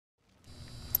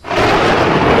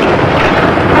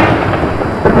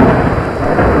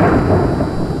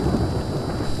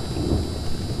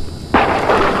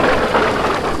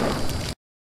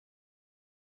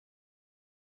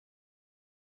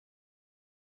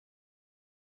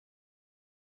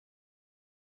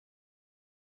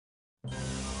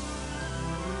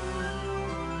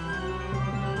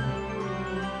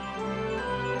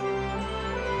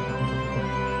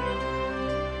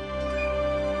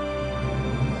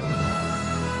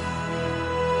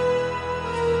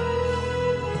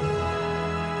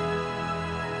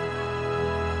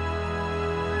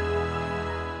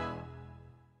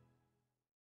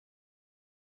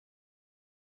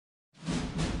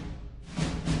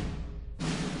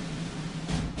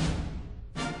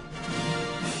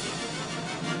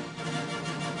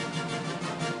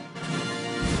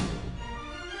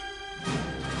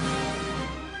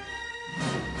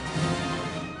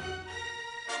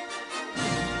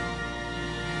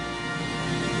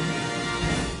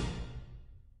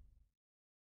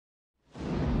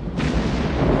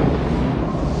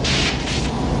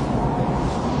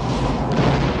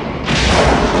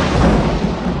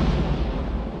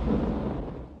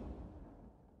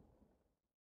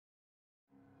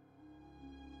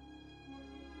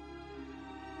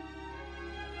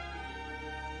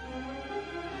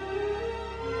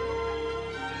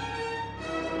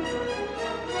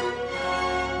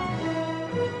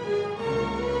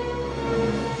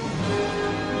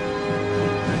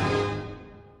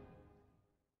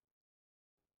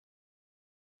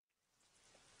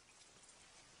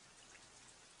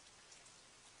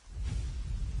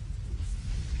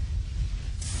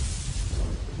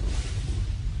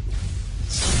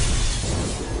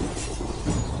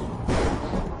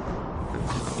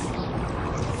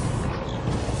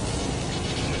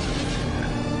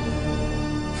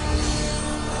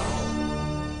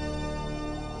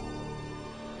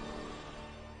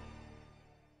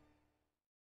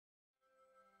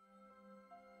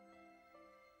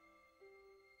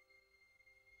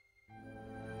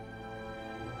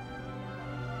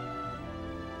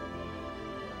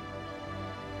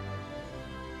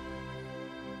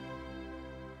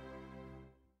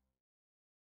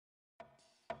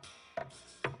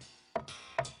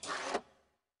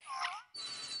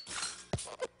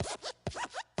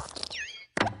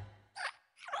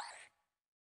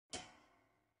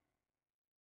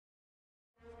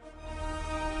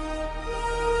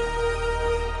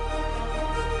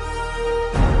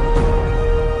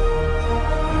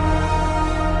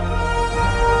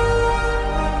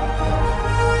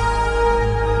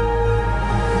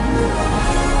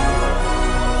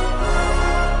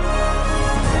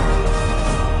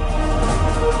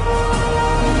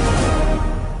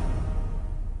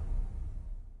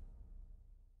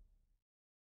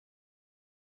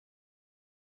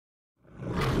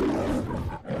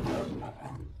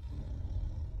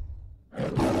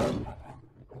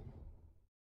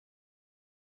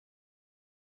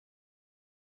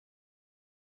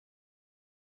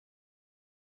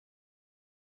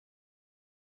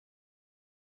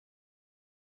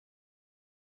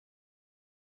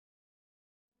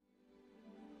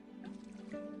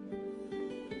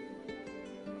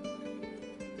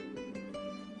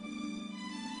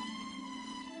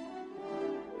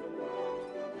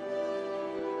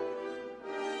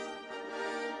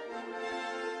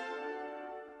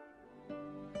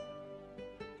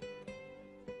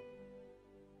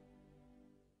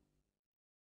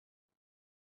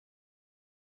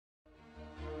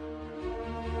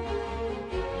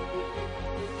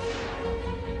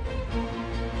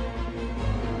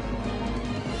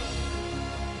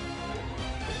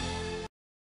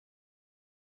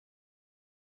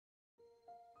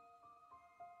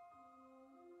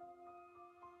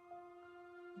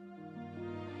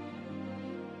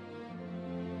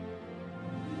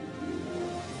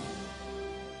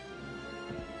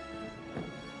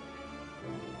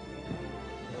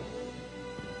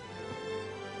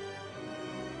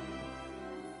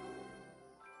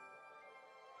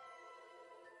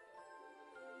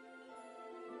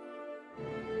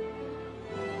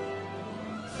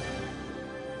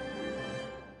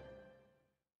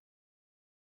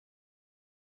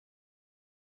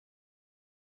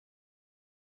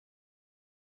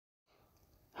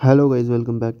Hello guys,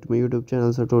 welcome back to my YouTube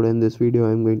channel. So today in this video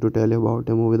I'm going to tell you about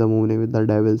a movie, the movie name is The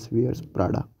Devil Wears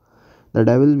Prada. The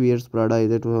Devil Wears Prada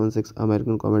is a 2006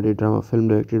 American comedy drama film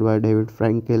directed by David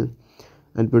Frankel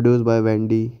and produced by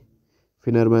Wendy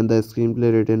Finnerman. The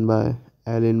screenplay written by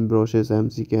Alan Broches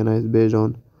MC Kenna is based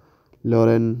on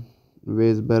Lauren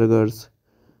Weisberger's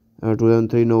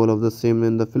 2003 novel of the same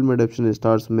name. The film adaptation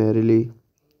stars Meryl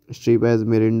Streep as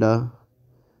Miranda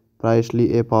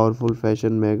Priestley, a powerful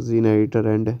fashion magazine editor,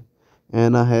 and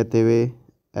Anna Hathaway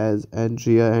as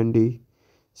Andrea Andy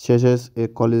Sessions, a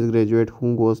college graduate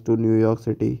who goes to New York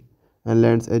City and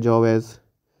lands a job as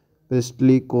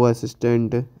Priestley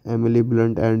co-assistant Emily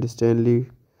Blunt and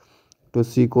Stanley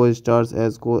Tucci co-stars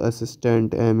as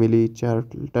co-assistant Emily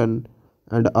Charlton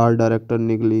and art director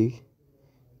Niggly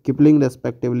Kipling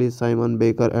respectively. Simon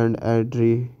Baker and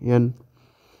Adrian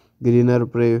Greener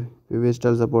play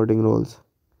pivotal supporting roles.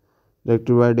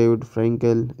 Directed by David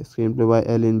Frankel, screenplay by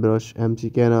Ellen Brush, MC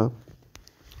Kenna,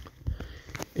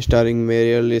 starring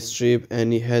Meryl Streep,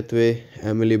 Annie Hathaway,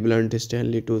 Emily Blunt,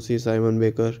 Stanley Tucci, Simon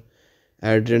Baker,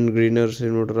 Adrian Greener,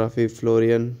 cinematography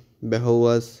Florian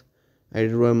Behovas,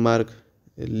 edited by Mark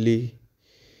Lee,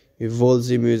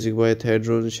 Wolsey, music by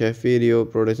Thedron Shaffirio,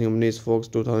 production companies Fox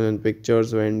 2000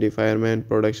 Pictures, Wendy Fireman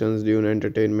Productions, Dune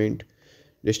Entertainment,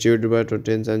 distributed by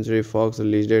 20th Century Fox,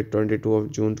 release date 22 of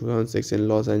June 2006 in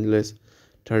Los Angeles,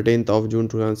 13th of June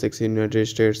 2006 in United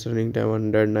States, running time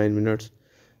 109 minutes.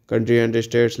 Country and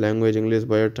states, language English,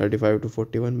 budget $35 to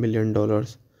 $41 million.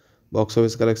 Box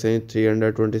office collection is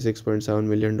 $326.7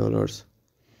 million.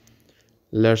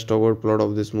 Let's talk about plot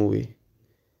of this movie.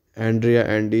 Andrea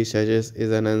Andy Sessions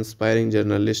is an inspiring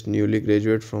journalist newly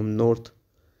graduate from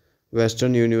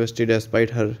Northwestern University. Despite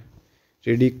her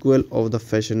ridicule of the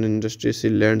fashion industry, she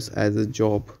lands as a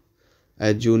job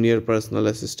as junior personal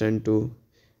assistant to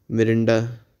Miranda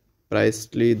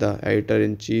Priestley, the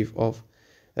editor-in-chief of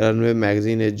Runway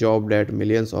magazine, a job that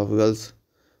millions of girls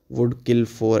would kill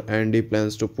for. Andy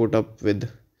plans to put up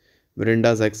with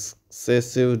Miranda's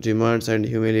excessive demands and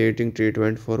humiliating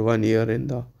treatment for 1 year in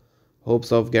the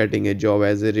hopes of getting a job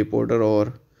as a reporter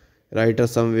or writer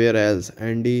somewhere else.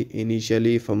 Andy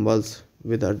initially fumbles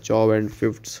with her job and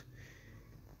fifths.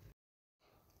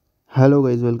 Hello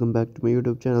guys, welcome back to my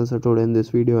YouTube channel. So today in this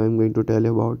video I'm going to tell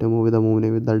you about a movie, the movie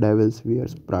name is The Devil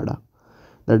Wears Prada.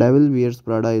 The Devil Wears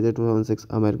Prada is a 2006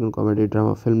 American comedy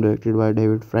drama film directed by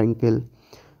David Frankel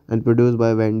and produced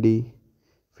by Wendy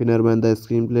Finnerman. The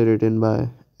screenplay written by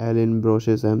Alan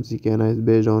Broches MC Kenna is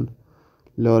based on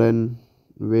Lauren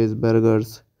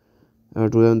Weisberger's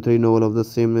 2003 novel of the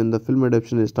same name. The film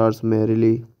adaptation stars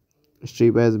Meryl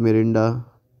Streep as Miranda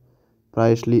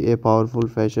Priestley, a powerful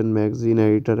fashion magazine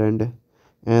editor, and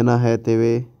Anna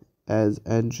Hathaway as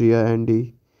Andrea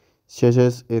Andy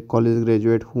Sessions, a college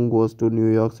graduate who goes to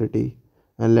New York City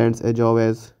and lands a job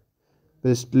as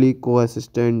Priestley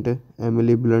co-assistant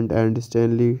Emily Blunt and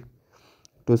Stanley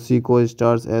Tucci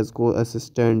co-stars as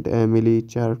co-assistant Emily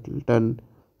Charlton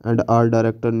and art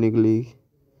director Niggly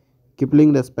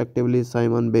Kipling respectively.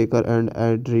 Simon Baker and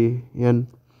Adrian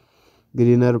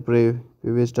Greener play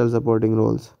pivotal supporting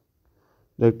roles.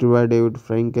 Directed by David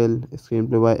Frankel,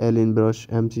 screenplay by Ellen Brush,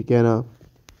 MC Kenna,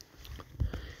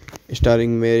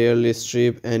 starring Meryl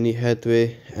Streep, Annie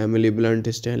Hathaway, Emily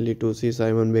Blunt, Stanley Tucci,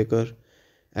 Simon Baker,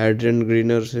 Adrian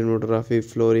Greener, cinematography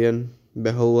Florian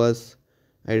Behovas,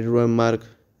 edited by Mark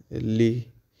Lee,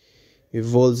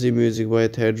 Wolsey, music by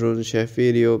Thedron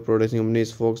Shaffirio, production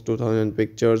companies Fox 2000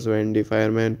 Pictures, Wendy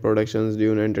Fireman Productions,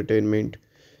 Dune Entertainment,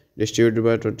 distributed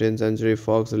by 20th Century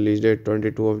Fox, release date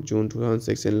 22 of June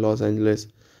 2006 in Los Angeles,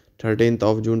 13th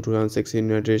of June 2006 in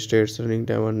United States, running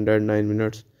time 109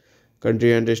 minutes.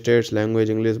 Country and states, language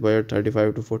English, budget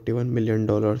 $35 to $41 million.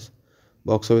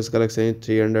 Box office collection is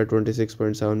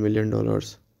 $326.7 million.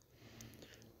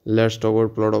 Let's talk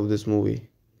about plot of this movie.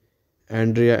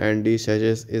 Andrea Andy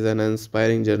Sessions is an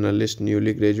inspiring journalist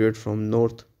newly graduate from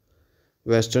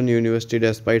Northwestern University.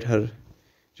 Despite her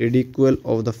ridicule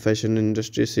of the fashion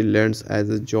industry, she lands as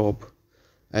a job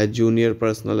as junior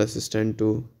personal assistant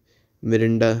to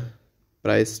Miranda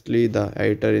Priestley, the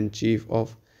editor-in-chief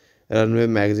of Runway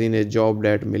magazine, a job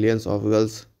that millions of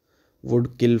girls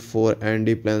would kill for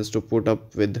Andy plans to put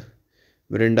up with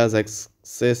Miranda's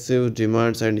excessive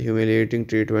demands and humiliating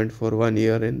treatment for 1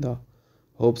 year in the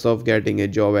hopes of getting a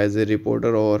job as a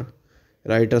reporter or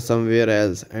writer somewhere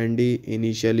else. Andy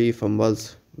initially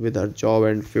fumbles with her job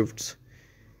and fifths.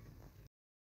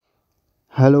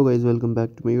 Hello guys, welcome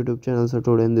back to my YouTube channel. So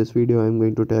today in this video I'm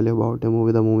going to tell you about a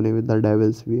movie, the movie name is The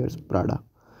Devil Wears Prada.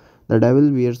 The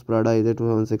Devil Wears Prada is a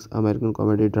 2006 American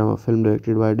comedy drama film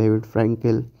directed by David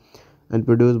Frankel and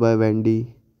produced by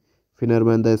Wendy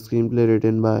Finnerman. The screenplay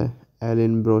written by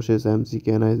Alan Broches MC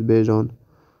Kenna is based on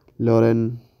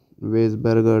Lauren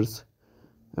Weisberger's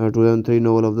 2003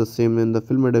 novel of the same name. The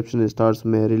film adaptation stars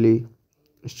Meryl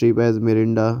Streep as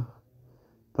Miranda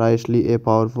Priestley, a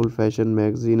powerful fashion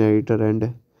magazine editor,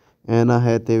 and Anna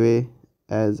Hathaway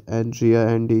as Andrea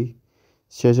Andy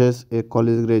Sessions, a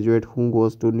college graduate who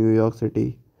goes to New York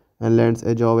City and lands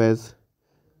a job as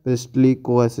Priestley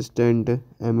co-assistant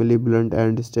Emily Blunt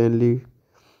and Stanley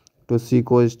Tucci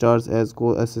co-stars as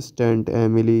co-assistant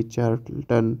Emily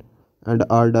Charlton and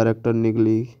art director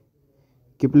Nigley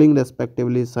Kipling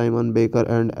respectively. Simon Baker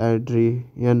and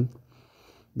Adrian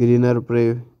Greener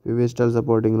play pivotal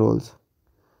supporting roles.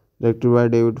 Directed by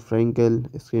David Frankel,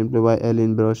 screenplay by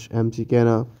Ellen Brush, MC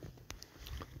Kenna,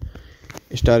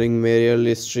 starring Meryl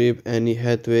Streep, Annie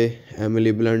Hathaway,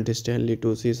 Emily Blunt, Stanley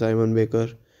Tucci, Simon Baker,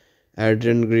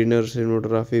 Adrian Greener,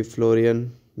 cinematography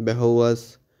Florian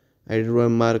Behovas, edited by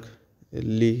Mark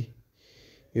Lee.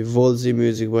 Wolsey,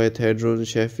 music by Thedron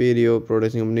Shaffirio,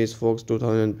 production companies Fox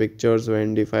 2000 Pictures,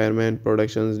 Wendy Fireman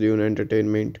Productions, Dune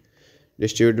Entertainment,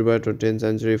 distributed by 20th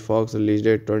Century Fox, release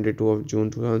date 22 of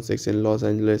June 2006 in Los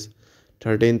Angeles,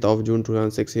 13th of June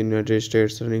 2006 in United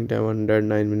States, running time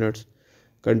 109 minutes,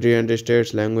 country and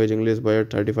states, language English,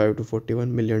 budget 35 to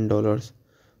 41 million dollars,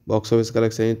 box office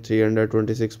collection is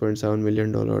 326.7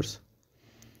 million dollars.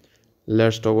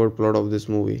 Let's talk about plot of this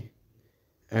movie.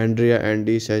 Andrea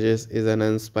Andy Sessions is an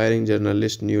inspiring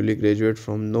journalist newly graduate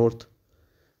from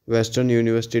Northwestern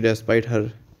University. Despite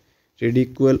her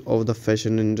ridicule of the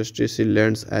fashion industry, she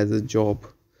lands as a job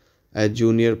as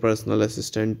junior personal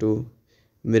assistant to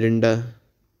Miranda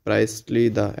Priestley,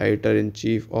 the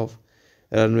editor-in-chief of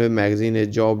Runway magazine, a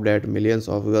job that millions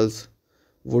of girls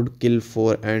would kill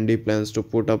for. Andy plans to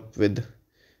put up with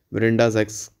Miranda's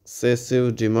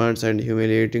excessive demands and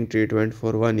humiliating treatment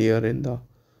for 1 year in the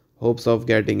hopes of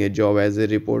getting a job as a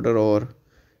reporter or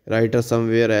writer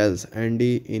somewhere else.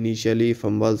 Andy initially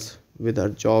fumbles with her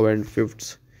job and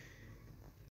fifths.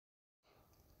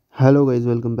 Hello guys,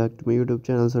 welcome back to my YouTube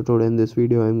channel. So today in this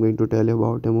video I'm going to tell you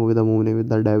about a movie, the movie name is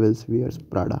The Devil Wears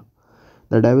Prada.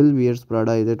 The Devil Wears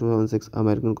Prada is a 2006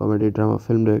 American comedy drama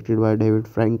film directed by David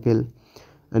Frankel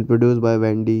and produced by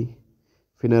Wendy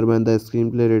Finnerman. The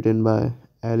screenplay written by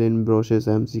Alan Broches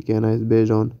MC Kenna is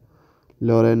based on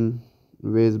Lauren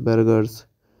Weisberger's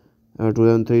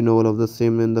 2003 novel of the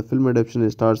same name. The film adaptation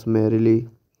stars Meryl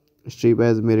Streep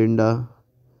as Miranda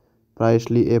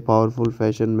Priestley, a powerful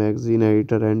fashion magazine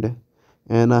editor, and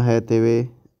Anna Hathaway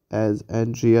as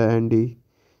Andrea Andy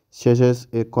Sessions,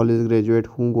 a college graduate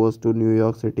who goes to New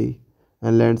York City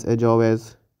and lands a job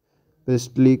as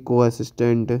Priestley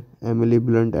co-assistant Emily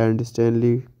Blunt and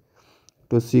Stanley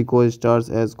Tucci co-stars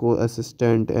as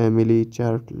co-assistant Emily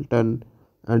Charlton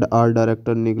and art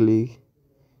director Nigley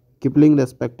Kipling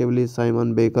respectively.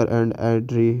 Simon Baker and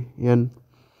Adrian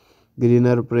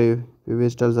Greener play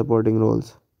pivotal supporting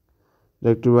roles.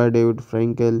 Directed by David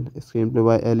Frankel, screenplay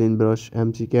by Ellen Brush,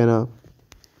 MC Kenna,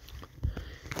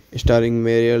 starring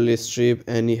Meryl Streep,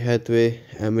 Annie Hathaway,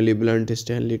 Emily Blunt,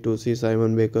 Stanley Tucci,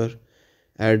 Simon Baker,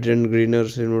 Adrian Greener,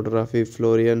 cinematography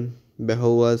Florian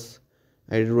Behovas,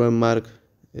 edited by Mark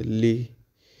Lee.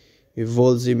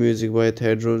 Wolsey, music by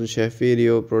Thedron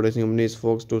Shaffirio, production companies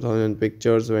Fox 2000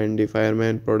 Pictures, Wendy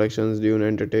Fireman Productions, Dune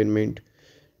Entertainment,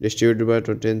 distributed by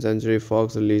 20th Century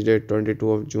Fox, release date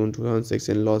 22 of June 2006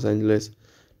 in Los Angeles,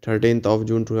 13th of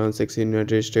June 2006 in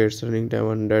United States, running time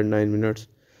 109 minutes,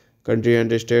 country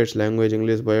and states, language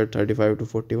English, budget 35 to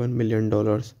 41 million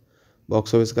dollars,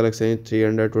 box office collection is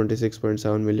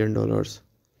 326.7 million dollars.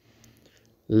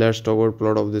 Let's talk about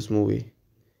plot of this movie.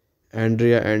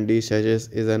 Andrea Andy Sessions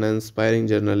is an inspiring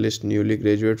journalist newly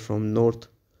graduate from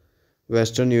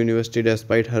Northwestern University.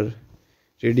 Despite her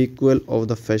ridicule of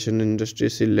the fashion industry,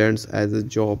 she lands as a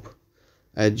job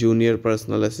as junior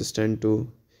personal assistant to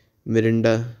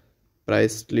Miranda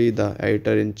Priestley, the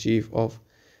editor-in-chief of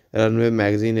Runway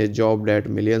magazine, a job that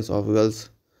millions of girls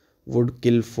would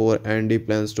kill for. Andy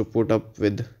plans to put up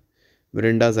with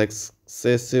Miranda's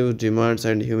excessive demands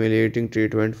and humiliating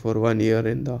treatment for 1 year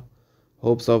in the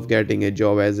hopes of getting a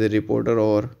job as a reporter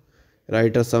or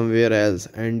writer somewhere else.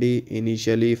 Andy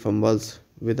initially fumbles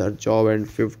with her job and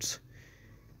fifths.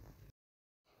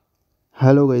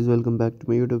 Hello guys, welcome back to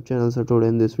my YouTube channel. So today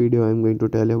in this video I'm going to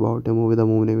tell you about a movie, the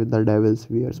movie name is The Devil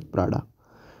Wears Prada.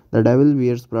 The Devil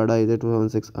Wears Prada is a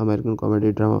 2006 American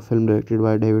comedy drama film directed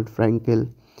by David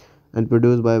Frankel and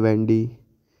produced by Wendy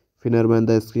Finnerman.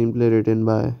 The screenplay written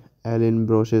by Alan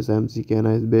Broches MC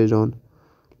Kenna is based on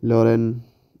Lauren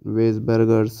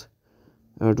Weisberger's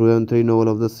 2003 novel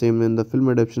of the same name. The film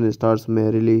adaptation stars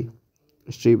Meryl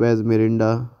Streep as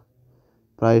Miranda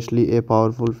Priestley, a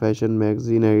powerful fashion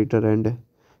magazine editor, and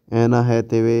Anna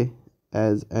Hathaway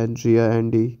as Andrea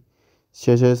Andy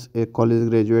Sessions, a college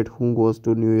graduate who goes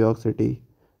to New York City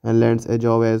and lands a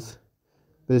job as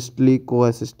Priestley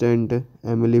co-assistant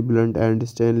Emily Blunt and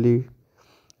Stanley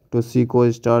Tucci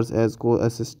co-stars as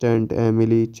co-assistant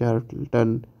Emily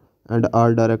Charlton and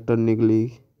art director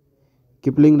Niggly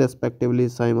Kipling respectively.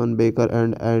 Simon Baker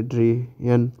and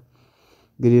Adrian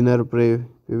Greener play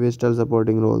pivotal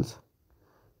supporting roles.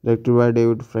 Directed by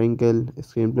David Frankel,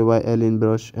 screenplay by Ellen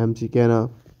Brush, MC Kenna.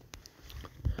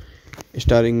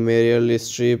 Starring Meryl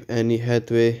Streep, Annie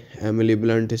Hathaway, Emily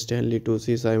Blunt, Stanley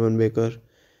Tucci, Simon Baker,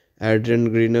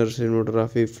 Adrian Greener,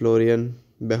 cinematography Florian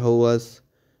Behovas,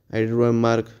 edited by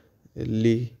Mark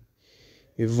Lee.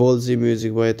 Wolsey,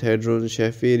 music by Thedron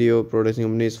Shaffirio, production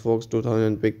companies Fox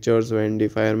 2000 Pictures, Wendy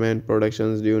Fireman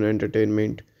Productions, Dune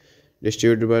Entertainment.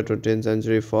 Distributed by 20th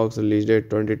Century Fox, release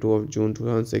date 22 of June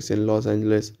 2006 in Los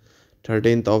Angeles,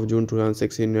 13th of June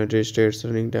 2006 in United States,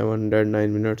 running time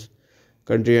 109 minutes.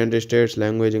 Country and states,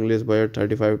 language English, budget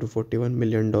 $35 to $41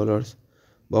 million.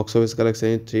 Box office collection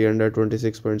is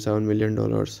 $326.7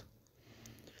 million.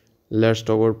 Let's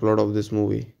talk about plot of this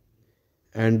movie.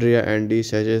 Andrea Andy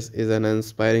Sessions is an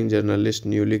aspiring journalist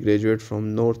newly graduated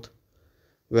from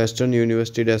Northwestern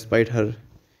University. Despite her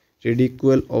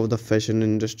ridicule of the fashion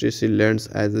industry, she lands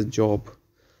as a job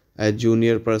as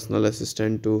junior personal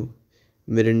assistant to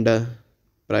Miranda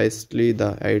Priestley,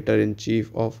 the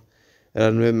editor-in-chief of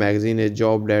Runway magazine, a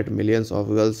job that millions of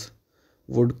girls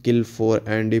would kill for.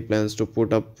 Andy plans to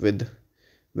put up with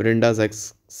Miranda's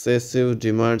excessive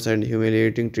demands and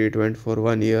humiliating treatment for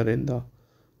 1 year in the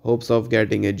hopes of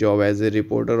getting a job as a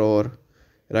reporter or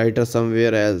writer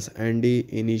somewhere else. Andy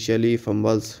initially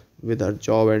fumbles with her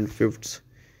job and fifths.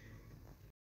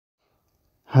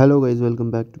 Hello guys,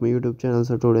 welcome back to my YouTube channel.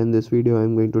 So today in this video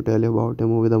I'm going to tell you about a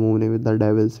movie, the movie name is The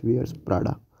Devil Wears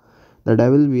Prada. The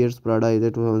Devil Wears Prada is a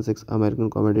 2006 American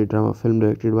comedy drama film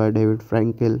directed by David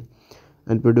Frankel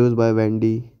and produced by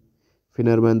Wendy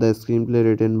Finnerman. The screenplay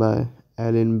written by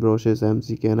Alan Broches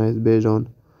MC Kenna is based on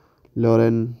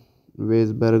Lauren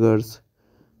Weisberger's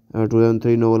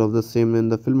 2003 novel of the same name.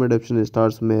 The film adaptation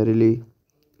stars Meryl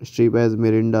Streep as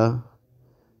Miranda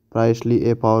Priestley,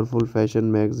 a powerful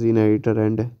fashion magazine editor,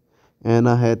 and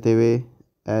Anna Hathaway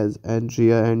as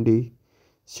Andrea Andy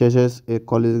Sessions, a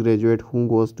college graduate who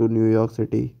goes to New York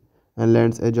City and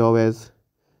lands a job as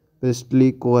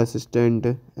Priestley co-assistant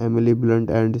Emily Blunt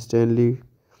and Stanley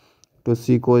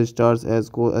Tucci co-stars as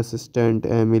co-assistant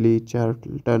Emily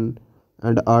Charlton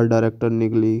and art director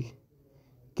Niggly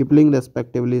Kipling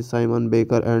respectively. Simon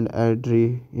Baker and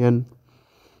Adrian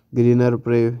Greener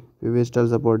play pivotal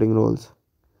supporting roles.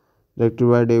 Directed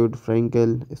by David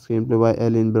Frankel, screenplay by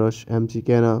Ellen Brush, MC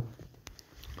Kenna.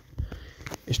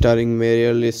 Starring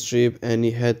Meryl Streep, Annie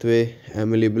Hathaway,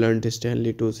 Emily Blunt,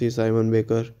 Stanley Tucci, Simon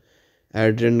Baker,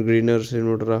 Adrian Greener,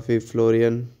 cinematography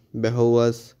Florian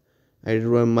Behovas,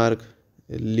 edited by Mark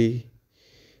Lee.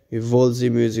 Wolsey,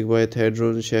 music by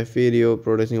Thedron Shaffirio,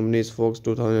 production companies Fox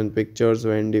 2000 Pictures,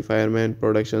 Wendy Fireman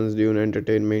Productions, Dune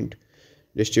Entertainment.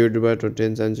 Distributed by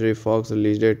 20th Century Fox,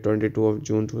 release date 22 of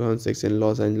June 2006 in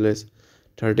Los Angeles,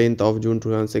 13th of June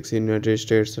 2006 in United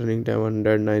States, running time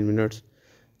 109 minutes.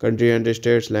 Country and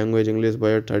states, language English,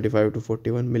 budget $35 to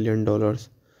 $41 million.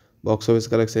 Box office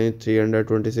collection is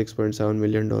 $326.7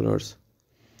 million.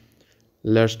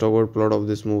 Let's talk about plot of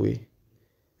this movie.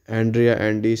 Andrea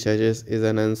Andy Sessions is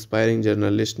an aspiring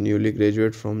journalist newly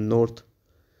graduated from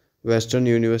Northwestern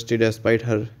University. Despite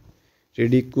her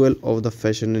ridicule of the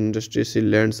fashion industry, she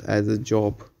lands as a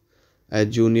job as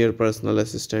junior personal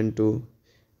assistant to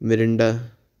Miranda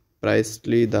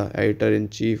Priestley, the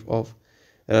editor-in-chief of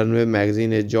Runway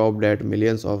magazine, a job that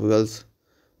millions of girls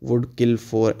would kill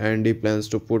for. Andy plans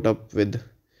to put up with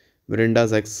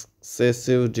Miranda's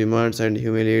excessive demands and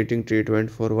humiliating treatment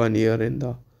for 1 year in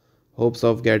the hopes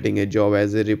of getting a job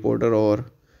as a reporter or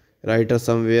writer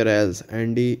somewhere else.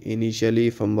 Andy initially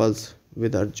fumbles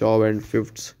with her job and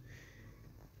fifths.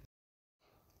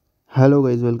 Hello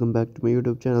guys, welcome back to my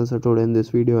YouTube channel. So today in this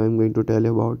video I'm going to tell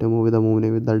you about a movie, the movie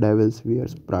name is The Devil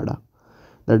Wears Prada.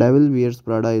 The Devil Wears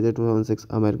Prada is a 2006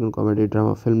 American comedy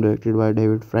drama film directed by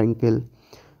David Frankel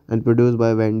and produced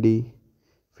by Wendy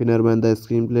Finnerman. The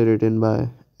screenplay written by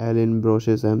Alan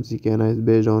Brocious MC Kenna is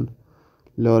based on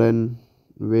Lauren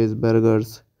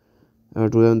Weisberger's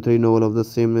 2003 novel of the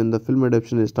same name. The film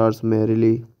adaptation stars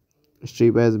Meryl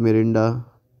Streep as Miranda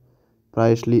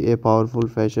Priestley, a powerful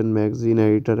fashion magazine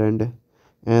editor, and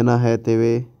Anna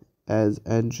Hathaway as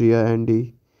Andrea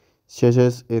Andy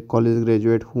Sessions, a college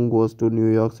graduate who goes to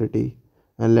New York City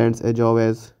and lands a job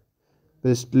as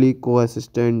Priestley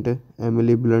co-assistant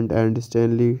Emily Blunt and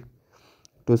Stanley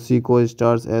Tucci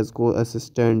co-stars as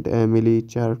co-assistant Emily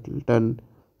Charlton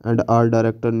and art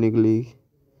director Niggly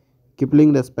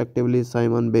Kipling, respectively.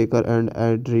 Simon Baker and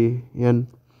Adrian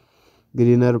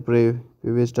Greener play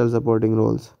pivotal supporting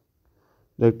roles.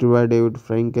 Directed by David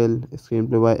Frankel,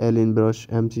 screenplay by Ellen Brush,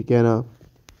 MC Kenna,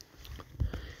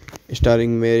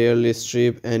 Starring Meryl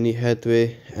Streep, Annie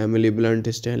Hathaway, Emily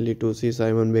Blunt, Stanley Tucci,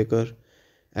 Simon Baker,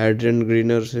 Adrian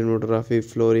Greener, cinematography,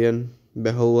 Florian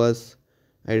Behovas,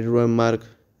 edited by Mark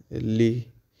Lee.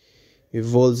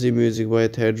 Wolsey, music by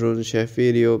Thedron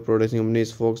Shaffirio, production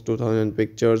companies Fox 2000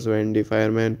 Pictures, Wendy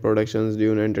Fireman Productions,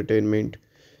 Dune Entertainment,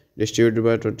 distributed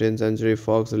by 20th Century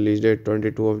Fox, release date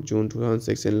 22 of June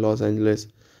 2006 in Los Angeles,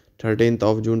 13th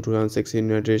of June 2006 in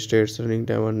United States, running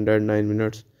time 109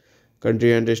 minutes.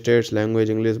 Country and states, language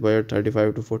English, budget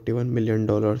 35 to 41 million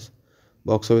dollars.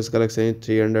 Box office collection is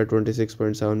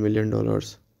 326.7 million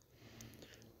dollars.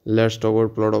 Let's talk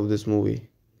about plot of this movie.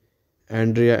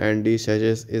 Andrea Andy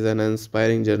Sessions is an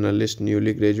aspiring journalist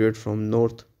newly graduated from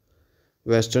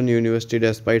Northwestern University.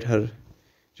 Despite her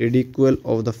ridicule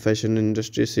of the fashion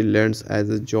industry, she lands as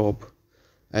a job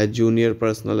as junior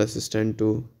personal assistant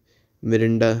to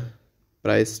Miranda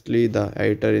Priestley, the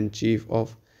editor-in-chief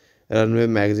of Runway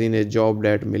magazine, a job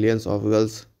that millions of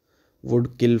girls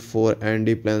would kill for.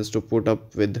 Andy plans to put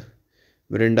up with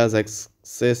Miranda's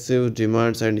excessive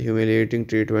demands and humiliating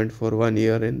treatment for 1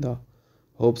 year in the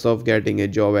hopes of getting a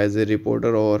job as a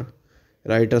reporter or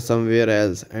writer somewhere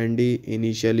else. Andy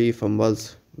initially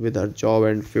fumbles with her job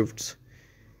and fifths.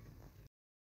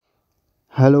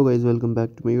 Hello guys, welcome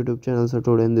back to my YouTube channel. So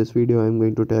today in this video I am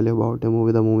going to tell you about a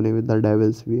movie, the movie name is The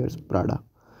Devil Wears Prada.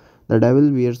 The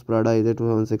Devil Wears Prada is a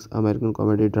 2006 American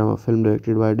comedy drama film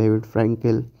directed by David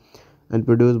Frankel and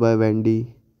produced by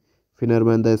Wendy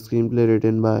Finnerman. The screenplay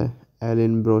written by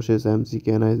Alan Brocious MC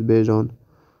Kenna is based on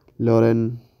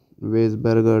Lauren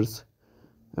Weisberger's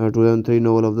 2003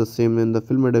 novel of the same name. The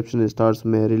film adaptation stars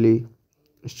Meryl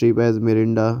Streep as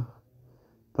Miranda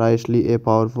Priestley, a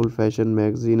powerful fashion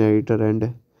magazine editor,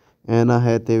 and Anna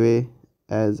Hathaway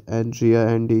as Andrea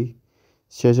Andy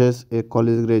Sessions, a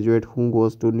college graduate who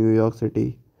goes to New York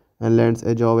City and lands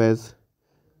a job as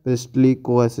Priestley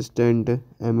co-assistant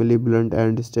Emily Blunt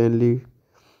and Stanley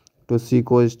Tucci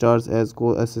co-stars as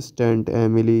co-assistant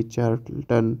Emily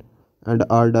Charlton and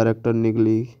art director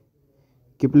Niggly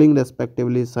Kipling,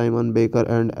 respectively. Simon Baker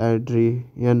and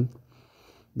Adrian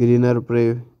Greener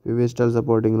play pivotal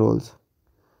supporting roles.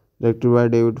 Directed by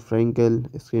David Frankel,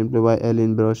 screenplay by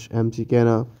Ellen Brush, MC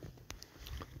Kenna,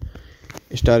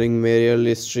 Starring Meryl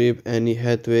Streep, Annie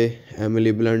Hathaway,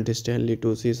 Emily Blunt, Stanley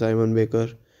Tucci, Simon Baker,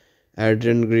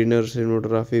 Adrian Greener,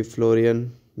 cinematography,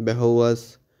 Florian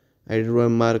Behovas, edited by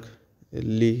Mark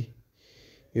Lee.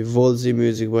 Wolsey,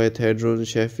 music by Thedron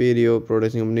Shaffirio,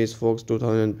 production companies Fox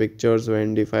 2000 Pictures,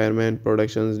 Wendy Fireman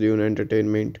Productions, Dune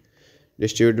Entertainment,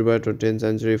 distributed by 20th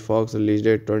Century Fox, release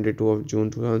date 22 of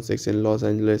June 2006 in Los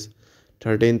Angeles,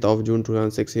 13th of June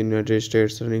 2006 in United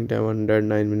States, running time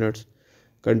 109 minutes.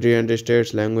 Country and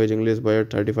states, language English,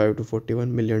 budget 35 to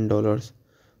 41 million dollars.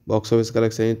 Box office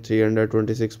collection is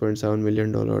 326.7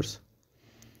 million dollars.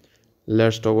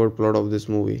 Let's talk about plot of this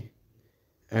movie.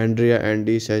 Andrea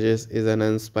Andy Sessions is an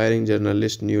aspiring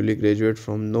journalist newly graduated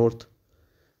from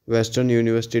Northwestern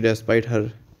University. Despite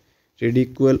her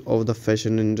ridicule of the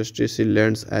fashion industry, she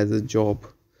lands as a job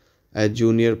as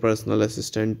junior personal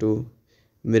assistant to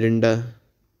Miranda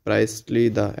Priestley,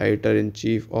 the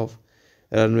editor-in-chief of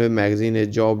Runway magazine, a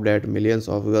job that millions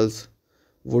of girls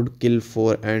would kill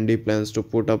for. Andy plans to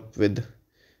put up with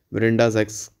Miranda's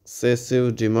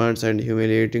excessive demands and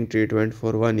humiliating treatment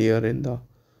for 1 year in the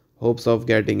hopes of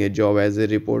getting a job as a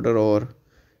reporter or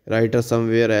writer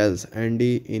somewhere else.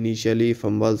 Andy initially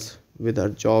fumbles with her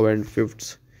job and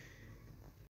fifths.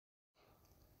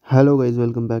 Hello guys,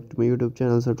 welcome back to my YouTube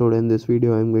channel. So today in this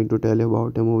video I am going to tell you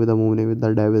about a movie, the movie name is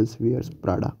The Devil Wears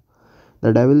Prada.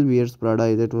 The Devil Wears Prada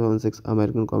is a 2006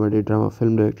 American comedy drama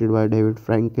film directed by David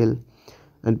Frankel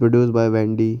and produced by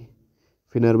Wendy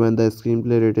Finnerman. The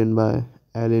screenplay written by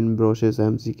Alan Brocious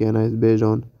MC Kenna is based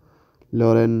on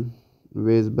Lauren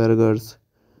Weisberger's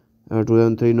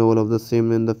 2003 novel of the same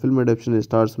name. The film adaptation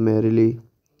stars Meryl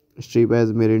Streep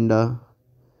as Miranda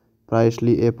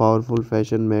Presley, a powerful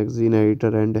fashion magazine editor,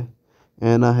 and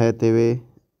Anna Hathaway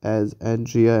as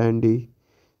Andrea Andy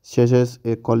Sessions,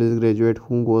 a college graduate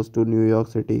who goes to New York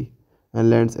City and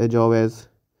lands a job as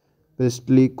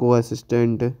Presley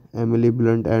co-assistant Emily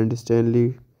Blunt and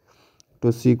Stanley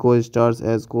Tucci co-stars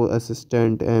as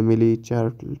co-assistant Emily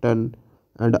Charlton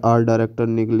and art director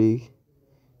Nick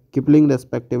Kipling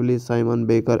respectively. Simon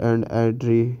Baker and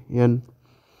Adrian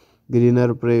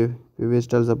Greener play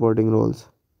pivotal supporting roles.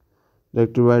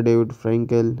 Directed by David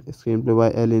Frankel, screenplay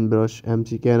by Ellen Brush,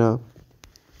 MC Kenna.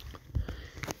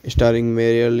 Starring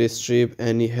Meryl, Streep,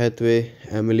 Annie Hathaway,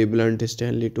 Emily Blunt,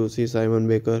 Stanley Tucci, Simon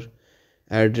Baker,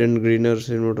 Adrian Greener,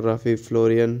 cinematography,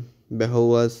 Florian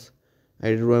Behovas,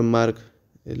 edited by Mark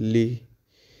Lee.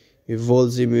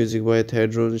 Wolsey, music by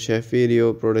Thedron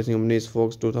Shaffirio, production companies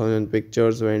Fox 2000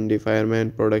 Pictures, Wendy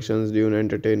Fireman Productions, Dune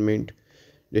Entertainment,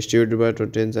 distributed by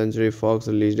 20th Century Fox,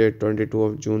 release date 22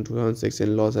 of June 2006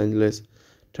 in Los Angeles,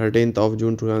 13th of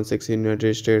June 2006 in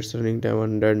United States, running time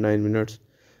 109 minutes.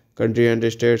 Country and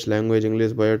states, language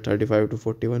English, budget 35 to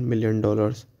 41 million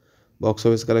dollars. Box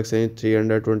office collection is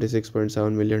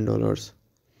 326.7 million dollars.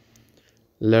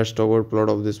 Let's talk about plot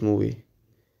of this movie.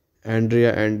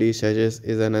 Andrea Andy Sessions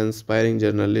is an aspiring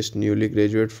journalist newly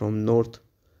graduated from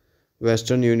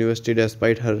Northwestern University.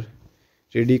 Despite her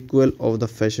ridicule of the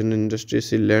fashion industry,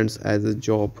 she lands as a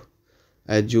job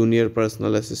as junior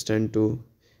personal assistant to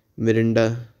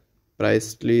Miranda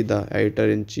Priestley, the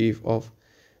editor-in-chief of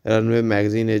Runway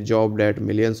magazine, a job that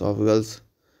millions of girls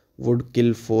would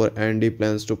kill for. Andy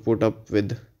plans to put up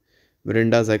with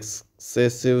Miranda's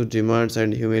excessive demands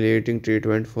and humiliating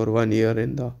treatment for 1 year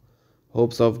in the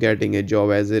hopes of getting a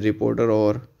job as a reporter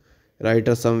or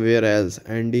writer somewhere else.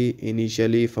 Andy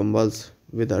initially fumbles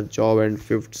with her job and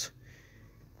fifths.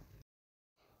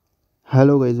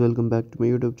 Hello guys, welcome back to my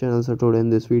YouTube channel. So today in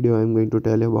this video I am going to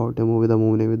tell you about a movie, the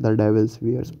movie name is The Devil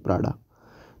Wears Prada.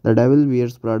 The Devil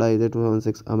Wears Prada is a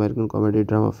 2006 American comedy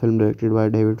drama film directed by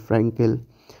David Frankel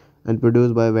and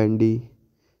produced by Wendy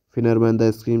Finnerman.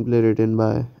 The screenplay written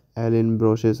by Alan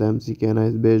Broches MC Kenna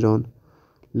is based on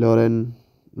Lauren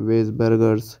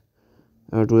Weisberger's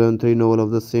 2003 novel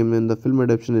of the same name. The film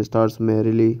adaptation stars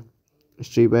Meryl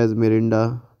Streep as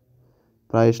Miranda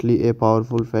Priestley, a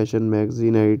powerful fashion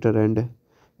magazine editor, and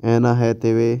Anna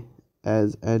Hathaway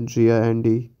as Andrea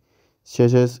Andy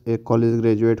Sessions, a college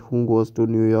graduate who goes to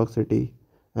New York City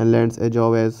and lands a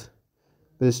job as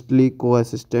Presley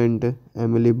co-assistant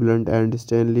Emily Blunt and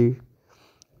Stanley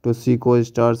Tucci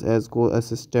co-stars as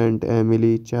co-assistant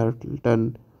Emily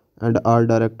Charlton and art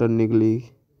director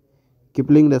Nick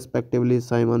Kipling respectively.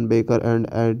 Simon Baker and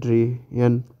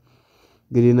Adrian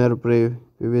Greener play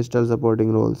pivotal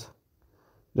supporting roles.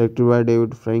 Directed by David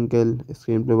Frankel,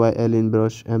 screenplay by Ellen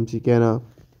Brush, MC Kenna.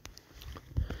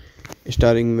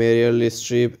 Starring Meryl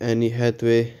Streep, Annie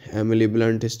Hathaway, Emily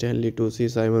Blunt, Stanley Tucci,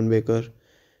 Simon Baker,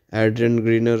 Adrian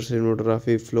Greener,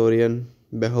 cinematography, Florian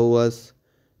Behovas,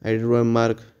 edited by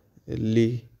Mark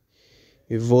Lee.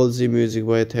 Wolsey, music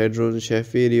by Thedron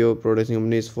Shaffirio, production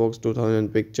companies Fox 2000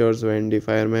 Pictures, Wendy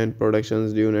Fireman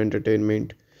Productions, Dune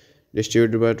Entertainment,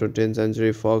 distributed by 20th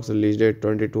Century Fox, release date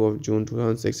 22 of June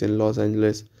 2006 in Los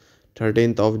Angeles,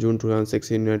 13th of June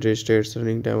 2006 in United States,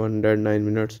 running time 109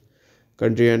 minutes.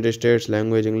 Country and states,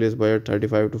 language English, budget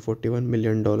 35 to 41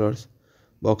 million dollars.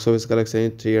 Box office collection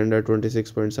is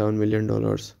 326.7 million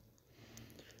dollars.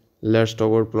 Let's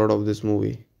talk about plot of this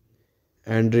movie.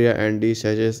 Andrea Andy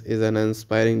Sessions is an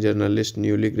aspiring journalist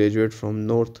newly graduated from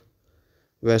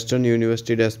Northwestern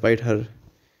University. Despite her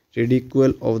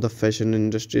ridicule of the fashion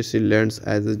industry, she lands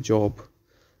as a job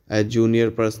as junior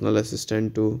personal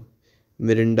assistant to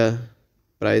Miranda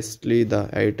Priestley, the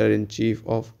editor-in-chief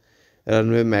of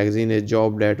Runway magazine, a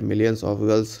job that millions of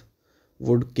girls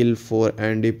would kill for.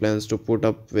 Andy plans to put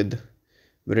up with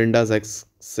Miranda's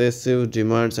excessive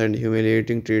demands and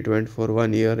humiliating treatment for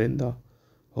 1 year in the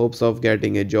hopes of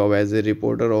getting a job as a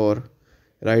reporter or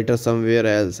writer somewhere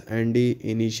else. Andy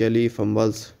initially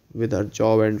fumbles with her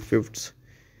job and fifths.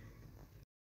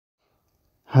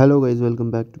 Hello guys,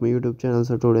 welcome back to my YouTube channel.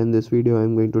 So today in this video I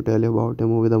am going to tell you about a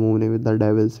movie, the movie name is The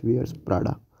Devil Wears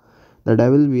Prada. The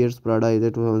Devil Wears Prada is a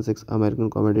 2006 American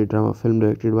comedy drama film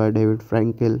directed by David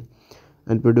Frankel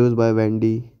and produced by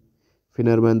Wendy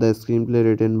Finnerman. The screenplay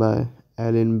written by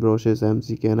Alan Broches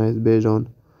MC Kenna is based on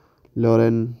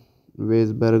Lauren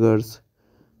Weisberger's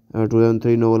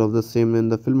 2003 novel of the same name.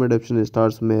 The film adaptation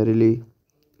stars Meryl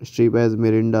Streep as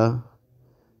Miranda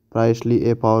Priestley,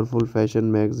 a powerful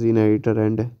fashion magazine editor,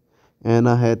 and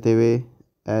Anna Hathaway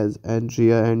as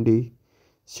Andrea Andy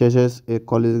Sessions, a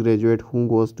college graduate who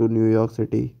goes to New York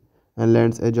City and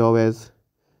lands a job as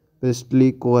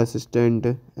Priestley co-assistant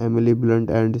Emily Blunt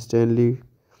and Stanley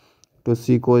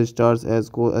Tucci co-stars as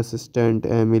co-assistant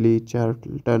Emily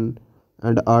Charlton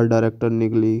and art director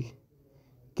Niggly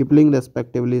Kipling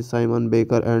respectively. Simon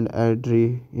Baker and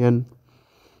Adrian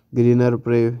Greener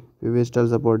play pivotal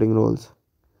supporting roles.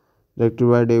 Directed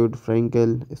by David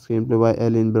Frankel, screenplay by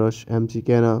Ellen Brush, MC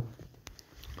Kenna.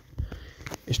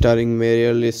 Starring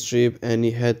Meryl, Streep,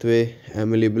 Annie Hathaway,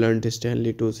 Emily Blunt,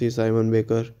 Stanley Tucci, Simon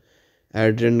Baker,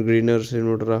 Adrian Greener,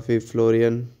 cinematography,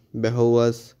 Florian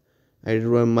Behovas, edited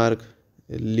by Mark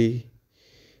Lee.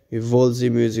 Wolsey,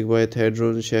 music by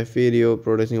Thedron Shaffirio,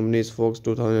 production companies Fox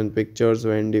 2000 Pictures,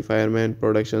 Wendy Fireman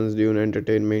Productions, Dune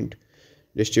Entertainment.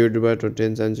 Distributed by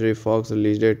 20th Century Fox,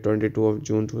 release date 22 of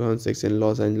June 2006 in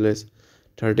Los Angeles,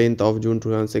 13th of June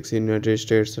 2006 in United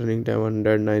States, running time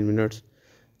 109 minutes.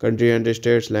 Country United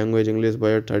States, language English,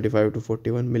 budget 35 to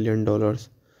 41 million dollars.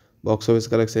 Box office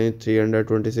collection is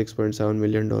 326.7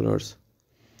 million dollars.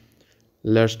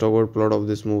 Let's talk about plot of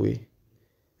this movie.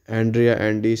 Andrea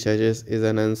Andy Sages is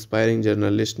an aspiring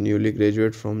journalist newly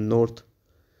graduated from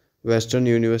Northwestern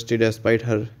University. Despite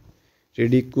her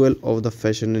ridicule of the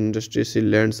fashion industry, she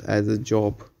lands as a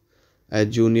job as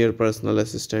junior personal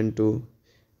assistant to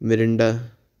Miranda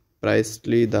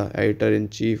Priestley, the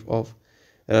editor-in-chief of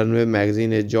Runway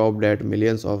magazine, a job that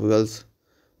millions of girls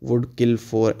would kill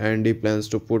for. Andy plans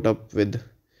to put up with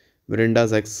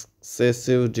Miranda's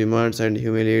excessive demands and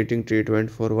humiliating treatment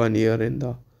for 1 year in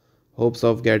the hopes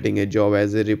of getting a job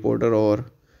as a reporter or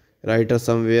writer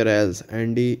somewhere else.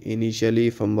 Andy initially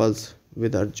fumbles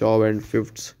with her job and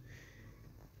fifths.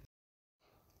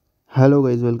 Hello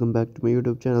guys, welcome back to my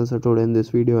YouTube channel. So today in this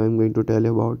video I am going to tell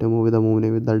you about a movie, the movie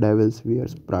name is The Devil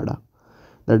Wears Prada.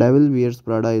 The Devil Wears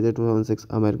Prada is a 2006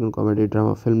 American comedy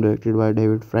drama film directed by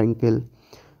David Frankel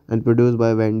and produced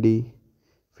by Wendy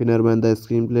Finnerman. The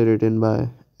screenplay written by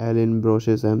Alan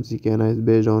Broches MC Kenna is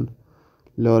based on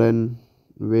Lauren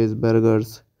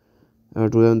Weisberger's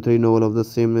 2003 novel of the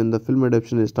same name. The film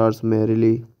adaptation stars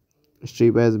Meryl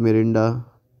Streep as Miranda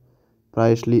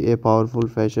Priestley, a powerful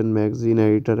fashion magazine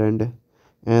editor, and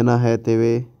Anna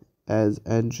Hathaway as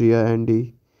Andrea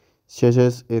Andy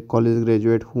Sessions, a college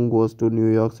graduate who goes to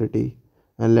New York City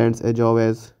and lands a job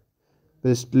as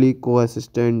Priestley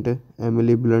co-assistant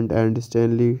Emily Blunt and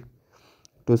Stanley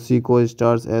Tucci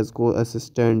co-stars as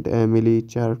co-assistant Emily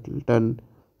Charlton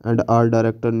and art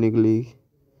director Niggly.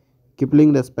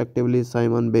 Kipling respectively.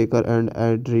 Simon Baker and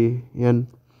Adrian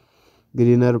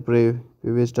Greener play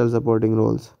pivotal supporting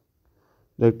roles.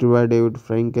 Directed by David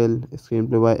Frankel,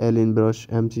 screenplay by Ellen Brush,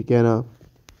 MC Kenna.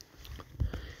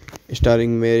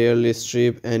 Starring Meryl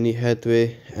Streep, Annie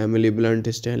Hathaway, Emily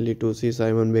Blunt, Stanley Tucci,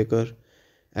 Simon Baker,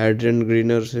 Adrian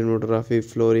Greener, cinematography,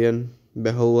 Florian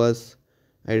Behovas,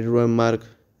 edited by Mark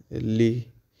Lee.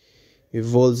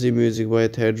 Wolsey, music by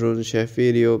Thedron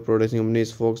Shaffirio, production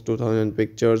companies Fox 2000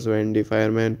 Pictures, Wendy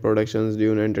Fireman Productions,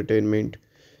 Dune Entertainment.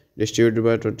 Distributed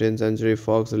by 20th Century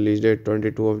Fox, release date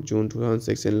 22 of June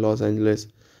 2006 in Los Angeles,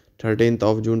 13th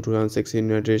of June 2006 in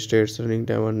United States, running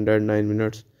time 109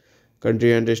 minutes. Country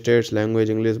United States, language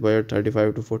English, budget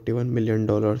 35 to 41 million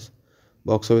dollars.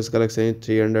 Box office collection is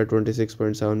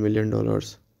 326.7 million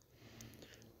dollars.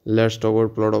 Let's talk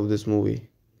about plot of this movie.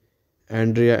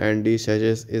 Andrea Andy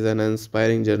Sages is an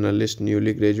aspiring journalist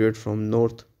newly graduated from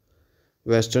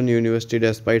Northwestern University.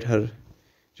 Despite her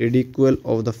ridicule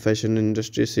of the fashion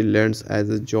industry, she lands as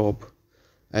a job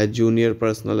as junior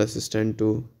personal assistant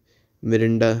to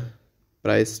Miranda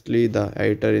Priestley, the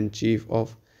editor-in-chief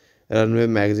of Runway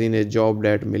magazine, a job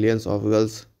that millions of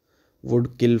girls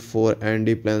would kill for.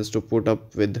 Andy plans to put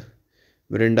up with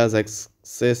Miranda's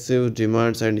excessive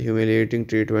demands and humiliating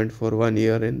treatment for 1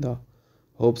 year in the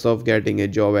hopes of getting a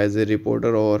job as a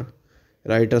reporter or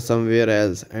writer somewhere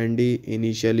else. Andy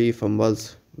initially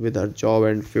fumbles with her job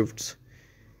and fifths.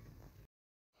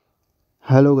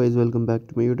 Hello guys, welcome back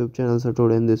to my YouTube channel. So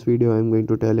today in this video I am going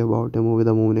to tell you about a movie,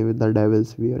 the movie name is The Devil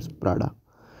Wears Prada.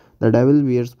 The Devil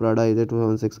Wears Prada is a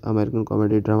 2006 American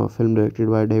comedy drama film directed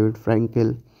by David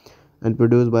Frankel and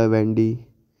produced by Wendy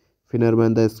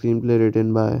Finnerman. The screenplay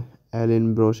written by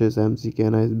Alan Broches MC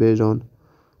Kenna is based on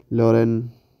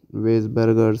Lauren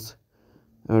Weisberger's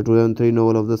 2003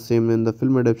 novel of the same name. The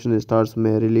film adaptation stars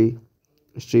Meryl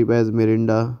Streep as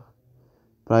Miranda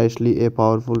Priestley, a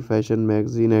powerful fashion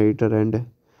magazine editor, and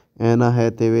Anna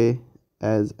Hathaway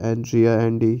as Andrea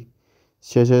Andy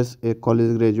Sessions, a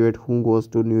college graduate who goes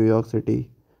to New York City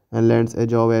and lands a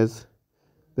job as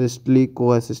Priestley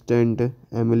co-assistant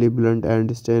Emily Blunt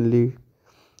and Stanley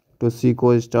Tucci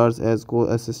co-stars as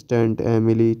co-assistant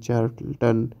Emily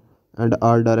Charlton and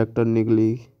art director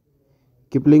Niggly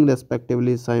Kipling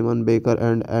respectively. Simon Baker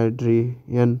and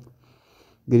Adrian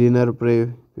Greener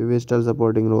Prey, pivotal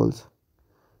supporting roles.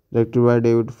 Directed by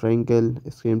David Frankel,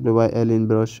 screenplay by Ellen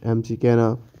Brush, MC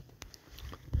Kenna.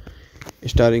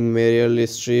 Starring Meryl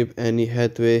Streep, Annie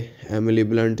Hathaway, Emily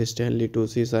Blunt, Stanley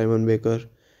Tucci, Simon Baker,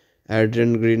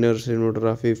 Adrian Grenier,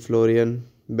 cinematography Florian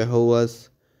Behovas,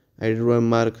 edited by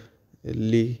Mark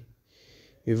Lee.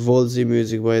 Wolsey,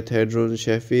 music by Thedron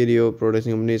Shaffirio,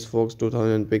 production companies Fox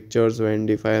 2000 Pictures,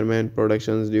 Wendy Fireman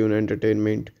Productions, Dune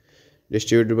Entertainment,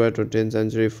 distributed by 20th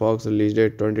Century Fox, release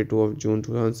date 22 of June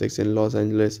 2006 in Los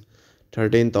Angeles,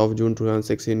 13th of June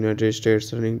 2006 in United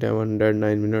States, running time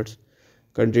 109 minutes.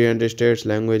 Country and states,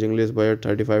 language English, budget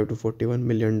 35 to 41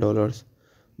 million dollars.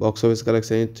 Box office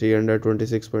collection is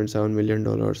 326.7 million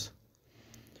dollars.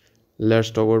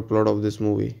 Let's talk about plot of this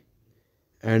movie.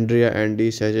 Andrea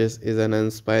Andy Sages is an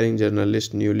aspiring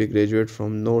journalist newly graduated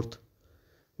from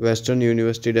Northwestern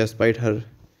University. Despite her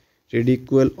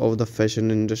ridicule of the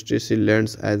fashion industry, she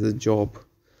lands as a job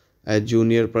as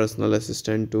junior personal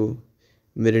assistant to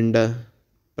Miranda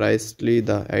Priestley,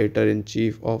 the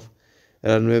editor-in-chief of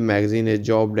Runway magazine, a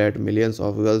job that millions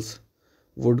of girls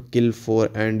would kill for.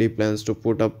 Andy plans to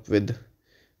put up with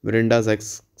Miranda's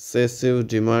excessive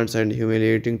demands and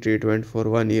humiliating treatment for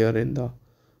 1 year in the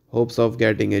hopes of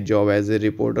getting a job as a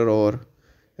reporter or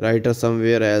writer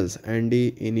somewhere else.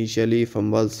 Andy initially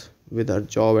fumbles with her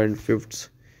job and fifths.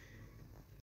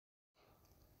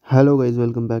 Hello guys,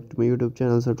 welcome back to my YouTube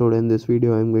channel. So today in this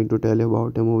video I am going to tell you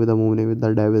about a movie, the movie with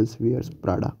The Devil Wears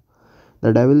Prada.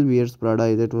 The Devil Wears Prada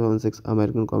is a 2006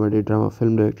 American comedy drama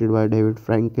film directed by David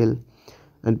Frankel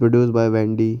and produced by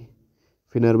Wendy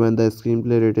Finnerman. The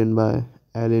screenplay written by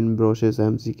Alan Broches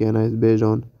MC Kenna is based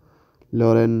on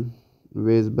Lauren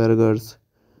Weisberger's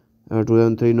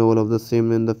 2003 novel of the same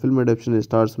name. The film adaptation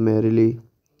stars Meryl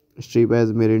Streep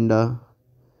as Miranda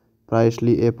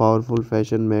Priestley, a powerful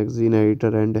fashion magazine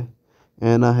editor, and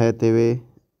Anna Hathaway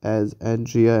as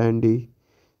Andrea Andy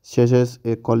Sessions,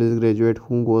 a college graduate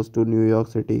who goes to New York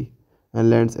City and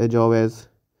lands a job as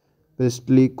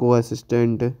Priestley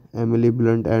co-assistant. Emily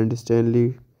Blunt and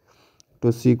Stanley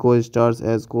Tucci co-stars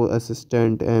as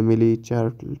co-assistant Emily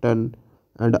Charlton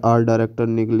and art director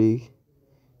Nick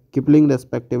Kipling,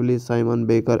 respectively. Simon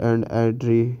Baker and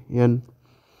Adrian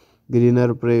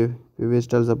Grenier play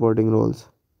pivotal supporting roles.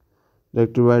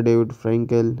 Directed by David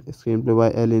Frankel, screenplay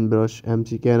by Ellen Brush,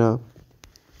 MC Kenna.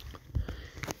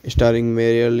 Starring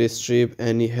Meryl Streep,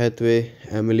 Annie Hathaway,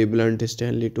 Emily Blunt,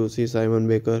 Stanley Tucci, Simon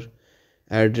Baker,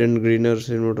 Adrian Grenier,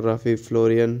 cinematography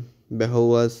Florian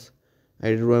Behovas,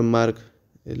 edited by Mark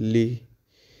Lee.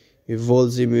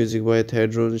 Wolsey, music by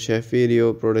Thedron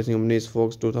Shaffirio, production companies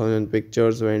Fox 2000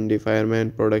 Pictures, Wendy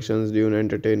Fireman Productions, Dune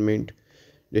Entertainment,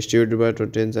 distributed by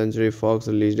 20th Century Fox,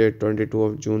 release date 22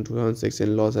 of June 2006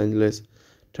 in Los Angeles,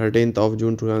 13th of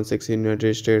June 2006 in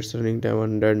United States, running time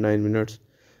 109 minutes.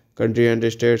 Country and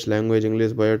states, language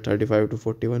English, budget 35 to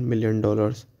 41 million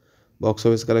dollars. Box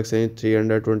office collection is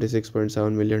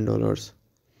 326.7 million dollars.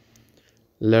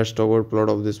 Let's talk about plot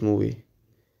of this movie.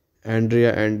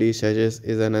 Andrea Andy Sages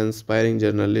is an aspiring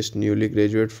journalist newly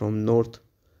graduated from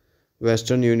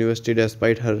Northwestern University.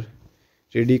 Despite her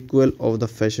ridicule of the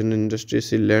fashion industry,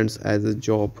 she lands as a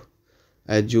job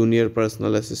as junior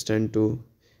personal assistant to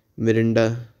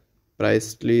Miranda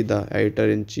Priestley, the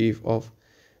editor-in-chief of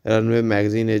Runway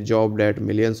magazine, a job that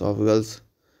millions of girls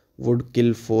would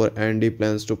kill for. Andy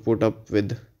plans to put up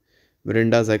with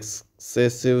Miranda's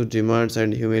excessive demands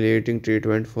and humiliating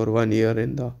treatment for 1 year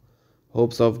in the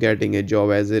hopes of getting a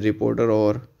job as a reporter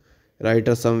or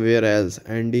writer somewhere else.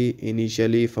 Andy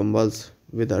initially fumbles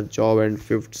with her job and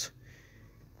fifths.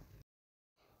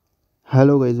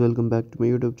 Hello guys, welcome back to my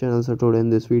YouTube channel. So today in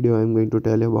this video I am going to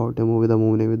tell you about a movie, the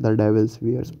movie with The Devil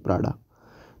Wears Prada.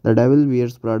 The Devil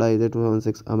Wears Prada is a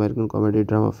 2006 American comedy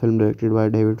drama film directed by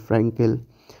David Frankel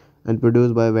and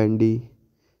produced by Wendy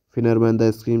Finnerman. The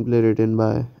screenplay written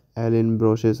by Alan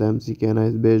Broches MC Kenna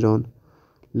is based on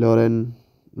Lauren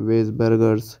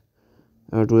Weisberger's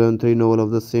 2003 novel of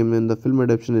the same name. The film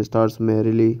adaptation stars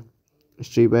Meryl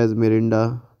Streep as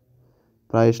Miranda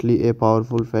Priestley, a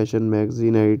powerful fashion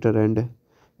magazine editor, and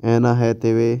Anna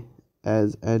Hathaway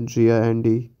as Andrea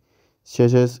Andy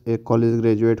Sessions, a college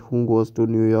graduate who goes to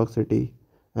New York City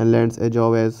and lands a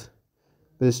job as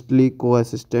Priestley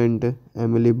co-assistant.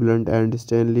 Emily Blunt and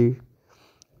Stanley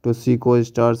Tucci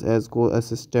co-stars as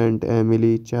co-assistant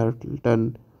Emily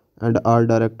Charlton and art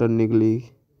director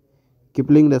Nick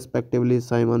Kipling, respectively.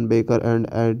 Simon Baker and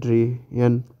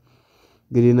Adrian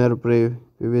Grenier play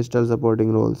pivotal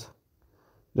supporting roles.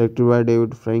 Directed by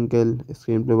David Frankel,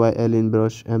 screenplay by Ellen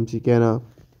Brush, MC Kenna.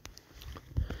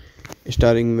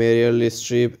 Starring Meryl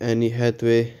Streep, Annie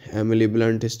Hathaway, Emily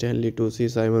Blunt, Stanley Tucci,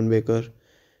 Simon Baker,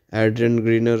 Adrian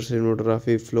Greener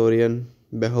cinematography, Florian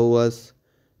Behovas,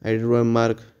 edited by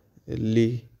Mark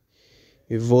Lee.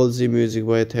 Wolsey music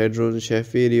by Thedron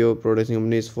Shaffirio, production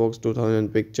companies Fox 2000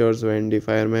 Pictures, Wendy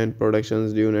Fireman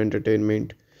Productions, Dune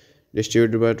Entertainment,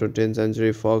 distributed by 20th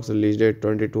Century Fox, release date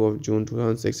 22 of June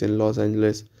 2006 in Los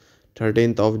Angeles,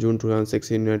 13th of June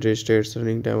 2006 in United States,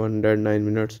 running time 109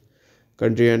 minutes.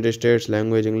 Country United States,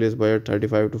 language English, budget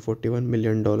 35 to 41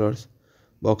 million dollars.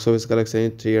 Box office collection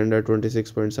is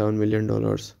 326.7 million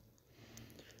dollars.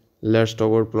 Let's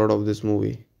talk about plot of this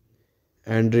movie.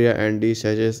 Andrea Andy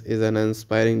Sages is an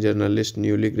aspiring journalist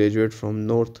newly graduated from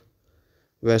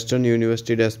Northwestern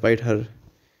University. Despite her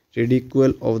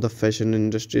ridicule of the fashion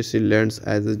industry, she lands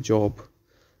as a job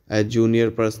as junior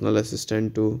personal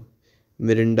assistant to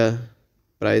Miranda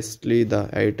Priestley, the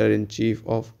editor-in-chief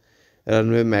of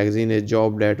Runway magazine, a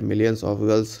job that millions of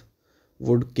girls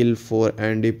would kill for.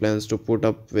 Andy plans to put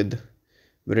up with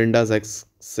Miranda's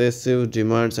excessive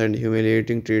demands and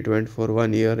humiliating treatment for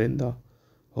 1 year in the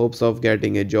hopes of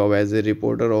getting a job as a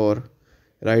reporter or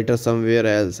writer somewhere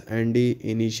else. Andy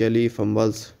initially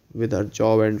fumbles with her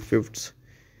job and fifths.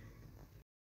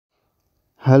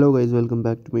 Hello guys, welcome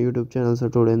back to my YouTube channel. So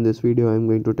today in this video I'm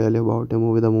going to tell you about a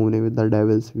movie, the movie name is The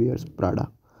Devil Wears Prada.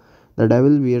 The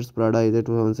Devil Wears Prada is a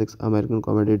 2006 American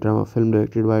comedy drama film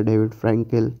directed by David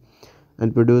Frankel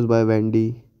and produced by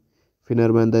Wendy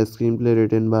Finnerman. The screenplay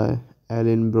written by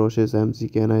Alan Broches MC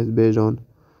Kenna is based on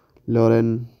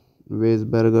Lauren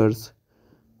Weisberger's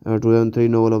 2003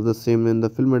 novel of the same name. The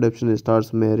film adaptation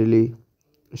stars Meryl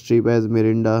Streep as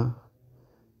Miranda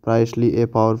Priestley, a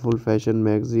powerful fashion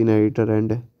magazine editor,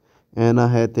 and Anna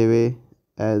Hathaway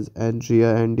as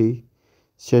Andrea Andy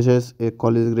Sessions, a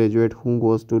college graduate who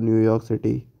goes to New York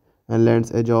City and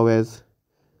lands a job as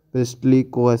Priestley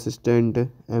co-assistant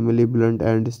Emily Blunt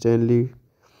and Stanley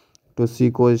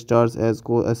Tucci co-stars as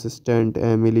co-assistant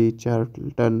Emily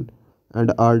Charlton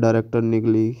and art director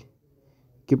Niggly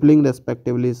Kipling,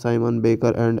 respectively. Simon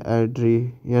Baker and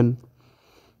Adrian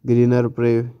Greener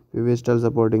play pivotal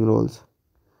supporting roles.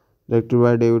 Directed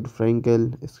by David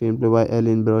Frankel, screenplay by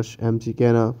Ellen Brush, MC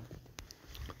Kenna.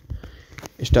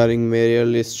 Starring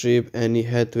Meryl Streep, Annie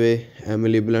Hathaway,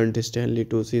 Emily Blunt, Stanley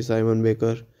Tucci, Simon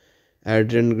Baker,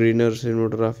 Adrian Greener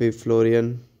cinematography,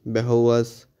 Florian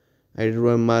Behovas, edited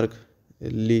by Mark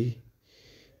Lee.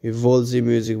 Wolsey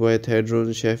music by Thedron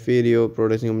Shaffirio,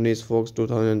 production companies Fox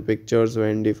 2000 Pictures,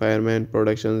 Wendy Fireman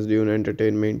Productions, Dune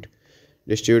Entertainment,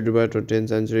 distributed by 20th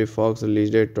Century Fox, release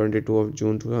date 22 of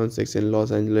June 2006 in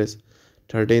Los Angeles,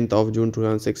 13th of June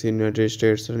 2006 in United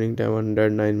States, running time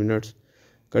 109 minutes.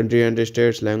 Country United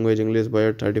States, language English,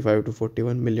 budget 35 to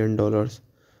 41 million dollars.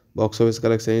 Box office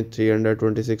collection is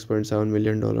 326.7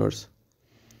 million dollars.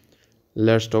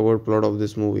 Let's talk about plot of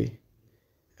this movie.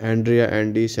 Andrea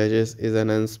Andy Sages is an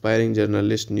aspiring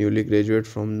journalist newly graduated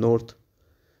from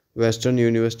Northwestern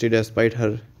University. Despite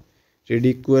her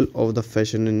ridicule of the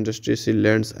fashion industry, she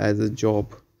lands as a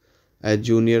job as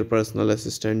junior personal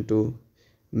assistant to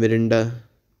Miranda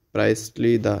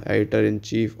Priestley, the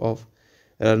editor-in-chief of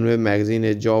Runway magazine,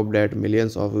 a job that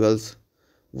millions of girls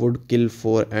would kill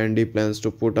for. Andy plans to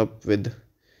put up with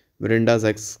Miranda's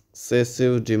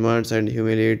excessive demands and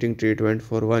humiliating treatment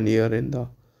for 1 year in the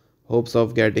hopes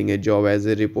of getting a job as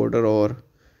a reporter or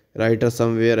writer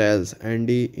somewhere else.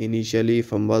 Andy initially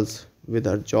fumbles with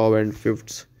her job and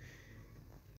fifths.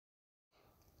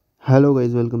 Hello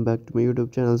guys, welcome back to my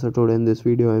YouTube channel. So today in this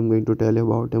video I'm going to tell you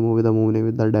about a movie, the movie name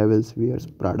is The Devil Wears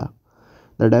Prada.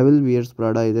 The Devil Wears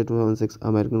Prada is a 2006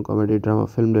 American comedy drama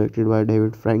film directed by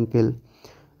David Frankel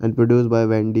and produced by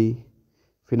Wendy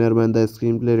Finnerman. The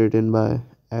screenplay written by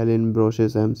Alan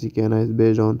Broches MC Kenna is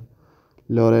based on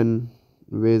Lauren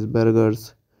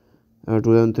Weisberger's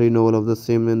 2003 novel of the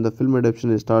same name. The film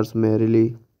adaptation stars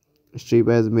Meryl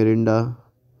Streep as Miranda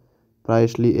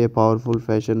Priestley, a powerful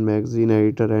fashion magazine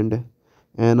editor, and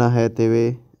Anna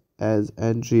Hathaway as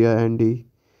Andrea Andy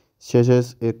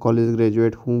Sessions, a college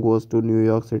graduate who goes to New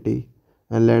York City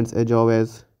and lands a job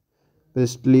as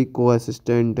Priestley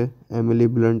co-assistant Emily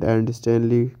Blunt and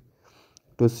Stanley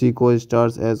Tucci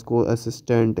co-stars as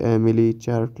co-assistant Emily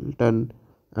Charlton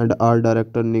and art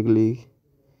director Niggly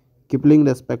Kipling,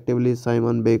 respectively.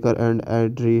 Simon Baker and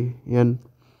Adrian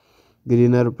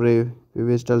Greener play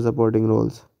pivotal supporting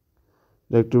roles.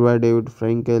 Directed by David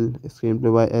Frankel,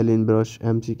 screenplay by Ellen Brush,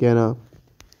 MC Kenna.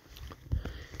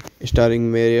 Starring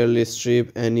Meryl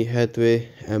Streep, Annie Hathaway,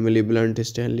 Emily Blunt,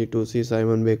 Stanley Tucci,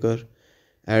 Simon Baker,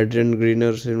 Adrian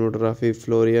Greener cinematography,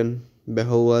 Florian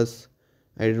Behovas,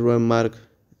 edited by Mark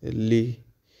Lee.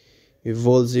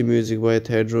 Wolsey music by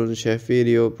Thedron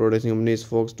Shaffirio, production companies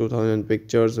Fox 2000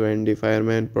 Pictures, Wendy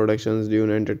Fireman Productions,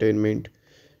 Dune Entertainment,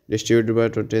 Distributed by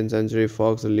 20th Century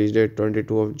Fox. Release date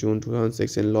 22 of June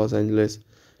 2006 in Los Angeles,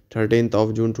 13th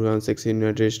of June 2006 in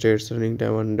United States. Running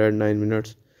time 109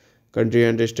 minutes. Country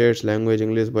and states. Language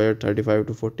English. Budget 35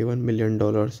 to 41 million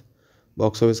dollars.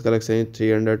 Box office collection is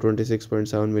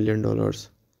 326.7 million dollars.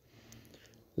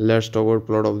 Let's talk about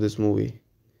plot of this movie.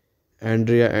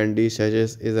 Andrea Andy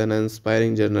Sages is an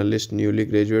inspiring journalist newly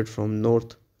graduated from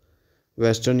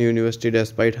Northwestern University.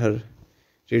 Despite her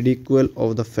ridicule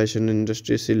of the fashion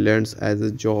industry, she lands as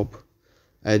a job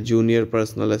as junior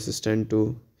personal assistant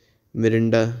to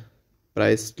Miranda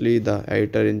Priestley, the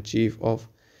editor-in-chief of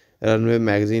Runway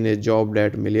magazine, a job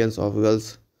that millions of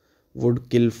girls would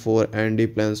kill for. Andy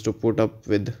plans to put up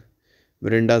with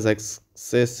Miranda's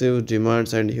excessive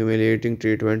demands and humiliating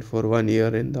treatment for 1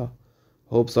 year in the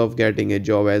hopes of getting a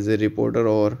job as a reporter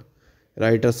or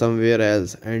writer somewhere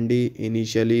else. Andy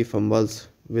initially fumbles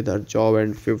with her job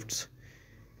and fifths.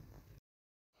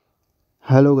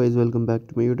 Hello guys, welcome back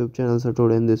to my YouTube channel. So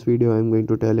today in this video I am going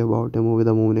to tell you about a movie,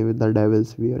 the movie name is The Devil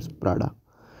Wears Prada.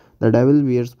 The Devil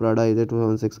Wears Prada is a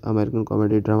 2006 American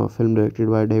comedy drama film directed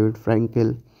by David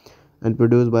Frankel and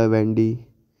produced by Wendy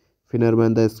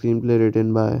Finnerman. The screenplay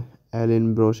written by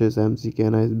Alan Broches MC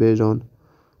Kenna is based on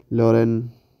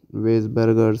Lauren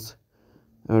Weisberger's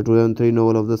 2003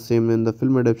 novel of the same name. The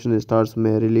film adaptation stars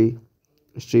Meryl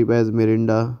Streep as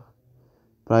Miranda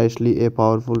Priestley, a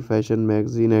powerful fashion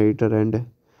magazine editor, and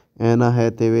Anna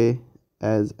Hathaway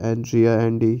as Andrea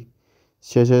Andy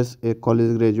Sages, a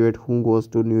college graduate who goes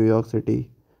to New York City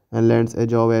and lands a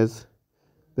job as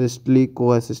Priestley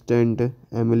co-assistant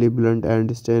Emily Blunt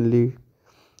and Stanley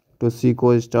Tucci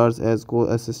co-stars as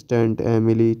co-assistant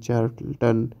Emily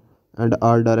Charlton and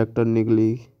art director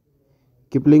Nigley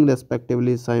Kipling,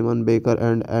 respectively. Simon Baker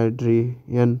and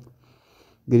Adrian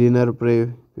Greener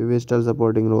play pivotal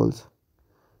supporting roles.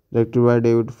 Directed by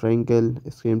David Frankel,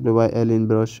 screenplay by Ellen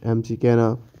Brush, MC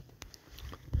Kenna.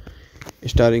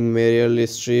 Starring Meryl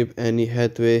Streep, Annie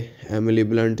Hathaway, Emily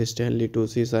Blunt, Stanley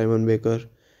Tucci, Simon Baker,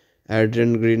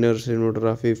 Adrian Greener.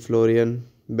 Cinematography Florian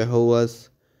Behovas.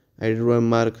 Edited by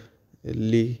Mark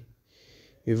Lee.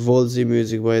 Wolsey.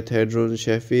 Music by Thedron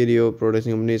Shafiro.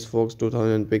 Production companies Fox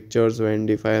 2000 Pictures,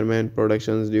 Wendy Fireman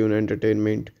Productions, Dune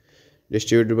Entertainment.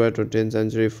 Distributed by 20th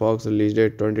Century Fox. Release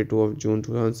date 22 of June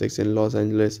 2006 in Los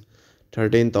Angeles,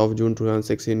 13th of June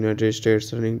 2006 in United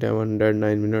States. Running time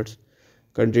 109 minutes.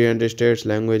 Country and states.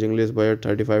 Language English. Budget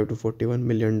 35 to 41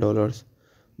 million dollars.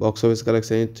 Box office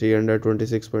collection is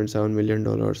 326.7 million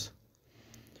dollars.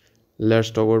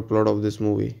 Let's talk about plot of this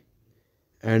movie.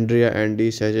 Andrea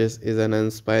Andy Sages is an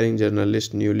inspiring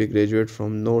journalist newly graduated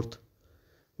from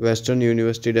Northwestern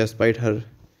University. Despite her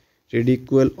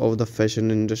ridicule of the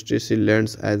fashion industry, she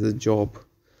lands as a job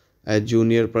as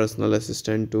junior personal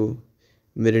assistant to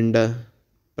Miranda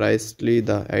Priestley,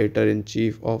 the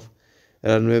editor-in-chief of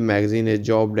Runway magazine, a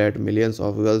job that millions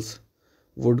of girls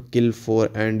would kill for.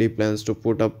 Andy plans to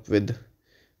put up with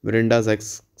Miranda's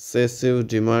excessive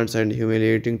demands and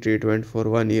humiliating treatment for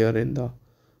 1 year in the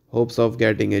hopes of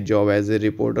getting a job as a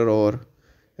reporter or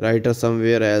writer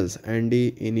somewhere else.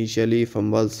 Andy initially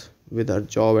fumbles with her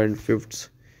job and fifths.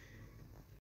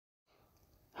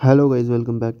 Hello guys,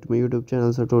 welcome back to my YouTube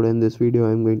channel. So today in this video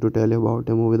I am going to tell you about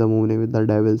a movie, the movie name is The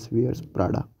Devil Wears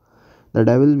Prada. The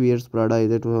Devil Wears Prada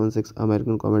is a 2006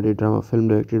 American comedy drama film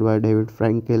directed by David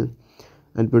Frankel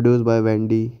and produced by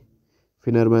Wendy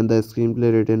Finnerman. The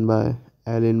screenplay written by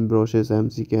Alan Broches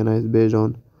MC Kenna is based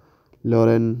on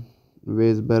Lauren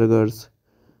Weisberger's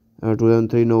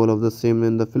 2003 novel of the same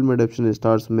name. The film adaptation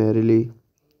stars Meryl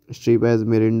Streep as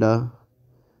Miranda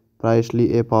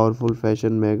Priestley, a powerful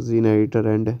fashion magazine editor,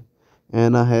 and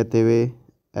Anna Hathaway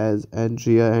as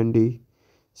Andrea Andy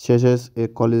Sages, a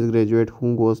college graduate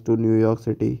who goes to New York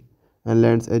City and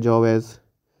lands a job as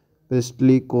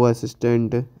Priestley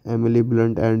co-assistant Emily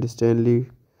Blunt and Stanley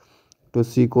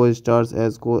Tucci co-stars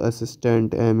as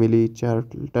co-assistant Emily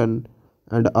Charlton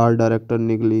and art director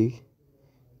Nigley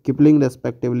Kipling,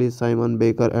 respectively. Simon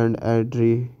Baker and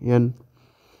Adrian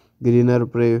Greener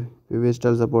play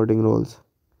pivotal supporting roles.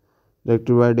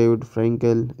 Directed by David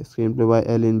Frankel, screenplay by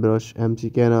Ellen Brush, MC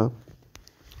Kenna.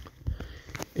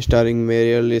 Starring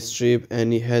Meryl Streep,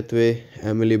 Annie Hathaway,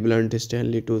 Emily Blunt,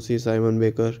 Stanley Tucci, Simon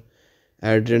Baker,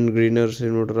 Adrian Greener.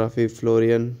 Cinematography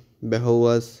Florian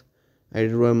Behovas.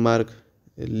 Edited by Mark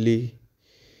Lee.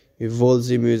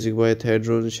 Wolsey. Music by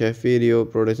Thedron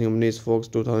Shafiro. Production companies Fox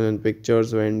 2000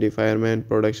 Pictures, Wendy Fireman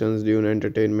Productions, Dune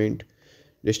Entertainment.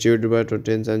 Distributed by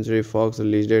 20th Century Fox.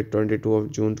 Release date 22 of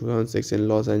June 2006 in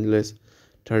Los Angeles,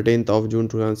 13th of June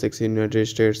 2006 in United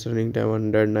States. Running time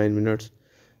 109 minutes.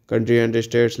 Country and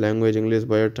states. Language English.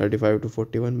 Budget 35 to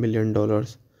 41 million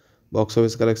dollars. Box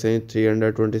office collection is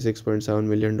 $326.7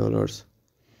 million.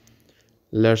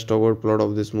 Let's talk about plot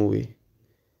of this movie.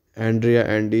 Andrea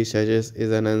Andy Sages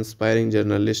is an inspiring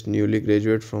journalist newly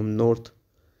graduated from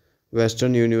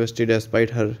Northwestern University.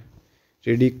 Despite her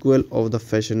ridicule of the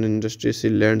fashion industry, she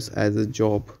lands as a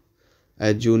job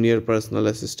as junior personal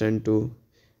assistant to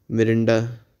Miranda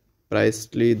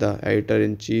Priestley, the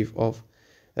editor-in-chief of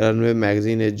Runway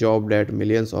magazine, a job that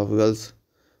millions of girls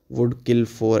would kill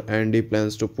for. Andy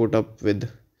plans to put up with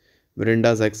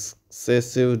Miranda's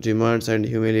excessive demands and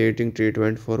humiliating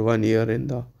treatment for 1 year in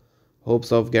the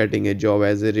hopes of getting a job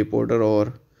as a reporter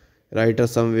or writer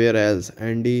somewhere else.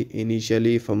 Andy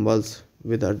initially fumbles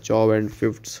with her job and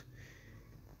fifths.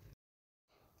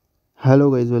 Hello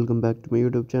guys, welcome back to my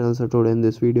YouTube channel. So today in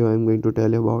this video I am going to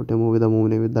tell you about a movie, the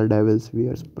movie name is The Devil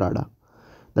Wears Prada.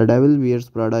 The Devil Wears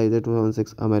Prada is a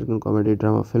 2006 American comedy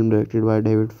drama film directed by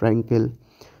David Frankel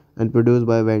and produced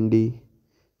by Wendy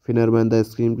Finnerman. The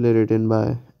screenplay written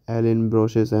by Alan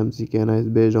Broches MC Kenna is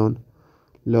based on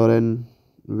Lauren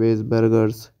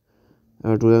Weisberger's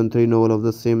 2003 novel of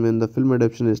the same name. The film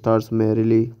adaptation stars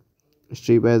Meryl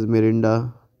Streep as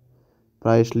Miranda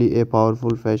Priestley, a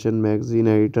powerful fashion magazine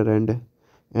editor, and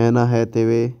Anna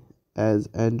Hathaway as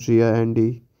Andrea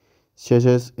Andy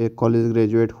Sessions, a college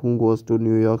graduate who goes to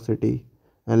New York City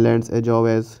and lands a job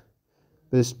as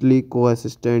Priestley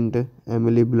co-assistant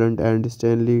Emily Blunt and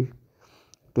Stanley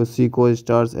Tucci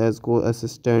co-stars as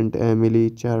co-assistant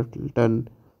Emily Charlton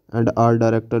and art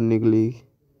director Nigley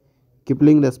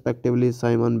Kipling, respectively.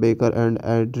 Simon Baker and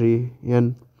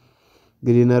Adrian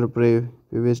Greener play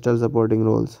pivotal supporting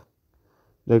roles.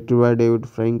 Directed by David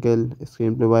Frankel,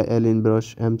 screenplay by Ellen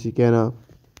Brush, MC Kenna.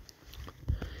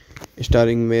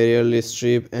 Starring Meryl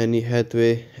Streep, Annie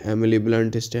Hathaway, Emily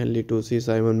Blunt, Stanley Tucci,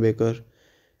 Simon Baker,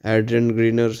 Adrian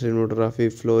Greener,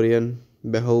 cinematography Florian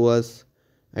Behovas,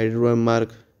 edited by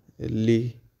Mark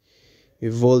Lee.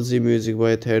 Wolsey, music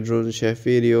by Thedron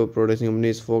Shaffirio, production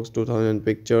companies Fox 2000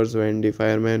 Pictures, Wendy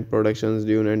Fireman Productions,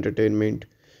 Dune Entertainment,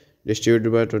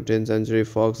 distributed by 20th Century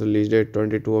Fox, release date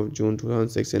 22 of June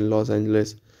 2006 in Los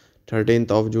Angeles,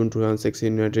 13th of June 2006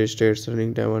 in United States,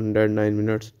 running time 109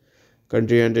 minutes,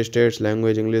 country United States,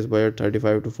 language English, budget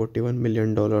 $35 to $41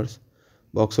 million,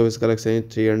 box office collection is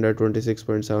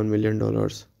 $326.7 million.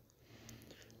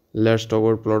 Let's talk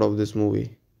about plot of this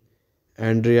movie.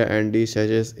 Andrea Andy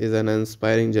Sages is an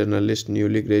inspiring journalist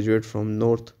newly graduated from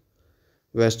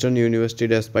Northwestern University.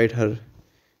 Despite her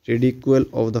ridicule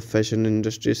of the fashion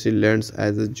industry, she lands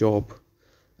as a job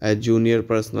as junior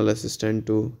personal assistant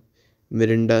to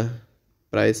Miranda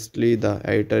Priestley, the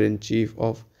editor-in-chief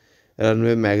of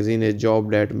Runway magazine, a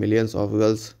job that millions of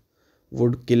girls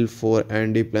would kill for.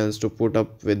 Andy plans to put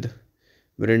up with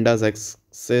Miranda's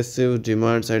excessive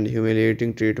demands and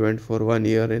humiliating treatment for 1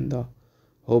 year in the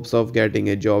hopes of getting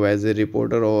a job as a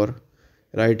reporter or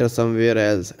writer somewhere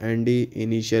else. Andy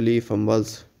initially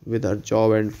fumbles with her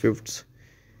job and fifths.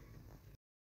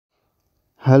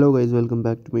 Hello guys, welcome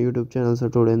back to my YouTube channel. So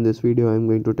today in this video I am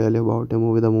going to tell you about a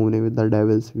movie, the movie name is The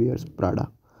Devil Wears Prada.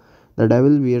 The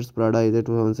Devil Wears Prada is a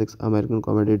 2006 American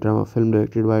comedy drama film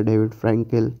directed by David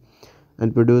Frankel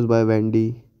and produced by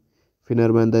Wendy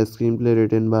Finnerman. The screenplay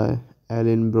written by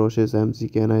Alan Broches MC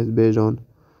Kenna is based on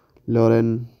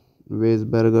Lauren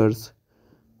Weisberger's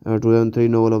 2003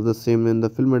 novel of the same name. The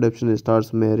film adaptation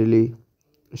stars Meryl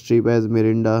Streep as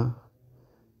Miranda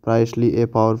Priestley, a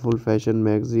powerful fashion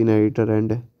magazine editor,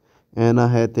 and Anna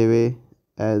Hathaway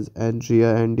as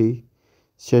Andrea Andy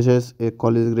Sessions, a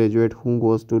college graduate who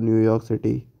goes to New York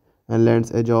City and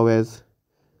lands a job as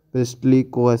Priestley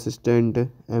co-assistant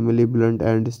Emily Blunt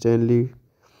and Stanley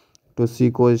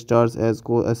Tucci co-stars as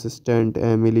co-assistant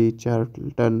Emily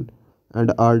Charlton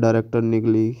and art director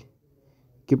Nigley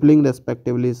Kipling,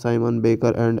 respectively. Simon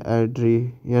Baker and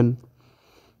Adrian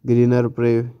Greener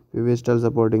play pivotal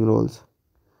supporting roles.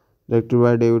 Directed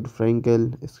by David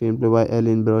Frankel, screenplay by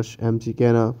Ellen Brush, MC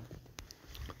Kenna.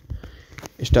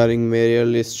 Starring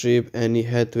Meryl Streep, Annie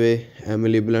Hathaway,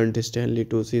 Emily Blunt, Stanley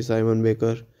Tucci, Simon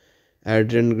Baker,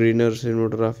 Adrian Greener,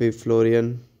 cinematography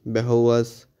Florian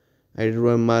Behovas, edited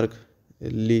by Mark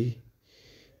Lee.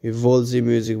 Wolsey,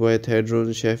 music by Thedron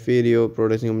Shaffirio,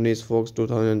 production companies Fox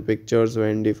 2000 Pictures,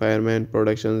 Wendy Fireman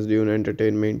Productions, Dune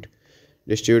Entertainment,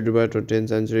 distributed by 20th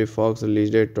Century Fox, release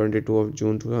date 22 of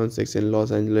June 2006 in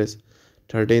Los Angeles,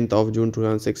 13th of June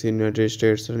 2006 in United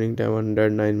States, running time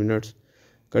 109 minutes,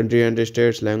 country United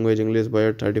States, language English,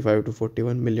 budget $35 to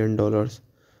 $41 million,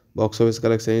 box office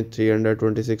collection is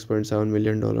 $326.7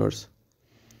 million.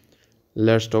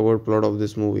 Let's talk about plot of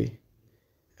this movie.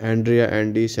 Andrea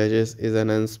Andy Sages is an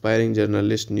inspiring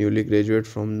journalist newly graduated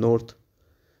from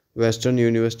Northwestern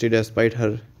University. Despite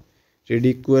her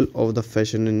ridicule of the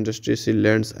fashion industry, she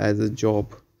lands as a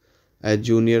job as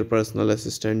junior personal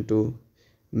assistant to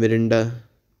Miranda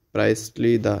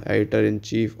Priestley, the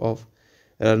editor-in-chief of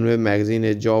Runway magazine,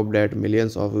 a job that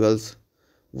millions of girls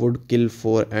would kill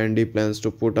for. Andy plans to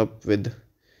put up with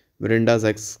Miranda's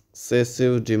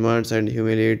excessive demands and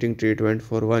humiliating treatment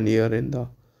for 1 year in the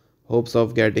hopes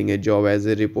of getting a job as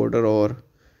a reporter or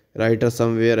writer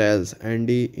somewhere else.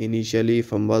 Andy initially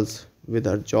fumbles with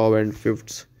her job and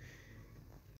fifths.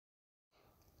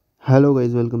 Hello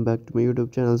guys, welcome back to my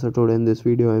YouTube channel. So today in this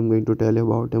video I'm going to tell you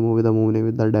about a movie, the movie name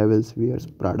is The Devil Wears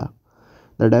Prada.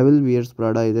 The Devil Wears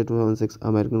Prada is a 2006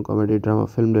 American comedy drama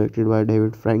film directed by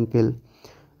David Frankel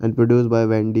and produced by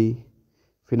Wendy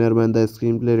Finnerman. The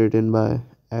screenplay written by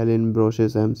Alan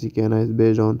Broches MC Kenna is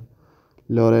based on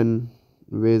Lauren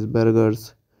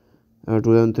Weisberger's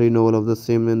 2003 novel of the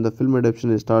same name. The film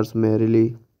adaptation stars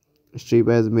Meryl Streep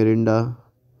as Miranda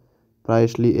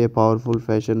Priestley, a powerful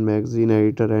fashion magazine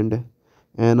editor, and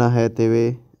Anna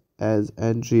Hathaway as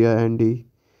Andrea Andy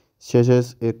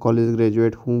Sessions, a college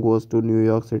graduate who goes to New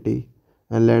York City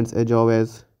and lands a job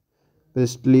as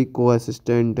Priestley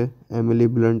co-assistant Emily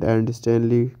Blunt and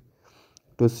Stanley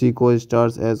Tucci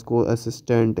co-stars as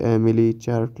co-assistant Emily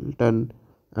Charlton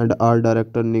and art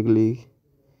director Niggly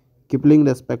Kipling,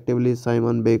 respectively.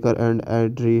 Simon Baker and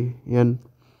Adrian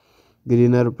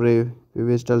Greener play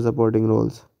pivotal supporting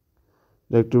roles.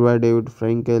 Directed by David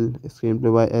Frankel,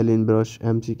 screenplay by Ellen Brush,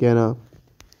 MC Kenna.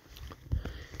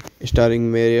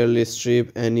 Starring Meryl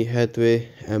Streep, Annie Hathaway,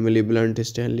 Emily Blunt,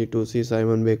 Stanley Tucci,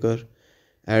 Simon Baker,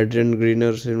 Adrian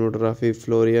Greener, cinematography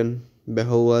Florian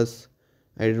Behovas,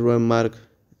 edited by Mark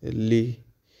Lee.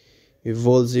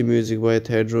 Wolsey, music by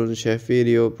Thedron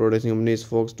Shaffirio, production companies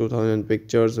Fox 2000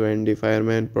 Pictures, Wendy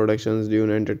Fireman Productions,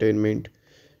 Dune Entertainment,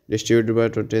 distributed by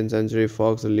 20th Century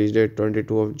Fox, release date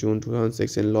 22 of June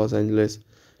 2006 in Los Angeles,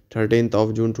 13th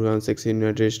of June 2006 in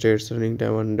United States, running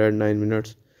time 109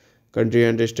 minutes. Country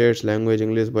and states, language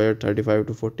English, budget $35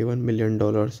 to $41 million.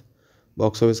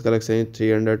 Box office collection is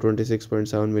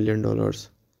 $326.7 million.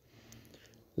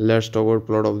 Let's talk about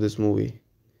plot of this movie.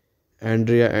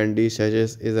 Andrea Andy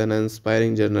Sessions is an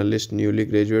inspiring journalist newly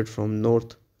graduate from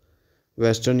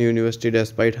Northwestern University.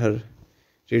 Despite her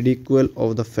ridicule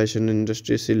of the fashion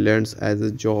industry, she lands as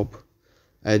a job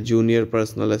as junior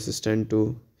personal assistant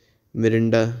to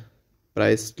Miranda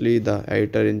Priestley, the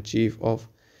editor-in-chief of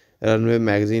Runway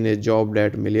magazine, a job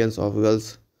that millions of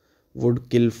girls would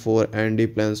kill for. Andy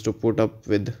plans to put up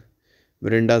with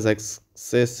Miranda's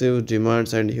excessive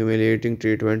demands and humiliating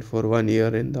treatment for 1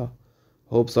 year in the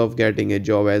hopes of getting a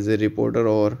job as a reporter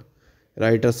or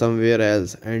writer somewhere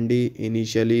else. Andy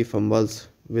initially fumbles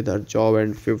with her job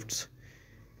and fifths.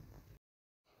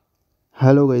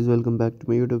 Hello guys, welcome back to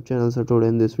my YouTube channel. So today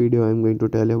in this video I'm going to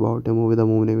tell you about a movie, the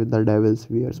movie name is The Devil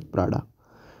Wears Prada.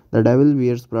 The Devil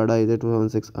Wears Prada is a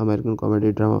 2006 American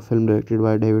comedy drama film directed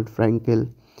by David Frankel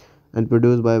and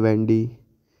produced by Wendy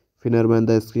Finnerman.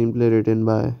 The screenplay written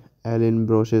by Alan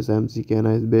Broches MC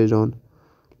Kenna is based on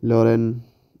Lauren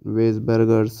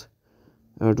Weisberger's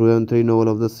 2003 novel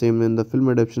of the same name. The film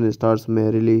adaptation stars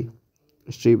Meryl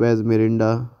Streep as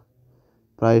Miranda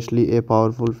Priestley, a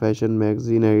powerful fashion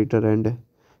magazine editor, and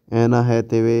Anna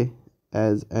Hathaway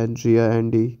as Andrea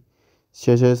Andy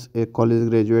Sessions, a college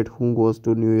graduate who goes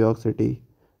to New York City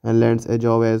and lands a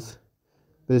job as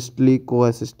Priestley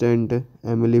co-assistant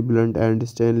Emily Blunt and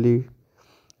Stanley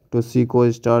Tucci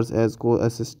co-stars as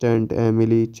co-assistant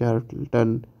Emily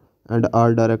Charlton and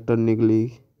art director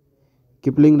Niggly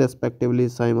Kipling, respectively.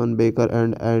 Simon Baker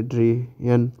and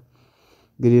Adrian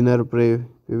Greener play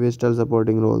pivotal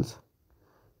supporting roles.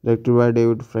 Directed by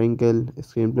David Frankel,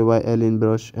 screenplay by Ellen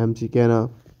Brush, MC Kenna.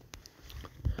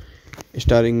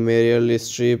 Starring Meryl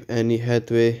Streep, Annie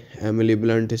Hathaway, Emily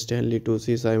Blunt, Stanley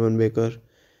Tucci, Simon Baker,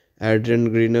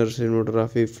 Adrian Greener,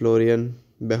 cinematography Florian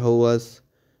Behovas,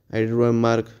 edited by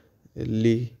Mark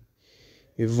Lee.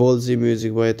 Wolsey,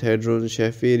 music by Thedron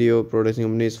Shaffirio, production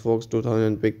companies Fox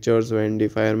 2000 Pictures, Wendy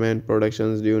Fireman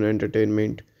Productions, Dune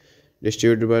Entertainment,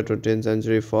 distributed by 20th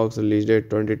Century Fox, release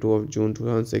date 22 of June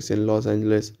 2006 in Los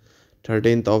Angeles,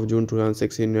 13th of June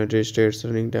 2006 in United States,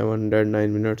 running time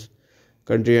 109 minutes.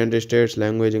 Country and states,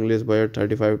 language English, budget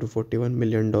 $35 to $41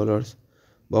 million.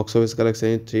 Box office collection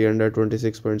is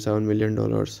 $326.7 million.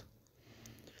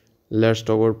 Let's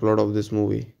talk about plot of this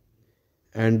movie.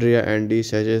 Andrea Andy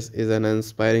Sessions is an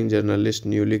inspiring journalist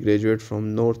newly graduate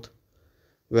from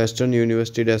Northwestern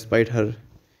University. Despite her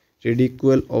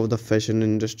ridicule of the fashion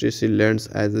industry, she lands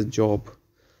as a job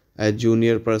as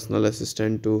junior personal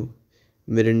assistant to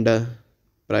Miranda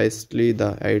Priestley,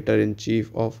 the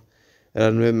editor-in-chief of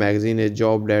Runway magazine, a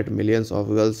job that millions of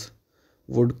girls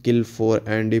would kill for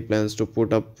Andy plans to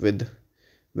put up with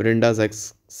Miranda's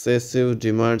excessive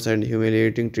demands and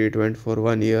humiliating treatment for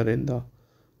 1 year in the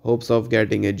hopes of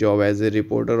getting a job as a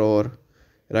reporter or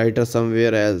writer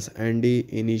somewhere else. Andy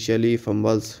initially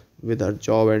fumbles with her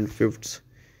job and fifths.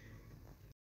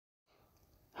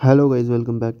 Hello guys,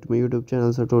 welcome back to my YouTube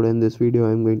channel. So today in this video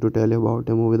I'm going to tell you about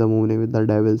a movie, the movie name is The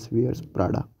Devil Wears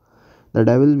Prada. The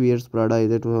Devil Wears Prada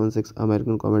is a 2006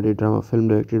 American comedy drama film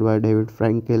directed by David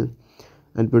Frankel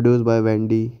and produced by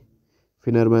Wendy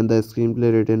Finnerman. The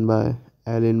screenplay written by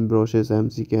Alan Broches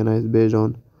MC Kenna is based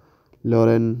on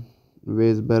Lauren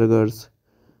Weisberger's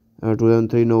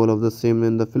 2003 novel of the same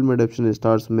name. The film adaptation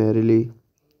stars Meryl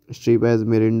Streep as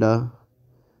Miranda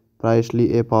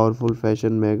Priestley, a powerful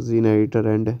fashion magazine editor,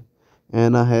 and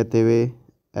Anna Hathaway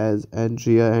as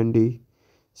Andrea Andy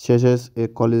Sessions, a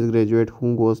college graduate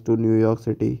who goes to New York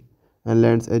City and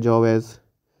lands a job as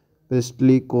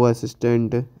Priestley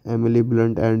co-assistant Emily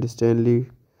Blunt and Stanley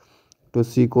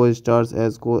Tucci co-stars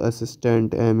as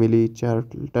co-assistant Emily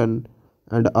Charlton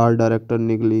and art director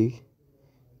Niggly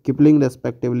Kipling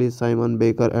respectively. Simon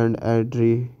Baker and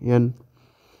Adrian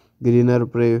Greener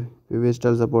play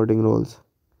pivotal supporting roles.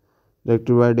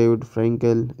 Directed by David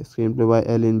Frankel, screenplay by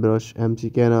Ellen Brush, MC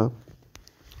Kenna.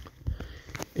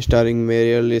 Starring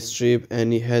Meryl Streep,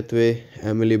 Annie Hathaway,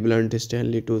 Emily Blunt,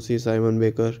 Stanley Tucci, Simon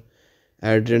Baker,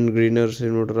 Adrian Greener,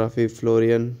 cinematography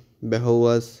Florian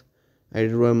Behovas,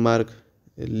 edited by Mark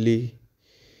Lee.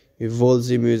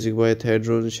 Wolsey, music by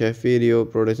Thedron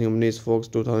Shafiro, production companies Fox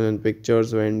 2000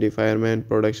 Pictures, Wendy Fireman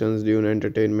Productions, Dune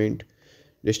Entertainment,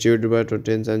 distributed by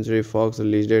 20th Century Fox,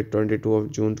 release date 22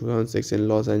 of June 2006 in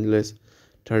Los Angeles,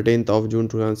 13th of June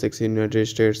 2006 in United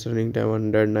States, running time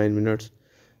 109 minutes.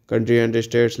 Country and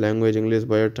states, language English,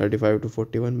 budget $35 to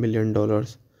 $41 million.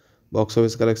 Box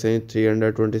office collection is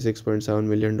 $326.7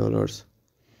 million.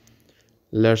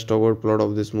 Let's talk about plot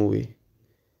of this movie.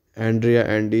 Andrea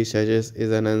Andy Sessions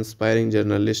is an inspiring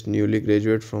journalist newly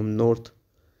graduate from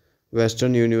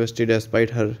Northwestern University. Despite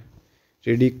her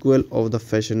ridicule of the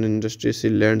fashion industry, she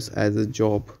lands as a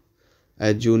job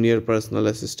as junior personal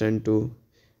assistant to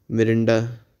Miranda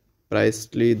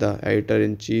Priestley, the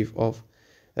editor-in-chief of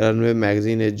Runway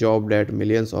magazine, a job that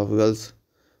millions of girls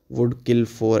would kill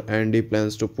for. Andy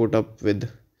plans to put up with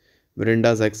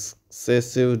Miranda's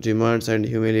excessive demands and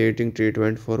humiliating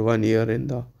treatment for 1 year in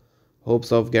the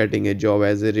hopes of getting a job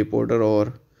as a reporter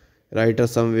or writer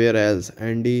somewhere else.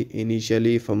 Andy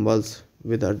initially fumbles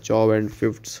with her job and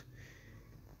fifths.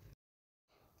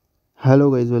 Hello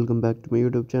guys, welcome back to my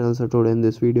YouTube channel. So today in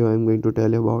this video I'm going to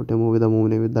tell you about a movie, the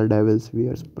movie name is The Devil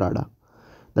Wears Prada.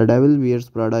 The Devil Wears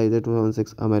Prada is a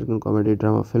 2006 American comedy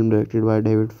drama film directed by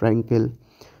David Frankel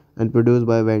and produced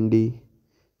by Wendy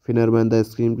Finnerman. The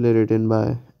screenplay written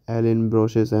by Alan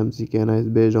Broches MC Kenna is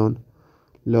based on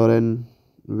Lauren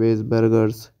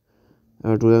Weisberger's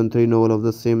 2003 novel of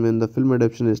the same name. The film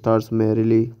adaptation stars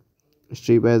Meryl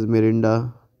Streep as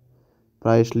Miranda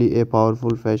Priestley, a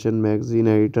powerful fashion magazine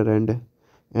editor, and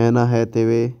Anna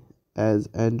Hathaway as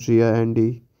Andrea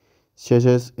Andy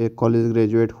Sessions, a college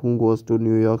graduate who goes to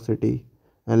New York City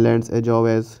and lands a job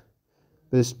as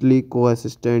Priestley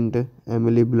co-assistant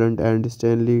Emily Blunt and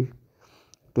Stanley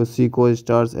Tucci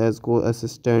co-stars as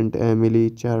co-assistant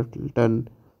Emily Charlton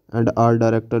and art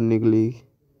director Niggly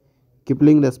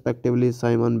Kipling respectively.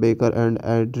 Simon Baker and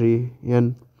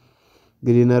Adrian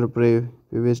Greener play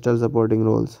pivotal supporting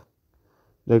roles.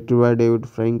 Directed by David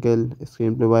Frankel,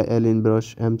 screenplay by Ellen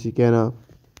Brush, MC Kenna.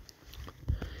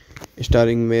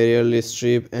 Starring Meryl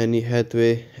Streep, Annie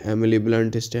Hathaway, Emily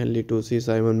Blunt, Stanley Tucci,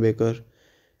 Simon Baker,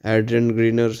 Adrian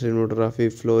Greener,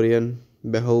 cinematography Florian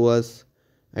Behovas,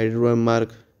 edited by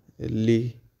Mark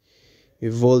Lee.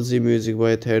 Wolsey, music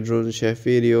by Thedron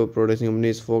Shafiro, production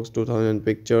companies Fox 2000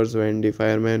 Pictures, Wendy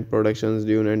Fireman Productions,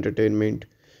 Dune Entertainment,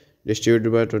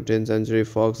 distributed by 20th Century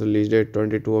Fox, release date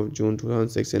 22 of June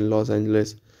 2006 in Los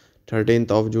Angeles,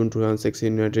 13th of June 2006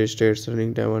 in United States,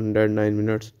 running time 109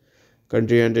 minutes.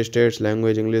 Country and states,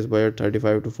 language English, budget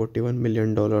 $35 to $41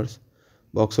 million.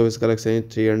 Box office collection is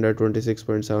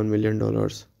 $326.7 million.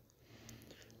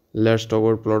 Let's talk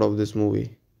about plot of this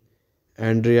movie.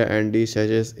 Andrea Andy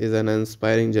Sessions is an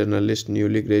inspiring journalist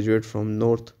newly graduate from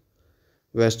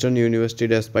Northwestern University.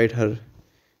 Despite her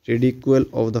ridicule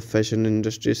of the fashion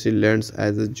industry, she lands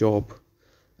as a job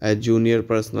as junior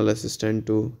personal assistant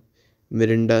to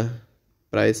Miranda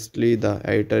Priestley, the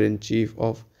editor-in-chief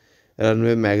of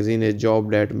Runway magazine, a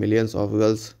job that millions of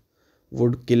girls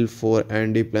would kill for.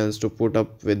 Andy plans to put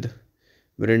up with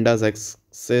Miranda's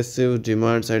excessive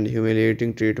demands and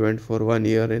humiliating treatment for 1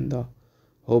 year in the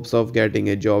hopes of getting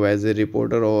a job as a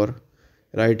reporter or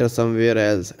writer somewhere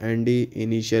else. Andy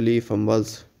initially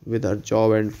fumbles with her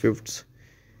job and fifths.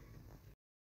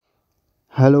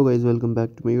 Hello guys, welcome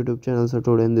back to my YouTube channel. So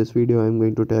today in this video I'm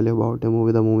going to tell you about a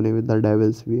movie, the movie name is The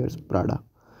Devil Wears Prada.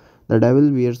 The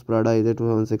Devil Wears Prada is a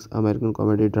 2006 American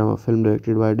comedy drama film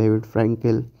directed by David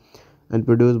Frankel and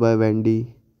produced by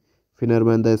Wendy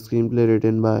Finnerman. The screenplay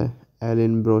written by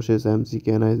Alan Broches MC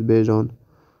Kenna is based on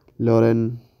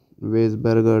Lauren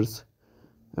Weisberger's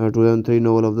 2003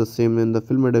 novel of the same name. The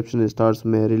film adaptation stars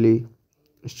Meryl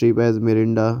Streep as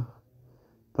Miranda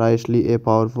Priestley, a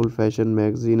powerful fashion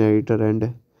magazine editor,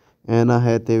 and Anna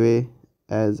Hathaway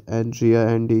as Andrea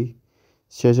Andy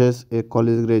Sessions, a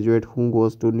college graduate who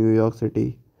goes to New York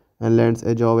City and lands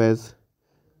a job as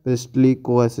Priestley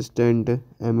co-assistant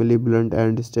Emily Blunt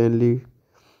and Stanley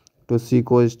Tucci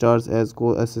co-stars as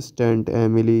co-assistant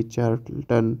Emily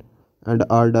Charlton and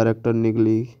art director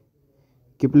Niggly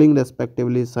Kipling,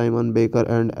 respectively. Simon Baker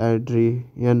and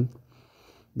Adrian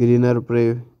Greener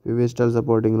play pivotal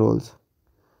supporting roles.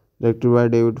 Directed by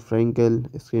David Frankel,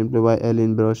 screenplay by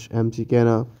Ellen Brush, MC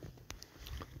Kenna.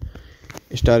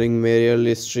 Starring Meryl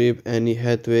Streep, Annie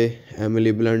Hathaway,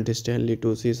 Emily Blunt, Stanley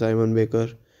Tucci, Simon Baker,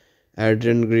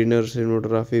 Adrian Greener,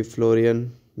 cinematography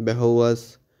Florian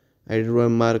Behovas, edited by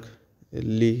Mark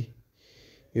Lee.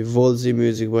 Wolsey,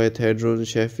 music by Thedron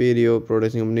Shaffirio,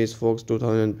 production companies Fox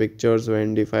 2000 Pictures,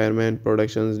 Wendy Fireman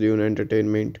Productions, Dune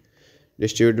Entertainment,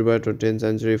 distributed by 20th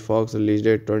Century Fox, release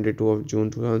date 22 of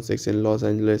June 2006 in Los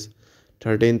Angeles,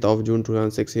 13th of June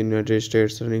 2006 in United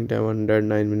States, running time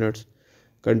 109 minutes.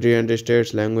 Country and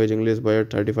states, language English,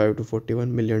 budget 35 to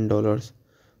 41 million dollars.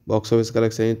 Box office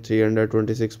collection is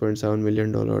 326.7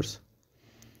 million dollars.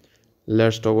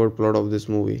 Let's talk about plot of this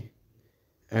movie.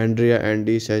 Andrea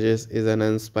Andy Sessions is an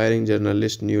inspiring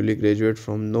journalist newly graduate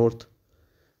from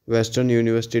Northwestern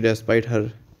University. Despite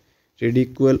her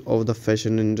ridicule of the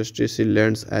fashion industry, she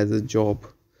lands as a job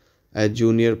as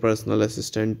junior personal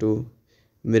assistant to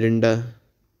Miranda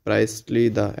Priestley,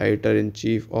 the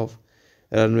editor-in-chief of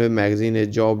Runway magazine, a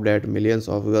job that millions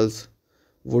of girls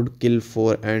would kill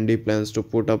for. Andy plans to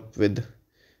put up with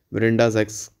Miranda's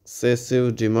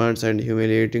excessive demands and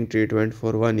humiliating treatment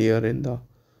for 1 year in the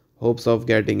hopes of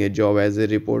getting a job as a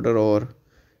reporter or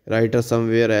writer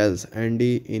somewhere else.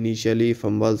 Andy initially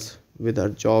fumbles with her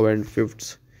job and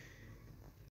fifths.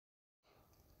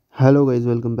 Hello guys,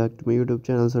 welcome back to my YouTube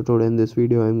channel. So today in this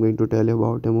video I'm going to tell you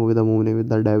about a movie, the movie name is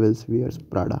The Devil Wears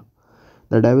Prada.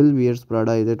 The Devil Wears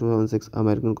Prada is a 2006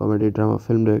 American comedy drama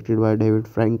film directed by David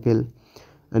Frankel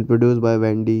and produced by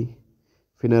Wendy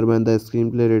Finnerman. The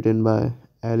screenplay written by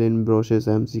Alan Broches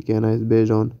MC Kenna is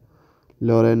based on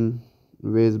Lauren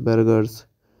Weisberger's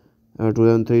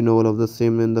 2003 novel of the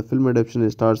same name. The film adaptation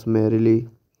stars Meryl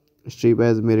Streep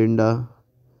as Miranda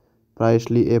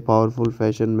Priestley, a powerful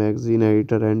fashion magazine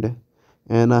editor, and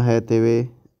Anna Hathaway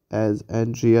as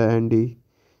Andrea Andy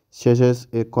Sessions,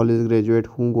 a college graduate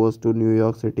who goes to New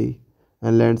York City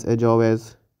and lands a job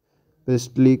as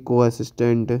Priestley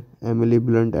co-assistant Emily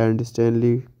Blunt and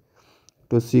Stanley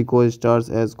Tucci co-stars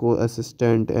as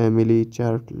co-assistant Emily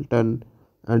Charlton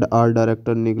and art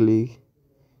director Niggly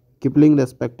Kipling,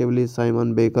 respectively.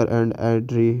 Simon Baker and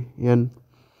Adrian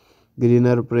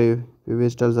Greener play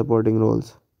pivotal supporting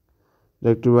roles.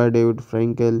 Directed by David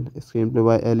Frankel, screenplay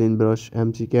by Ellen Brush,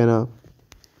 MC Kenna.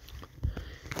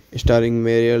 Starring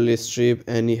Meryl Streep,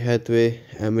 Annie Hathaway,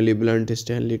 Emily Blunt,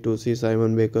 Stanley Tucci,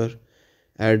 Simon Baker,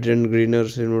 Adrian Greener,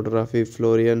 cinematography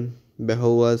Florian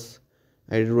Behovas,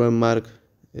 edited by Mark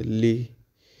Lee.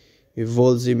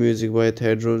 Wolsey, music by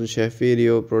Thedron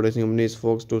Shaffirio, production companies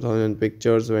Fox 2000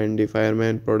 Pictures, Wendy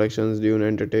Fireman Productions, Dune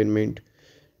Entertainment,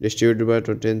 distributed by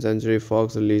 20th Century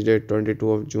Fox, release date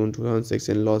 22 of June 2006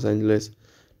 in Los Angeles,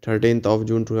 13th of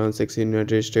June 2006 in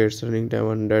United States, running time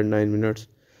 109 minutes.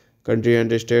 Country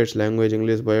and states, language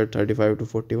English, budget 35 to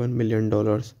 41 million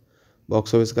dollars.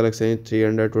 Box office collection is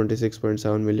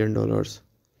 326.7 million dollars.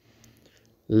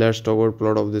 Let's talk about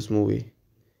plot of this movie.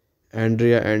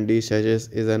 Andrea Andy Sessions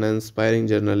is an inspiring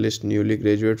journalist newly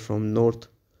graduate from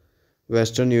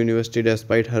Northwestern University.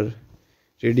 Despite her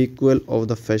ridicule of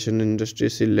the fashion industry,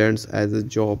 she lands as a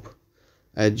job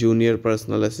as junior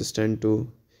personal assistant to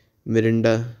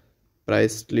Miranda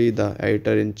Priestley, the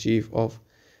editor-in-chief of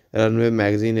Runway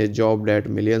magazine, a job that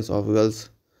millions of girls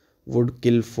would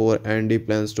kill for. Andy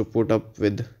plans to put up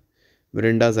with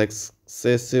Miranda's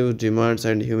excessive demands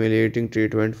and humiliating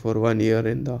treatment for 1 year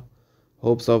in the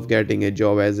hopes of getting a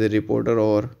job as a reporter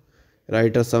or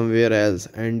writer somewhere else.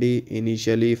 Andy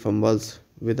initially fumbles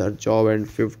with her job and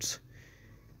fifths.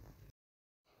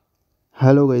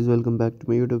 Hello guys, welcome back to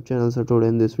my YouTube channel. So today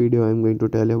in this video I'm going to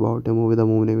tell you about a movie, the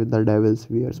movie name is The Devil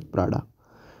Wears Prada.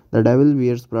 The Devil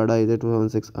Wears Prada is a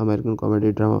 2006 American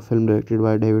comedy drama film directed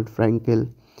by David Frankel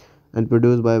and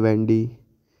produced by Wendy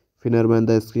Finnerman.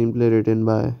 The screenplay written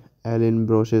by Alan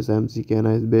Broches MC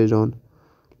Kenna is based on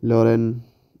Lauren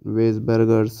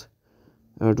Weisberger's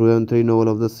 2003 novel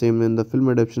of the same name. The film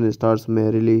adaptation stars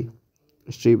Meryl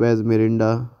Streep as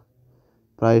Miranda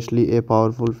Priestley, a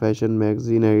powerful fashion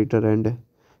magazine editor, and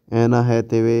Anna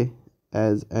Hathaway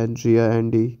as Andrea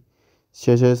Andy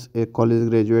Sessions, a college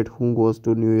graduate who goes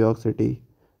to New York City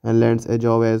and lands a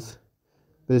job as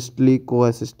Priestley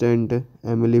co-assistant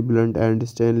Emily Blunt and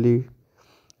Stanley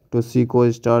Tucci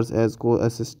co-stars as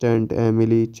co-assistant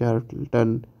Emily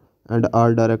Charlton and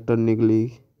art director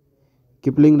Nick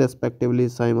Kipling respectively.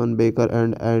 Simon Baker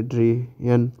and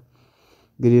Adrian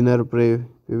Greener play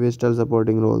pivotal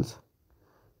supporting roles.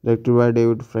 Directed by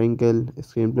David Frankel,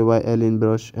 screenplay by Ellen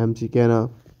Brush, MC Kenna.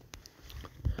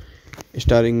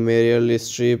 Starring Meryl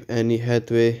Streep, Annie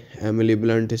Hathaway, Emily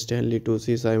Blunt, Stanley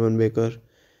Tucci, Simon Baker,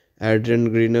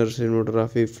 Adrian Greener,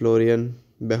 cinematography Florian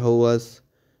Behovas,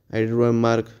 edited by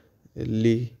Mark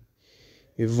Lee.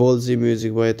 Wolsey,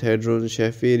 music by Thedron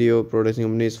Shaffirio, production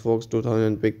companies Fox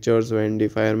 2000 Pictures, Wendy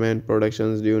Fireman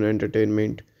Productions, Dune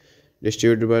Entertainment,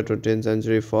 distributed by 20th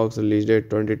Century Fox, release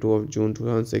date 22 of June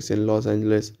 2006 in Los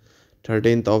Angeles,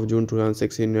 13th of June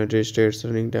 2006 in United States,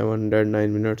 running time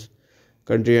 109 minutes.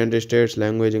 Country and states,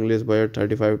 language English, budget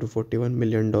 $35 to $41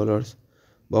 million.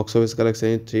 Box office collection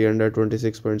is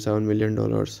 $326.7 million.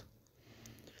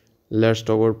 Let's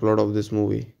talk about plot of this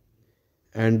movie.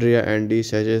 Andrea Andy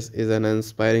Sessions is an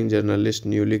aspiring journalist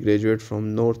newly graduated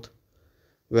from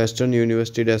Northwestern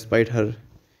University. Despite her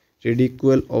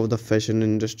ridicule of the fashion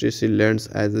industry, she lands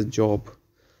as a job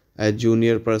as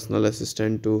junior personal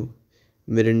assistant to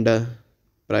Miranda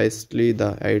Priestley,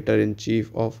 the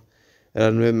editor-in-chief of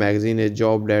Runway magazine, a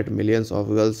job that millions of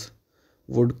girls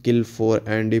would kill for.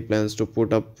 Andy plans to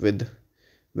put up with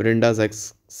Miranda's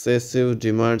excessive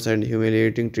demands and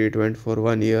humiliating treatment for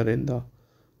 1 year in the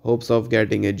hopes of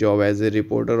getting a job as a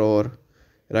reporter or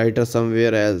writer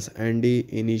somewhere else. Andy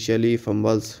initially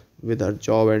fumbles with her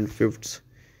job and fifths.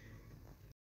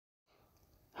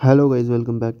 Hello guys,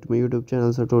 welcome back to my YouTube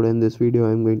channel. So today in this video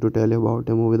I am going to tell you about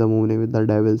a movie, the movie with The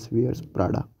Devil Wears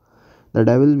Prada. The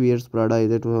Devil Wears Prada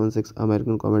is a 2006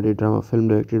 American comedy drama film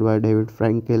directed by David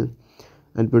Frankel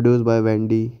and produced by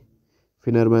Wendy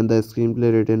Finnerman. The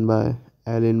screenplay written by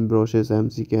Alan Broches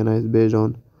MC Kenna is based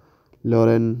on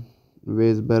Lauren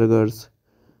Weisberger's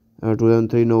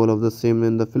 2003 novel of the same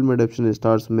name. The film adaptation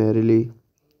stars Meryl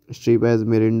Streep as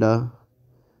Miranda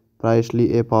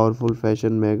Priestley, a powerful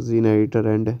fashion magazine editor,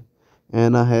 and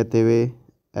Anna Hathaway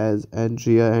as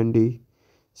Andrea Andy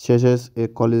Sessions, a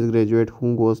college graduate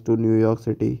who goes to New York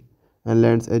City and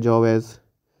lands a job as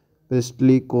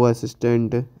Priestley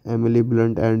co-assistant Emily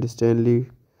Blunt and Stanley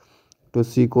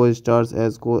Tucci co-stars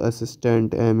as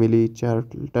co-assistant Emily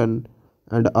Charlton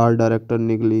and art director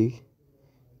Nick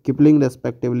Kipling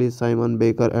respectively. Simon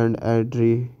Baker and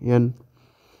Adrian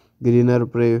Greener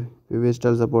play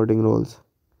pivotal supporting roles.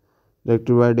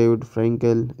 Directed by David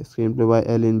Frankel, screenplay by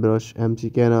Ellen Brush, MC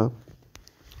Kenna.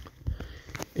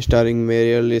 Starring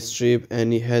Meryl Streep,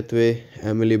 Annie Hathaway,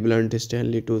 Emily Blunt,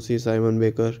 Stanley Tucci, Simon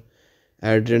Baker,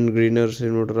 Adrian Greener,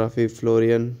 cinematography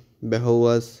Florian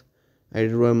Behovas,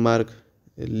 edited by Mark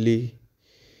Lee.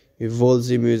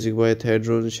 Wolsey, music by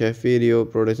Thedron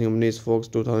Shaffirio, production companies Fox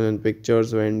 2000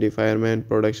 Pictures, Wendy Fireman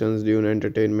Productions, Dune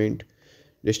Entertainment,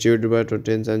 distributed by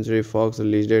 20th Century Fox,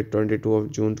 release date 22 of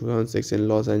June 2006 in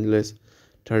Los Angeles,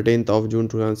 13th of June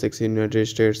 2006 in United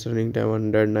States, running time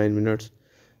 109 minutes.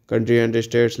 Country and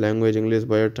states, language English,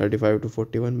 budget $35 to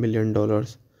 $41 million.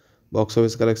 Box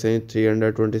office collection is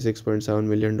 $326.7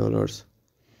 million.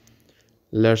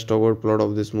 Let's talk about plot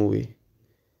of this movie.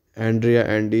 Andrea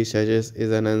Andy Sessions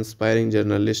is an aspiring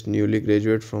journalist newly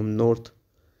graduated from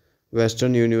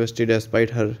Northwestern University. Despite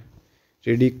her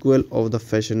ridicule of the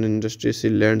fashion industry, she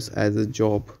lands as a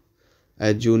job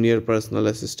as junior personal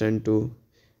assistant to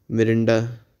Miranda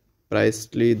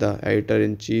Priestley, the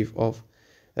editor-in-chief of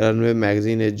Runway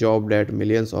magazine, a job that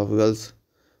millions of girls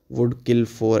would kill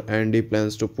for. Andy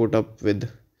plans to put up with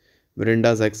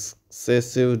Miranda's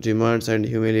excessive demands and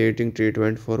humiliating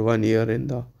treatment for 1 year in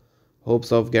the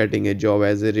hopes of getting a job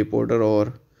as a reporter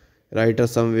or writer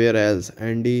somewhere else.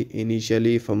 Andy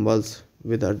initially fumbles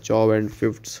with her job and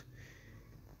fifths.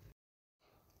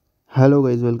 Hello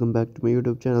guys, welcome back to my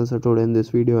YouTube channel. So today in this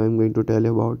video I am going to tell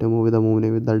you about a movie, the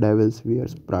movie with The Devil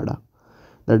Wears Prada.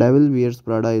 The Devil Wears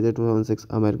Prada is a 2006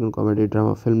 American comedy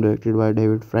drama film directed by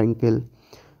David Frankel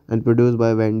and produced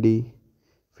by Wendy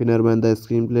Finnerman. The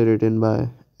screenplay written by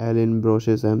Alan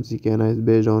Broches MC Kenna is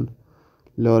based on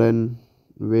Lauren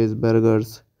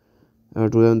Weisberger's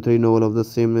 2003 novel of the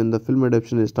same name. The film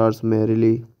adaptation stars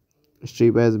Meryl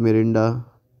Streep as Miranda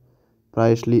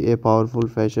Presley, a powerful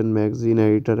fashion magazine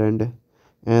editor, and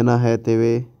Anna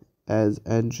Hathaway as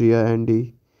Andrea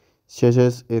Andy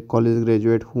Sessions, a college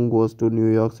graduate who goes to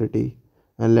New York City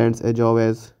and lands a job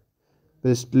as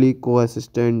Presley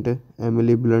co-assistant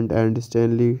Emily Blunt and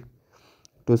Stanley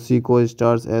Tucci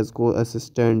co-stars as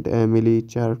co-assistant Emily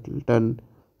Charlton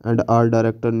and art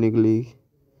director Niggly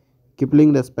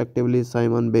Kipling respectively.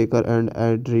 Simon Baker and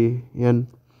Adrian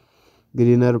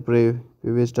Greener play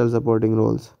pivotal supporting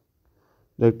roles.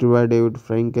 Directed by David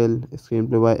Frankel,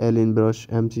 screenplay by Ellen Brush,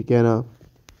 MC Kenna.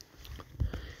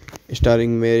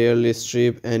 Starring Meryl,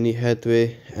 Streep, Annie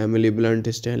Hathaway, Emily Blunt,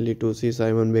 Stanley Tucci,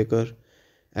 Simon Baker,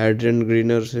 Adrian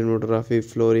Greener, cinematography,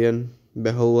 Florian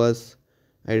Behovas,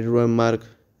 edited by Mark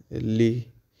Lee.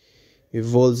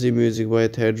 Wolsey, music by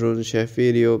Thedron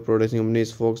Shaffirio, production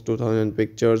companies Fox 2000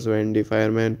 Pictures, Wendy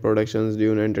Fireman Productions,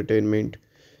 Dune Entertainment,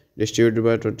 distributed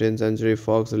by 20th Century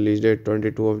Fox, release date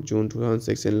 22 of June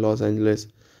 2006 in Los Angeles,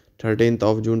 13th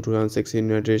of June 2006 in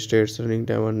United States, running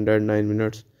time 109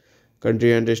 minutes. Country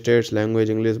United States, language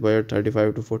English, budget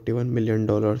 35 to 41 million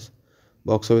dollars.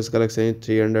 Box office collection is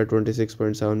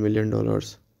 326.7 million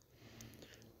dollars.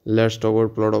 Let's talk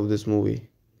about plot of this movie.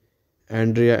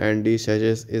 Andrea Andy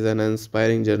Sessions is an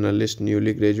inspiring journalist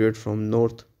newly graduated from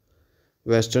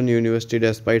Northwestern University.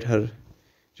 Despite her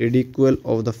ridicule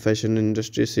of the fashion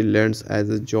industry, she lands as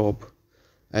a job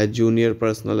as junior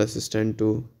personal assistant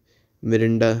to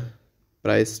Miranda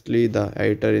Priestley, the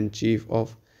editor-in-chief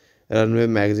of Runway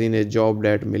magazine, a job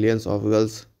that millions of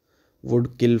girls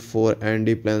would kill for.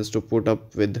 Andy plans to put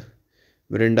up with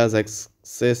Miranda's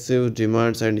excessive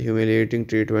demands and humiliating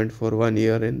treatment for 1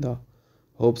 year in the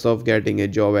hopes of getting a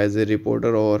job as a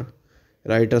reporter or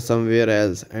writer somewhere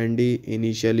else. Andy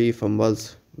initially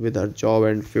fumbles with her job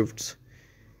and fifths.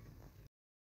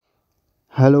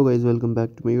 Hello guys, welcome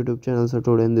back to my YouTube channel. So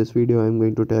today in this video I am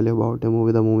going to tell you about a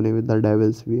movie, the movie name is The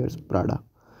Devil Wears Prada.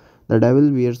 The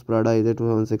Devil Wears Prada is a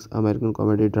 2006 American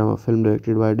comedy drama film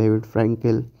directed by David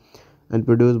Frankel and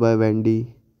produced by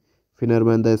Wendy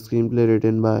Finnerman. The screenplay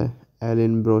written by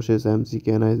Alan Broches MC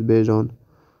Kenna is based on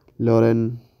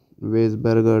Lauren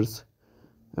Weisberger's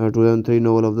 2003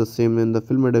 novel of the same name. The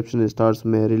film adaptation stars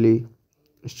Meryl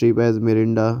Streep as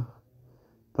Miranda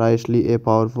Priestley, a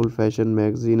powerful fashion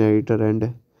magazine editor,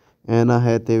 and Anna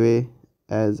Hathaway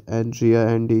as Andrea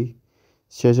Andy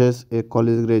Sessions, a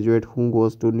college graduate who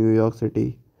goes to New York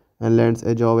City and lands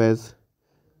a job as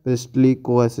Presley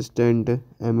co-assistant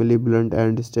Emily Blunt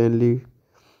and Stanley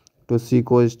Tucci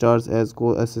co-stars as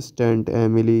co-assistant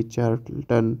Emily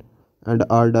Charlton and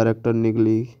art director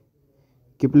Niggly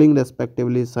Kipling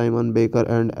respectively. Simon Baker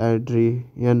and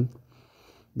Adrian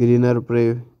Greener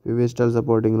play pivotal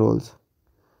supporting roles.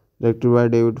 Directed by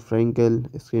David Frankel,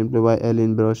 screenplay by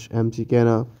Ellen Brush, MC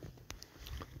Kenna.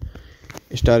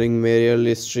 Starring Meryl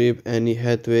Streep, Annie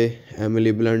Hathaway,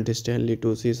 Emily Blunt, Stanley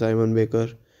Tucci, Simon Baker,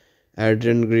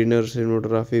 Adrian Greener,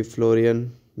 cinematography,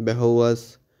 Florian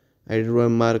Behovas, edited by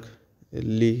Mark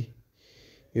Lee.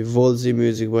 Wolsey,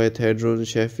 music by Thedron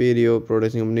Shaffirio,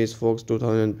 production companies Fox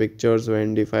 2000 Pictures,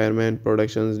 Wendy Fireman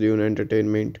Productions, Dune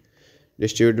Entertainment,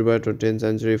 distributed by 20th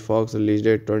Century Fox, release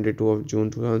date 22 of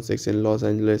June 2006 in Los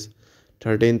Angeles,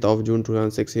 13th of June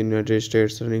 2006 in United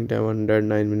States, running time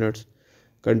 109 minutes.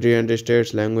 Country United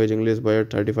States, language English,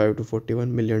 budget 35 to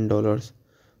 41 million dollars.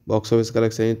 Box office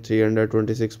collection is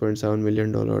 326.7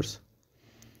 million dollars.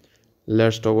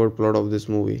 Let's talk about plot of this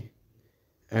movie.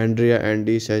 Andrea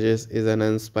Andy Sessions is an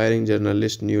inspiring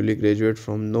journalist newly graduated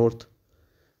from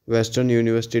Northwestern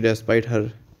University. Despite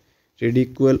her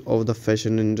ridicule of the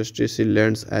fashion industry, she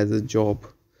lands as a job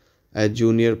as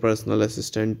junior personal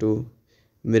assistant to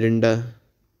Miranda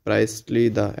Priestley,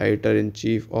 the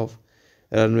editor-in-chief of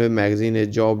Runway magazine, a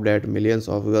job that millions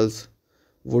of girls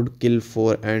would kill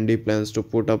for. Andy plans to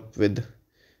put up with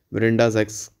Miranda's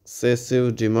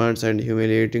excessive demands and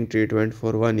humiliating treatment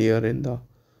for 1 year in the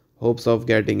hopes of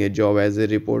getting a job as a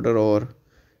reporter or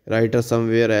writer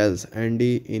somewhere else.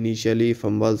 Andy initially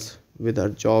fumbles with her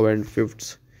job and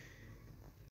fifths.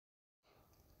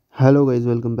 Hello guys,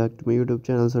 welcome back to my YouTube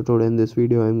channel. So today in this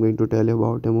video I am going to tell you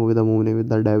about a movie, the movie name is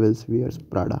The Devil Wears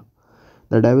Prada.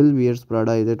 The Devil Wears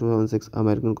Prada is a 2006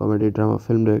 American comedy drama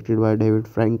film directed by David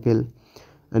Frankel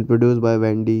and produced by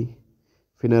Wendy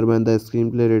Finnerman. The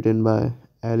screenplay written by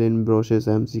Alan Broches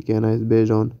MC Kenna is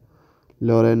based on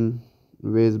Lauren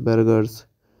Weisberger's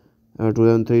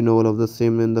 2003 novel of the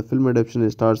same name. The film adaptation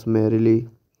stars Meryl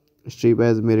Streep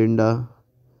as Miranda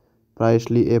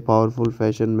Priestley, a powerful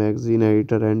fashion magazine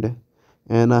editor, and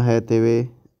Anna Hathaway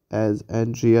as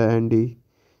Andrea Andy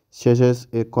Sessions,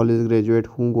 a college graduate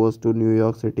who goes to New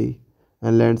York City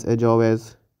and lands a job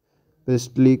as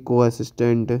Priestley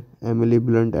co-assistant Emily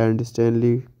Blunt and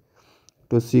Stanley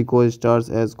Tucci co-stars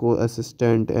as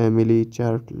co-assistant Emily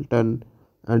Charlton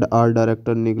and art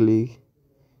director Niggly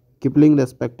Kipling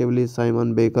respectively.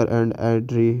 Simon Baker and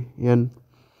Adrian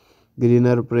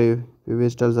Greener play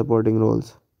pivotal supporting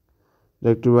roles.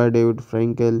 Directed by David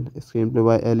Frankel, screenplay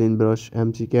by Ellen Brush,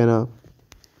 MC Kenna.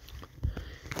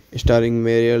 Starring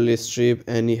Meryl, Streep,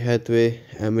 Annie Hathaway,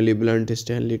 Emily Blunt,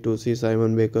 Stanley Tucci,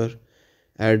 Simon Baker,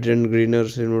 Adrian Greener,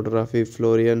 cinematography,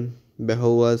 Florian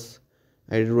Behovas,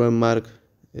 edited by Mark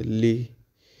Lee.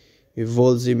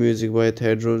 Wolsey, music by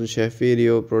Thedron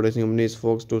Shaffirio, production companies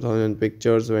Fox 2000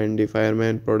 Pictures, Wendy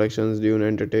Fireman Productions, Dune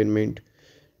Entertainment,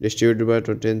 distributed by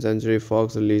 20th Century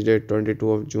Fox, release date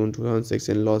 22 of June 2006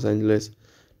 in Los Angeles,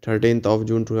 13th of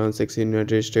June 2006 in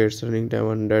United States, running time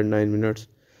 109 minutes.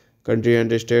 Country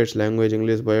and states, language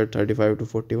English, budget 35 to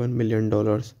 41 million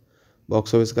dollars.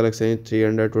 Box office collection is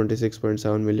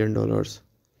 326.7 million dollars.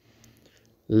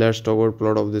 Let's talk about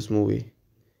plot of this movie.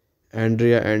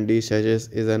 Andrea Andy Sages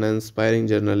is an aspiring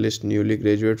journalist newly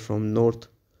graduated from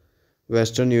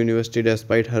Northwestern University.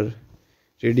 Despite her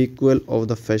ridicule of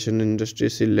the fashion industry,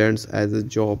 she lands as a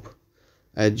job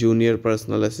as junior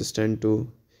personal assistant to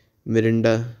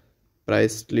Miranda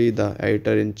Priestley, the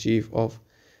editor-in-chief of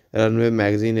Runway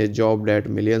magazine, a job that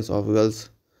millions of girls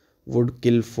would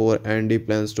kill for. Andy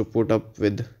plans to put up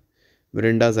with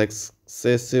Miranda's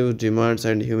excessive demands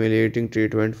and humiliating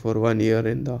treatment for 1 year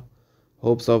in the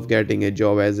hopes of getting a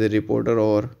job as a reporter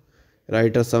or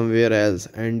writer somewhere else.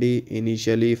 Andy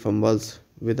initially fumbles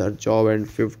with her job and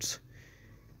fifths.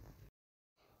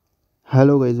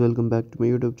 Hello guys, welcome back to my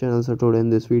YouTube channel. So today in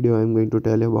this video I am going to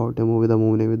tell you about a movie, the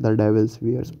movie name is The Devil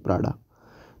Wears Prada.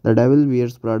 The Devil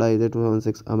Wears Prada is a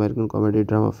 2006 American comedy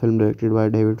drama film directed by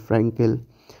David Frankel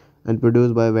and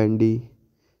produced by Wendy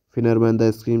Finnerman. The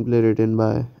screenplay written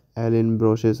by Alan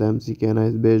Broches MC Kenna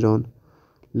is based on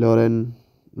Lauren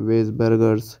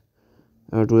Weisberger's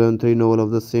 2003 novel of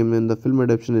the same name. The film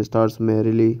adaptation stars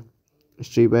Meryl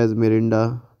Streep as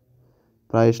Miranda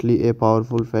Priestley, a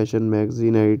powerful fashion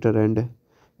magazine editor, and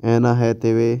Anna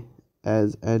Hathaway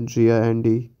as Andrea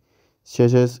Andy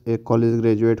Sages, a college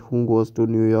graduate who goes to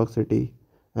New York City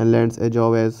and lands a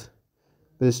job as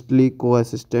Priestley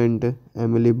co-assistant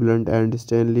Emily Blunt and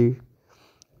Stanley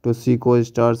Tucci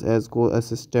co-stars as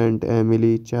co-assistant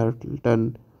Emily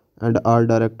Charlton and art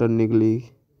director Niggly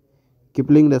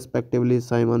Kipling respectively.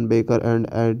 Simon Baker and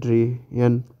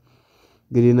Adrian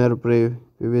Greener play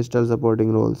pivotal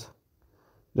supporting roles.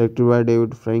 Directed by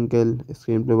David Frankel,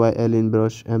 screenplay by Ellen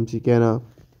Brush, MC Kenna.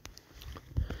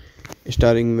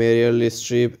 Starring Meryl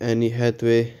Streep, Annie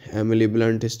Hathaway, Emily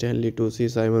Blunt, Stanley Tucci,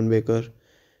 Simon Baker,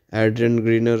 Adrian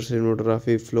Greener,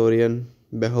 cinematography, Florian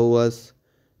Behovas,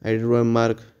 edited by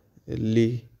Mark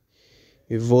Lee.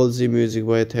 Wolsey, music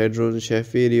by Thedron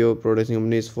Shaffirio, production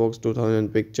companies Fox 2000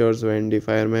 Pictures, Wendy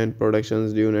Fireman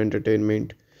Productions, Dune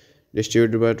Entertainment,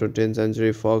 distributed by 20th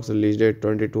Century Fox, release date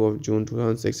 22 of June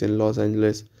 2006 in Los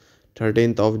Angeles,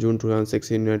 13th of June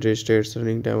 2006 in United States,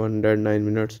 running time 109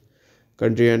 minutes.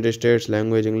 Country and states,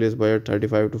 language English, budget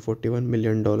 35 to 41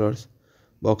 million dollars.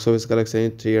 Box office collection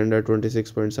is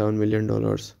 326.7 million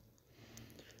dollars.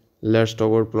 Let's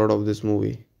talk about plot of this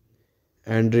movie.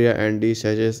 Andrea Andy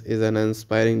Sages is an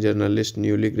aspiring journalist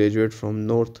newly graduated from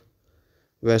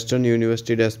Northwestern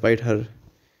University. Despite her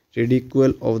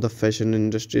ridicule of the fashion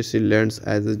industry, she lands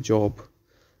as a job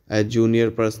as junior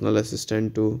personal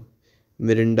assistant to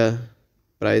Miranda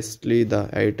Priestley, the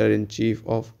editor-in-chief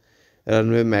of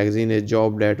Runway magazine, a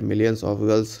job that millions of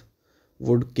girls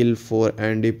would kill for.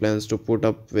 Andy plans to put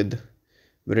up with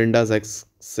Miranda's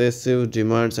excessive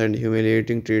demands and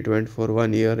humiliating treatment for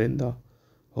 1 year in the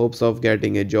hopes of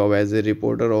getting a job as a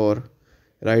reporter or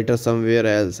writer somewhere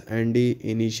else. Andy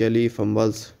initially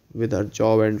fumbles with her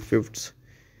job and fifths.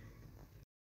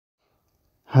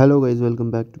 Hello guys,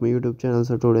 welcome back to my YouTube channel.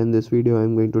 So today in this video I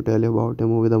am going to tell you about a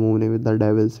movie, the movie name is The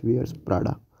Devil Wears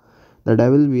Prada. The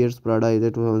Devil Wears Prada is a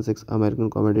 2006 American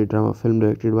comedy drama film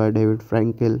directed by David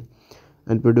Frankel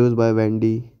and produced by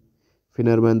Wendy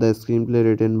Finnerman. The screenplay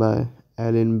written by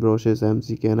Alan Broches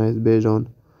MC Kenna is based on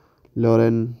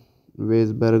Lauren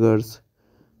Weisberger's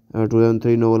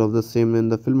 2003 novel of the same name.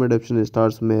 The film adaptation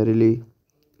stars Meryl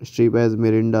Streep as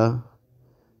Miranda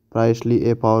Priestley,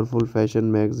 a powerful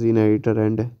fashion magazine editor,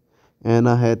 and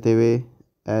Anna Hathaway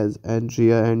as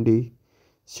Andrea Andy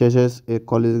Sages, a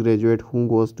college graduate who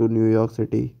goes to New York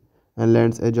City and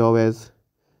lands a job as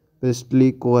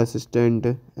Priestley co-assistant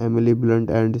Emily Blunt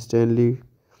and Stanley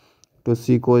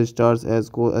Tucci co-stars as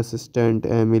co-assistant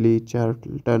Emily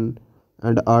Charlton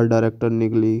and art director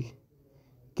Niggly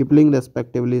Kipling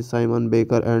respectively. Simon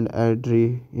Baker and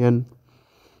Adrian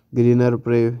Greener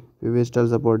pivotal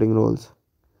supporting roles.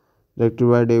 Directed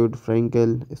by David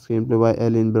Frankel, screenplay by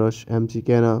Ellen Brush, MC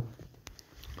Kenna.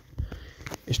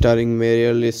 Starring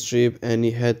Meryl Streep,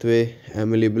 Annie Hathaway,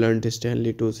 Emily Blunt,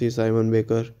 Stanley Tucci, Simon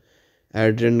Baker,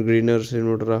 Adrian Greener,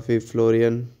 cinematography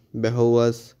Florian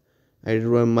Behovas, edited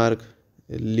by Mark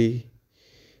Lee.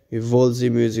 Wolsey,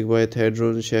 music by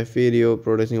Thedron Shaffirio,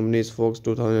 production companies Fox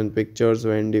 2000 Pictures,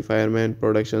 Wendy Fireman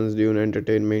Productions, Dune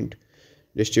Entertainment,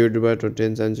 distributed by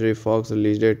 20th Century Fox,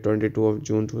 release date 22 of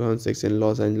June 2006 in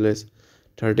Los Angeles,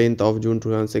 13th of June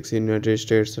 2006 in United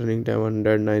States, running time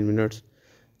 109 minutes.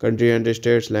 Country United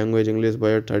States, language English,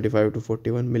 budget 35 to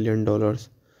 41 million dollars.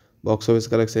 Box office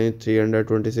collection is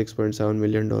 326.7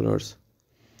 million dollars.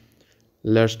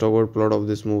 Let's talk about plot of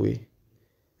this movie.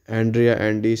 Andrea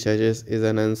Andy Sages is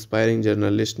an inspiring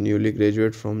journalist newly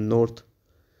graduated from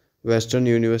Northwestern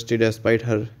University. Despite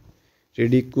her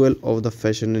ridicule of the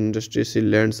fashion industry, she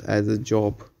lands as a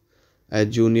job as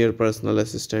junior personal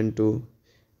assistant to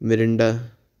Miranda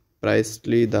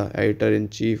Priestley, the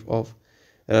editor-in-chief of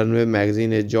Runway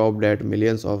magazine, a job that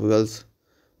millions of girls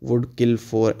would kill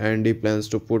for. Andy plans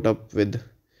to put up with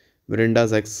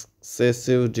Miranda's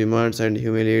excessive demands and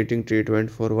humiliating treatment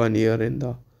for 1 year in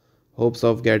the hopes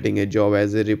of getting a job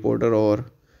as a reporter or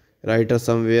writer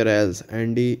somewhere else.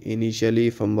 Andy initially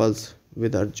fumbles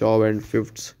with her job and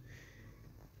fifths.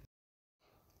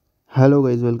 Hello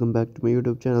guys, welcome back to my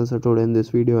YouTube channel. So today in this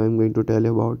video I am going to tell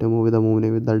you about a movie, the movie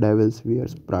name is The Devil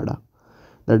Wears Prada.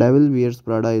 The Devil Wears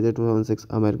Prada is a 2006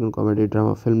 American comedy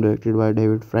drama film directed by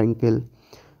David Frankel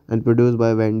and produced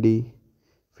by Wendy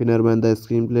Finnerman. The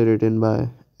screenplay, written by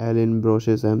Alan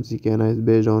Broches, MC Kenna, is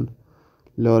based on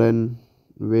Lauren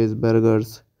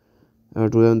Weisberger's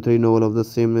 2003 novel of the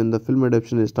same name. The film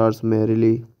adaptation stars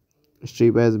Meryl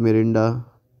Streep as Miranda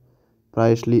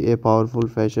Priestley, a powerful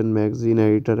fashion magazine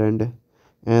editor, and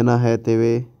Anna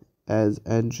Hathaway as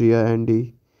Andrea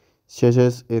Andy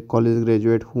Sessions, a college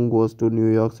graduate who goes to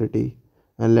New York City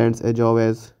and lands a job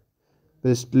as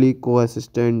Priestley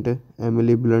co-assistant.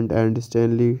 Emily Blunt and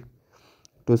Stanley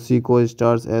Tucci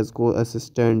co-stars as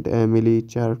co-assistant Emily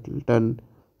Charlton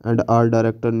and art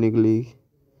director Nigley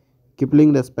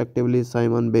Kipling, respectively.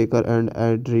 Simon Baker and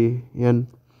Adrian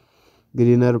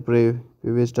Greener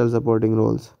pivotal supporting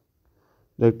roles.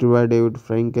 Directed by David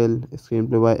Frankel,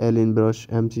 screenplay by Ellen Brush,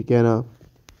 MC Kenna.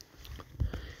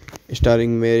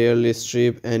 Starring Meryl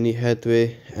Streep, Annie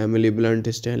Hathaway, Emily Blunt,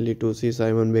 Stanley Tucci,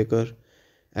 Simon Baker,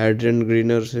 Adrian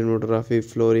Greener, cinematography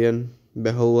Florian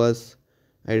Behovas,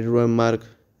 edited by Mark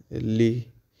Lee.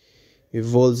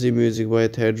 Wolsey, music by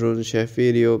Thedron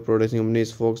Shaffirio, production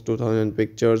companies Fox 2000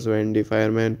 Pictures, Wendy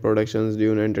Fireman Productions,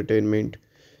 Dune Entertainment,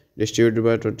 distributed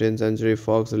by 20th Century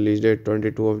Fox, release date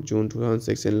 22 of June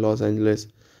 2006 in Los Angeles,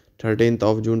 13th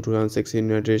of June 2006 in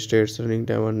United States, running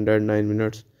time 109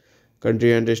 minutes. Country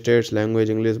United States, language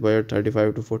English, budget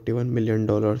 35 to 41 million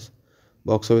dollars.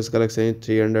 Box office collection is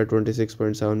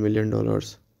 326.7 million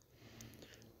dollars.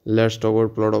 Let's talk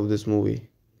about plot of this movie.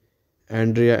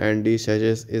 Andrea Andy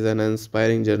Sages is an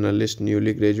inspiring journalist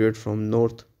newly graduated from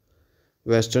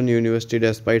Northwestern University.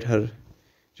 Despite her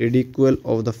ridicule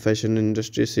of the fashion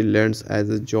industry, she lands as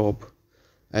a job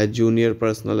as junior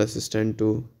personal assistant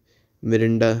to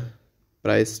Miranda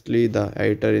Priestley, the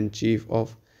editor-in-chief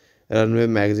of Runway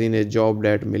magazine, a job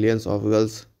that millions of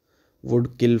girls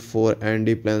would kill for.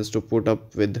 Andy plans to put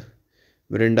up with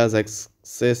Miranda's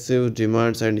excessive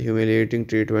demands and humiliating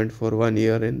treatment for 1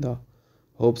 year in the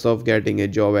hopes of getting a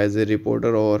job as a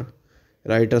reporter or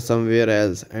writer somewhere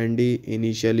else. Andy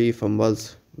initially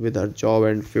fumbles with her job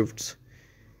and fifths.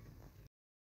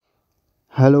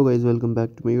 Hello guys, welcome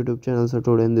back to my YouTube channel. So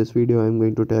today in this video I am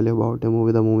going to tell you about a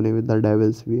movie, the movie name is The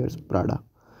Devil Wears Prada.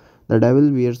 The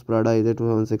Devil Wears Prada is a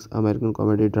 2006 American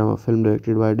comedy drama film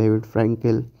directed by David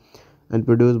Frankel and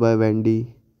produced by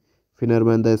Wendy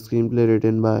Finnerman. The screenplay,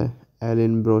 written by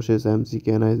Alan Broches, MC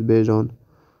Kenna, is based on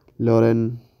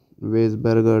Lauren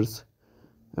Weisberger's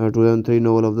 2003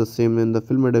 novel of the same name. The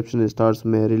film adaptation stars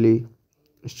Meryl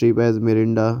Streep as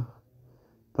Miranda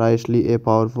Priestley, a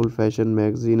powerful fashion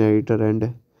magazine editor,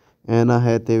 and Anna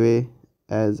Hathaway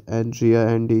as Andrea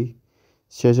Andy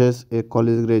Sessions, a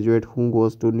college graduate who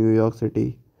goes to New York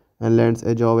City and lands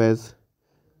a job as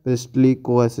Priestley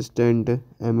co-assistant.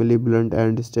 Emily Blunt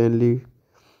and Stanley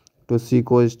Tucci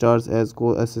co-stars as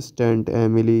co-assistant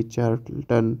Emily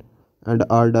Charlton and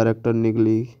art director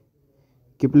Nigley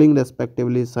Kipling,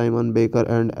 respectively. Simon Baker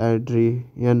and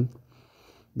Adrian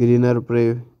Greener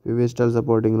pivotal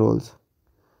supporting roles.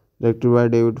 Directed by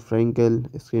David Frankel,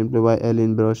 screenplay by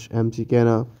Ellen Brush, MC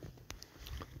Kenna.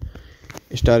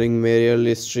 Starring Meryl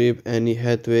Streep, Annie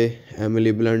Hathaway,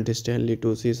 Emily Blunt, Stanley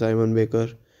Tucci, Simon Baker,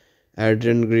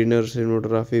 Adrian Greener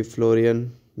cinematography,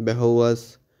 Florian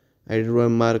Behovas, edited by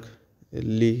Mark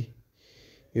Lee.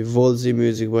 Wolsey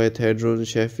music by Thedron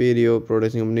Shaffirio,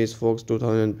 production companies Fox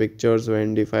 2000 Pictures,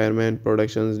 Wendy Fireman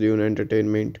Productions, Dune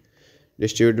Entertainment,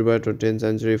 distributed by 20th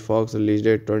Century Fox, release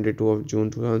date 22 of June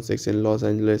 2006 in Los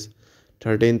Angeles,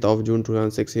 13th of June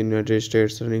 2006 in United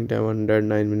States, running time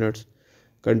 109 minutes.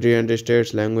 Country United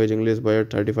States, language English,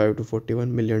 budget 35 to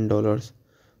 41 million dollars.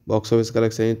 Box office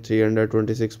collection is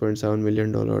 326.7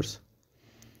 million dollars.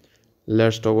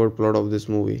 Let's talk about plot of this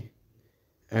movie.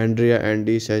 Andrea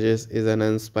Andy Sages is an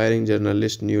aspiring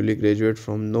journalist newly graduated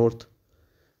from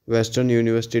Northwestern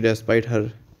University. Despite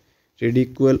her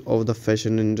ridicule of the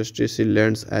fashion industry, she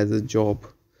lands as a job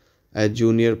as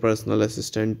junior personal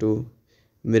assistant to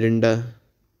Miranda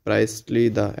Priestley,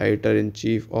 the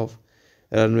editor-in-chief of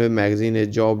Runway magazine, a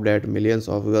job that millions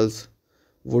of girls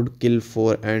would kill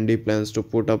for. Andy plans to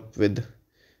put up with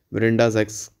Miranda's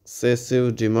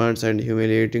excessive demands and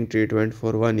humiliating treatment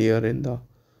for 1 year in the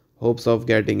hopes of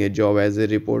getting a job as a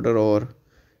reporter or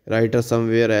writer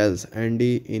somewhere else.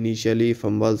 Andy initially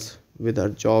fumbles with her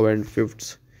job and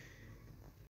fifths.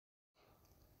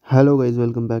 Hello guys,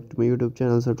 welcome back to my YouTube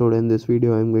channel. So today in this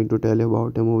video I'm going to tell you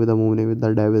about a movie, the movie name is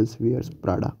The Devil Wears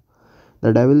Prada.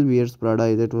 The Devil Wears Prada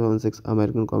is a 2006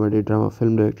 American comedy drama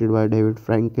film directed by David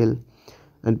Frankel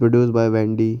and produced by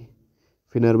Wendy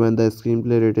Finnerman. The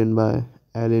screenplay written by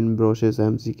Alan Broches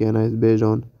MC Kenna is based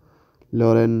on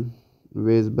Lauren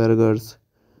Weisberger's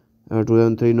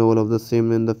 2003 novel of the same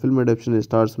name. The film adaptation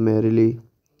stars Meryl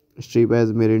Streep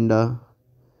as Miranda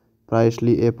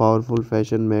Priestley, a powerful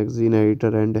fashion magazine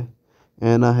editor, and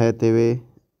Anna Hathaway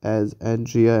as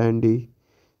Andrea Andy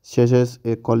Sessions,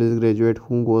 a college graduate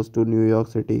who goes to New York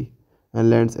City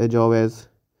and lands a job as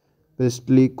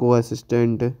Priestley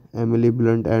co-assistant Emily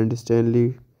Blunt and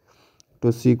Stanley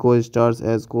Tucci co-stars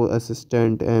as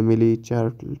co-assistant Emily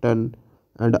Charlton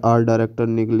and art director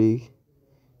Nick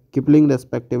Kipling,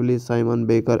 respectively. Simon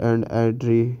Baker and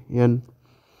Adrian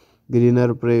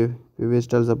Greener play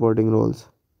pivotal supporting roles.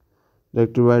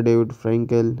 Directed by David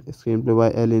Frankel, screenplay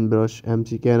by Ellen Brush,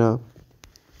 MC Kenna.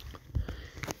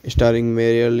 Starring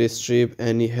Meryl Streep,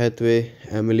 Annie Hathaway,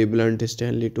 Emily Blunt,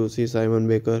 Stanley Tucci, Simon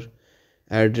Baker,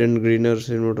 Adrian Greener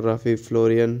cinematography,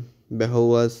 Florian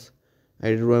Behovas,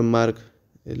 edited by Mark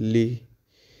Lee.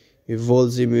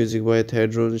 Wolsey music by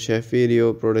Thedron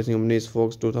Shaffirio, production companies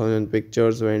Fox 2000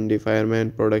 Pictures, Wendy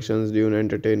Fireman Productions, Dune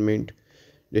Entertainment,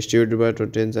 distributed by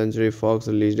 20th Century Fox,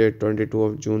 release date 22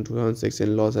 of June 2006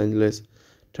 in Los Angeles,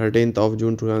 13th of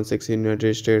June 2006 in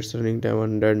United States, running time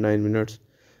 109 minutes.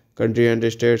 Country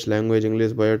United States, language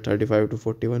English, budget 35 to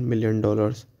 41 million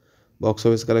dollars. Box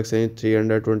office collection is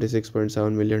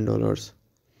 326.7 million dollars.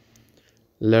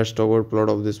 Let's talk about plot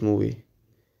of this movie.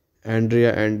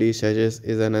 Andrea Andy Sages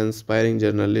is an aspiring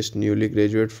journalist newly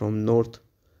graduated from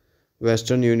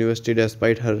Northwestern University.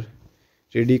 Despite her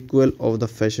ridicule of the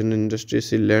fashion industry,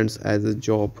 she lands as a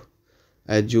job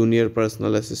as junior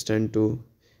personal assistant to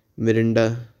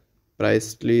Miranda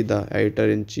Priestley, the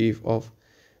editor-in-chief of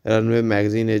Runway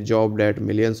magazine, a job that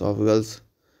millions of girls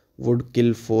would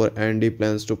kill for. Andy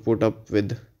plans to put up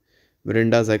with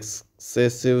Miranda's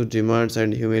excessive demands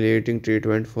and humiliating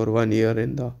treatment for 1 year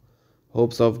in the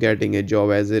hopes of getting a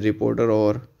job as a reporter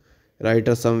or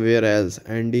writer somewhere else.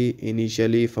 Andy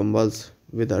initially fumbles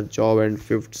with her job and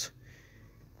fifths.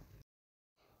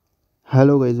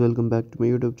 Hello guys, welcome back to my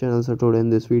YouTube channel. So today in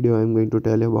this video I'm going to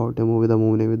tell you about a movie, the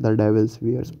movie name is The Devil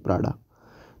Wears Prada.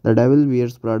 The Devil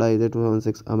Wears Prada is a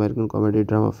 2006 American comedy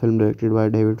drama film directed by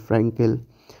David Frankel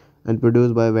and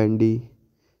produced by Wendy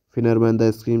Finnerman. The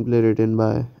screenplay written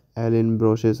by Alan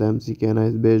Broches MC Kenna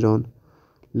is based on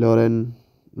Lauren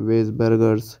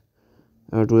Weisberger's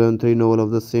 2003 novel of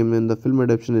the same name. The film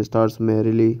adaptation stars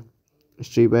Meryl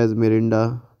Streep as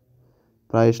Miranda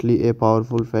Priestley, a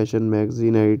powerful fashion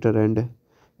magazine editor, and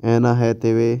Anna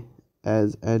Hathaway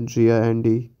as Andrea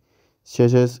Andy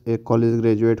Sessions, a college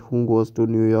graduate who goes to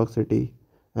New York City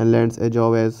and lands a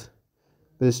job as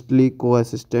Priestley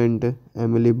co-assistant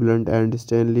Emily Blunt and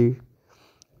Stanley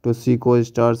Tucci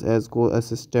co-stars as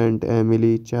co-assistant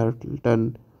Emily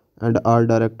Charlton and art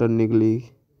director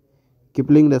Nick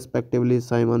Kipling, respectively.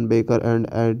 Simon Baker and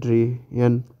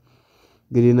Adrian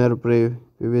Greener play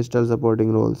pivotal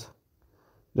supporting roles.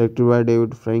 Directed by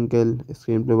David Frankel,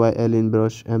 screenplay by Ellen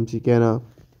Brush, MC Kenna.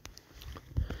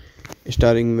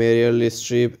 Starring Meryl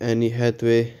Streep, Annie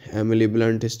Hathaway, Emily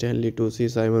Blunt, Stanley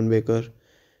Tucci, Simon Baker,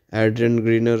 Adrian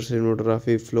Greener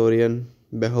cinematography, Florian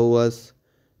Behovas,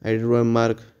 edited by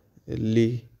Mark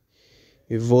Lee.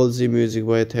 Wolsey music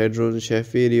by Thedron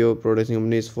Shaffirio, production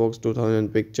companies Fox 2000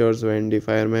 Pictures, Wendy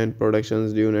Fireman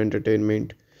Productions, Dune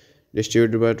Entertainment,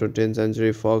 Distributed by 20th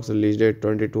Century Fox. Release date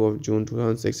 22 of June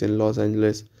 2006 in Los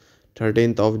Angeles,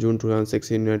 13th of June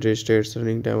 2006 in United States.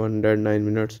 Running time 109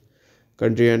 minutes.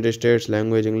 Country United States.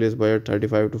 Language English. Budget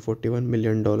 35 to 41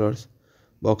 million dollars.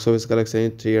 Box office collection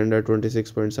is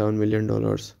 326.7 million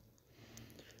dollars.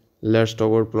 Let's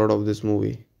talk about plot of this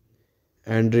movie.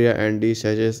 Andrea Andy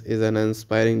Sages is an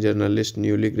inspiring journalist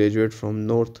newly graduated from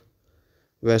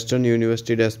Northwestern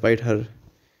University. Despite her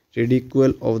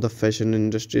ridicule of the fashion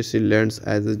industry, she lands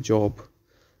as a job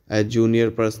as junior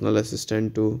personal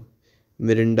assistant to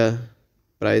Miranda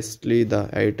Priestley, the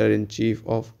editor-in-chief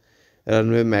of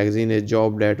Runway magazine, a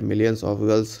job that millions of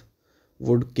girls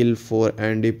would kill for.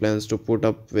 Andy plans to put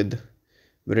up with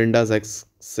Miranda's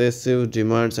excessive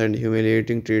demands and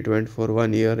humiliating treatment for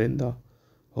 1 year in the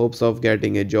hopes of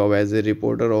getting a job as a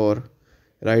reporter or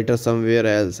writer somewhere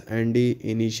else. Andy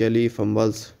initially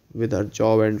fumbles with her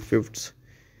job and fifths.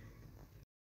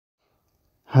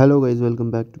 Hello guys,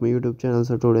 welcome back to my YouTube channel.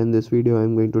 So today in this video I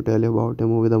am going to tell you about a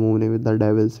movie, the movie name is The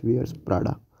Devil Wears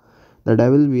Prada. The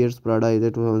Devil Wears Prada is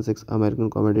a 2006 American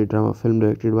comedy drama film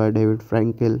directed by David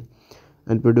Frankel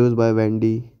and produced by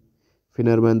Wendy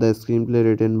Finnerman. The screenplay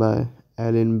written by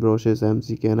Alan Broches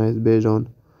MC Kenna is based on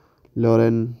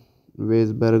Lauren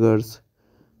Weisberger's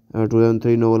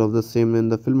 2003 novel of the same name.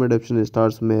 The film adaptation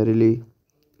stars Meryl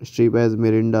Streep as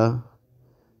Miranda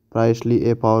Priestley,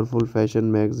 a powerful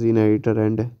fashion magazine editor,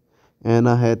 and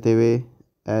Anna Hathaway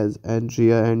as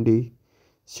Andrea Andy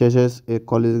Sessions, a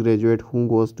college graduate who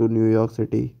goes to New York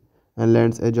City and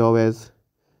lands a job as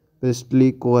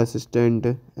Priestley co-assistant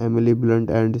Emily Blunt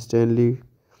and Stanley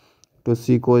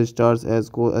Tucci co-stars as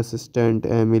co-assistant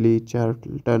Emily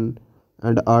Charlton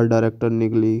and art director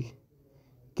Nigley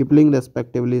Kipling,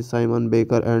 respectively. Simon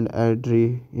Baker and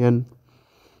Adrian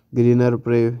Greener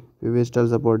play pivotal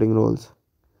supporting roles.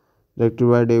 Directed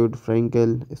by David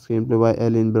Frankel, screenplay by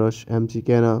Ellen Brush, MC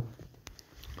Kenna.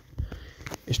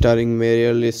 Starring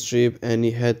Meryl Streep, Annie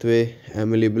Hathaway,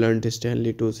 Emily Blunt,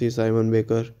 Stanley Tucci, Simon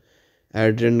Baker,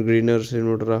 Adrian Greener,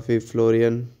 cinematography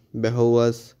Florian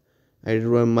Behovas,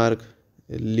 edited by Mark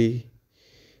Lee.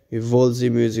 Wolsey,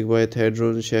 music by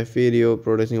Thedron Shaffirio,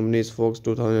 production companies Fox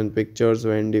 2000 Pictures,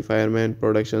 Wendy Fireman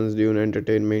Productions, Dune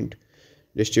Entertainment.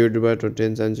 Distributed by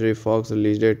 20th Century Fox.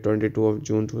 Release date 22 of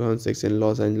June 2006 in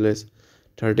Los Angeles,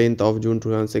 13th of June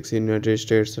 2006 in United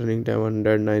States. Running time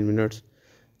 109 minutes.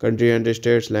 Country United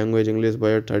States. Language English.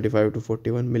 Budget 35 to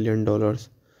 41 million dollars.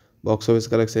 Box office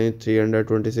collection is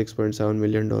 326.7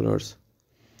 million dollars.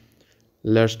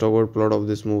 Let's talk about plot of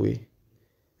this movie.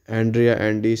 Andrea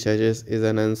Andy Sages is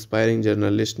an inspiring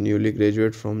journalist newly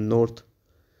graduated from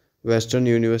Northwestern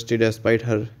University. Despite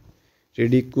her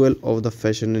ridicule of the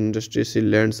fashion industry, she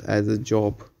lands as a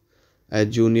job as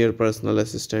junior personal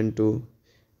assistant to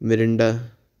Miranda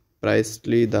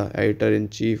Priestley, the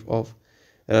editor-in-chief of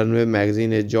Runway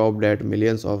magazine, a job that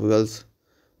millions of girls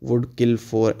would kill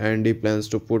for. Andy plans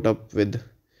to put up with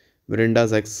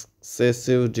Miranda's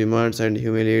excessive demands and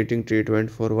humiliating treatment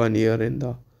for 1 year in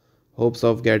the hopes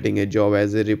of getting a job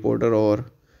as a reporter or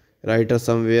writer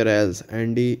somewhere else.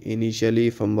 Andy initially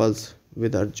fumbles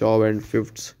with her job and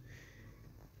fifths.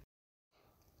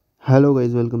 Hello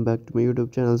guys, welcome back to my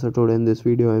YouTube channel. So today in this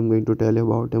video I am going to tell you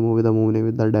about a movie, the movie name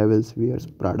is The Devil Wears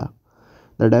Prada.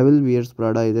 The Devil Wears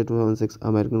Prada is a 2006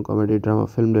 American comedy drama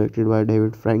film directed by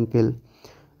David Frankel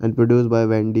and produced by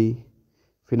Wendy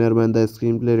Finnerman. The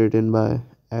screenplay written by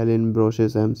Alan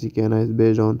Broches MC Kenna is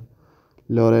based on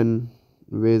Lauren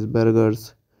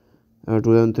Weisberger's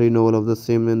 2003 novel of the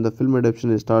same name. The film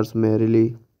adaptation stars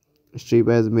Meryl Streep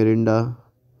as Miranda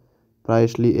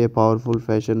Priestley, a powerful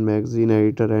fashion magazine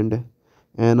editor, and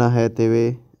Anna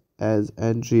Hathaway as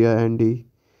Andrea Andy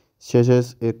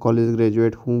Sessions, a college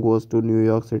graduate who goes to New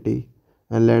York City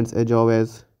and lands a job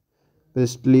as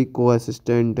Priestley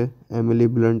co-assistant Emily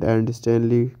Blunt and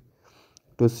Stanley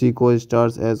Tucci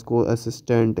co-stars as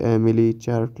co-assistant Emily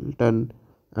Charlton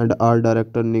and art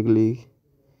director Nigley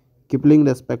Kipling,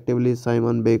 respectively.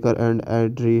 Simon Baker and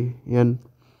Adrian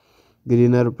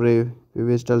Greener play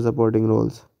pivotal supporting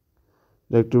roles.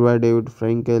 Directed by David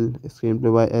Frankel,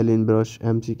 screenplay by Ellen Brush,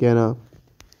 MC Kenna.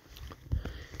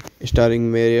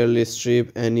 Starring Meryl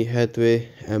Streep, Annie Hathaway,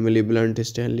 Emily Blunt,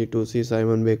 Stanley Tucci,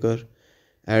 Simon Baker,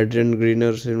 Adrian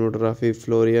Greener, cinematography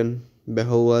Florian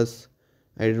Behovas,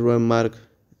 edited by Mark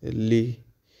Lee.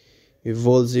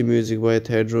 Wolsey, music by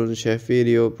Thedron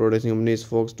Shaffirio, production companies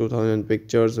Fox 2000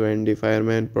 Pictures, Wendy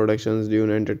Fireman Productions,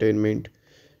 Dune Entertainment.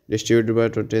 Distributed by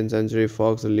 20th Century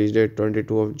Fox. Release date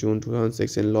 22 of June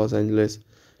 2006 in Los Angeles,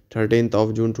 13th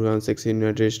of June 2006 in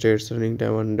United States. Running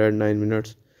time 109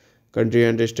 minutes. Country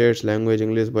United States. Language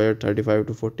English. Budget 35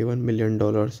 to 41 million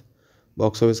dollars.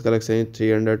 Box office collection is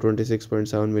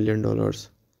 $326.7 million.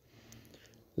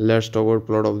 Let's talk about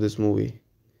plot of this movie.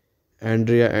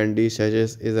 Andrea Andy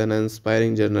Sages is an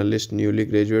inspiring journalist newly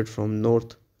graduate from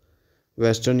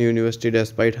Northwestern University.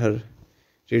 Despite her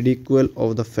ridicule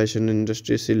of the fashion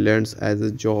industry, she lands as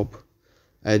a job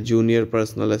as junior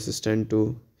personal assistant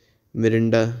to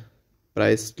Miranda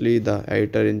Priestley, the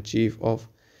editor-in-chief of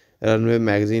Runway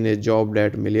magazine, a job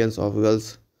that millions of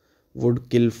girls would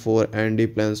kill for. Andy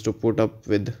plans to put up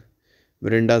with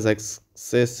Miranda's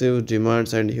excessive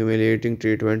demands and humiliating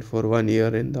treatment for 1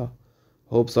 year in the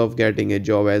hopes of getting a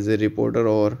job as a reporter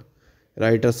or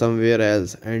writer somewhere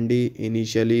else. Andy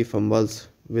initially fumbles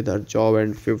with her job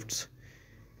and fifths.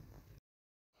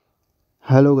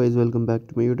 Hello guys, welcome back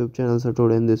to my YouTube channel. So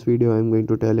today in this video I'm going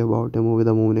to tell you about a movie,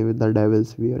 the movie name is The Devil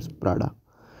Wears Prada.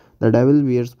 The Devil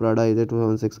Wears Prada is a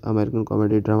 2006 American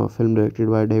comedy drama film directed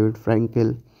by David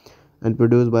Frankel and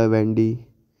produced by Wendy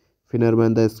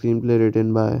Finnerman. The screenplay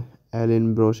written by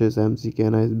Alan Brosh's MC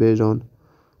Kenna is based on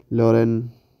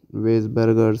Lauren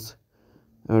Weisberger's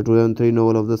 2003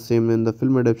 novel of the same name. The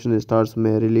film adaptation stars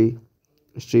Meryl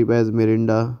Streep as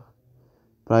Miranda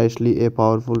Priestley, a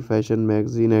powerful fashion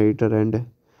magazine editor, and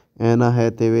Anna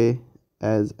Hathaway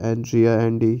as Andrea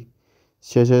Andy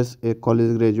Sessions, a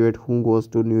college graduate who goes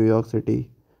to New York City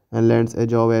and lands a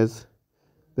job as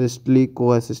Priestley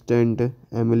co-assistant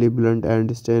Emily Blunt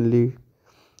and Stanley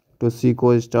Tucci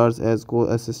co-stars as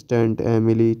co-assistant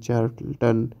Emily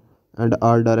Charlton and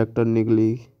art director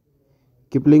Niggly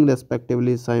Kipling,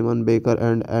 respectively. Simon Baker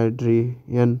and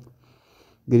Adrian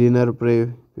Greener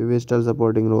play pivotal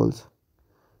supporting roles.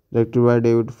 Directed by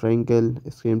David Frankel,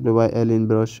 screenplay by Ellen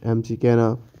Brush, MC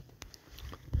Kenna.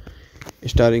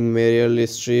 Starring Meryl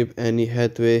Streep, Annie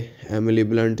Hathaway, Emily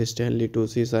Blunt, Stanley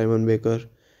Tucci, Simon Baker,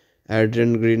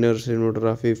 Adrian Greener,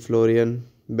 cinematography Florian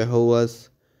Behovas,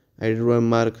 edited by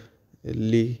Mark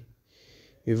Lee.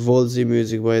 Wolsey,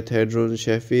 music by Thedron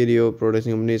Shaffirio,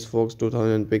 production companies Fox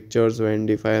 2000 Pictures,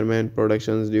 Wendy Fireman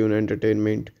Productions, Dune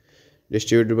Entertainment,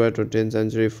 distributed by 20th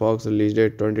Century Fox, release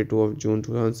date 22 of June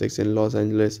 2006 in Los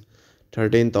Angeles,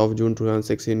 13th of June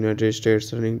 2006 in United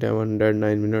States, running time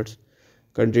 109 minutes,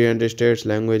 country and states,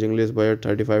 language English, budget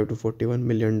 $35 to $41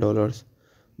 million,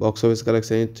 box office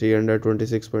collection is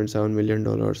 $326.7 million.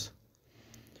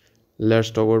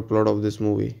 Let's talk about plot of this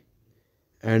movie.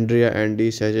 Andrea Andy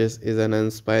Sages is an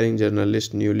inspiring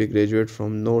journalist newly graduate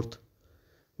from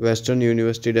Northwestern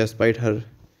University. Despite her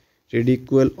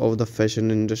ridicule of the fashion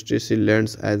industry, she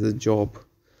lands as a job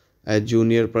as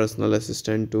junior personal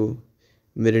assistant to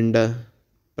Miranda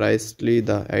Priestley,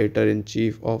 the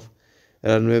editor-in-chief of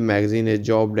Runway magazine, a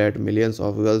job that millions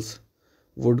of girls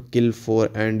would kill for.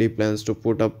 Andy plans to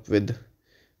put up with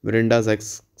Miranda's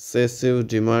excessive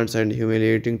demands and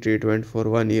humiliating treatment for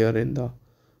 1 year in the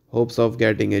hopes of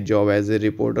getting a job as a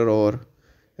reporter or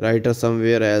writer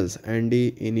somewhere else.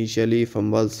 Andy initially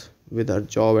fumbles with her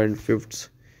job and fifths.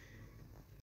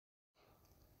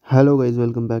 Hello guys,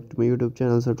 welcome back to my YouTube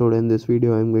channel. So today in this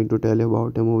video I'm going to tell you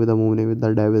about a movie, the movie name is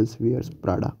The Devil Wears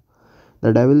Prada.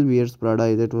 The Devil Wears Prada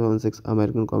is a 2006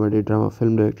 American comedy drama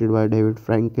film directed by David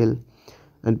Frankel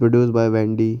and produced by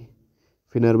Wendy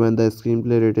Finnerman. The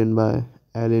screenplay written by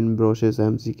Alan Brosh's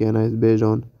MC Kenna is based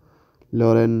on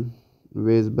Lauren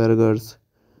Weisberger's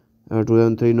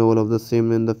 2003 novel of the same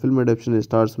name. The film adaptation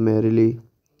stars Meryl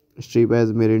Streep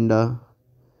as Miranda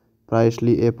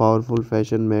Priestley, a powerful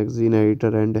fashion magazine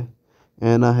editor, and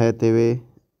Anna Hathaway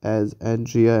as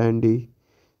Andrea Andy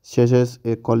Sessions,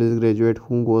 a college graduate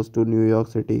who goes to New York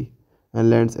City and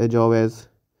lands a job as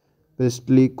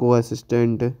Priestley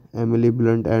co-assistant Emily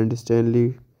Blunt and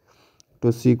Stanley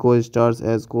Tucci co-stars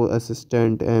as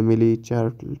co-assistant Emily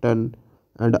Charlton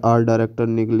and art director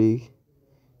Niggly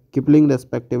Kipling,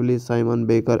 respectively. Simon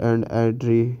Baker and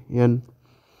Adrian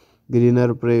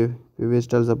Greener play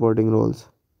pivotal supporting roles.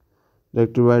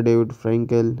 Directed by David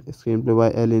Frankel, screenplay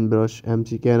by Ellen Brush,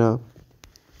 MC Kenna.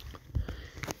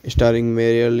 Starring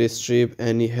Meryl Streep,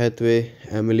 Annie Hathaway,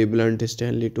 Emily Blunt,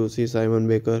 Stanley Tucci, Simon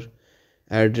Baker,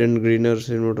 Adrian Greener,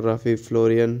 cinematography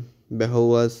Florian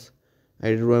Behovas,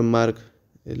 edited by Mark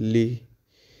Lee.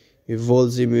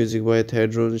 Wolsey, music by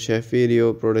Thedron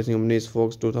Shaffirio, production companies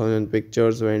Fox 2000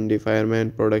 Pictures, Wendy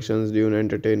Fireman Productions, Dune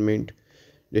Entertainment,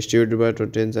 distributed by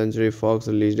 20th Century Fox,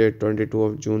 release date 22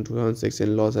 of June 2006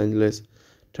 in Los Angeles,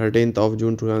 13th of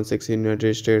June 2006 in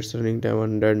United States, running time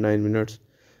 109 minutes,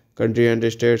 country and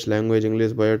states, language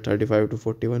English, budget $35 to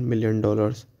 $41 million,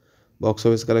 box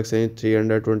office collection is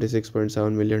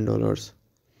 $326.7 million.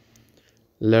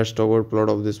 Let's talk about plot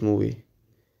of this movie.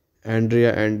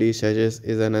 Andrea Andy Sages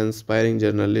is an inspiring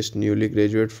journalist newly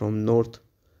graduate from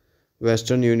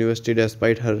Northwestern University.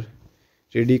 Despite her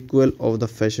ridicule of the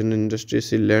fashion industry,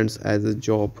 she lands as a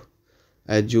job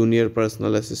as junior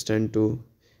personal assistant to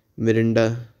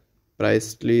Miranda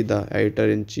Priestley, the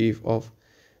editor-in-chief of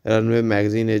Runway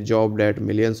magazine, a job that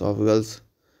millions of girls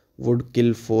would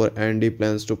kill for, and he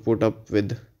plans to put up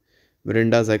with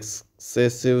Miranda's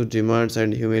excessive demands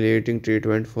and humiliating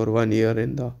treatment for 1 year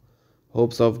in the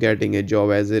hopes of getting a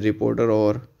job as a reporter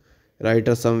or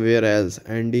writer somewhere else.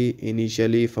 Andy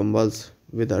initially fumbles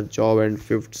with her job and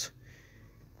fifths.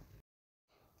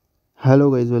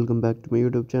 Hello guys, welcome back to my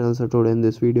YouTube channel. So today in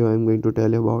this video I am going to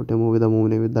tell you about a movie, the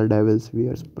movie name is The Devil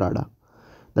Wears Prada.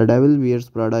 The Devil Wears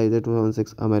Prada is a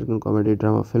 2006 American comedy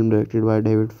drama film directed by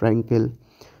David Frankel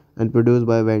and produced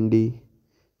by Wendy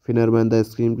Finnerman. The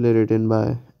screenplay written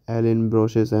by Alan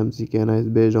Broches MC Kenna is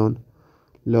based on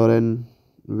Lauren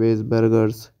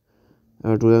Weisberger's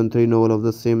 2003 novel of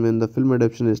the same name. The film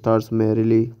adaptation stars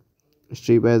Meryl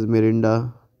Streep as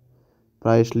Miranda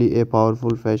Priestley, a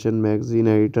powerful fashion magazine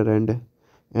editor, and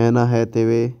Anna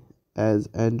Hathaway as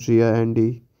Andrea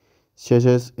Andy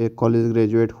Sessions, a college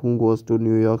graduate who goes to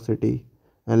New York City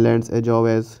and lands a job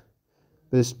as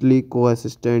Priestley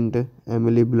co-assistant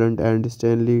Emily Blunt and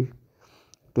Stanley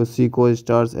Tucci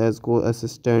co-stars as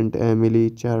co-assistant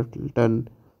Emily Charlton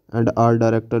and art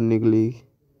director Nigley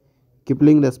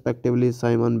Kipling, respectively.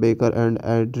 Simon Baker and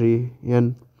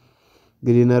Adrian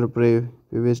Greener play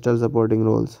pivotal supporting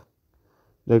roles.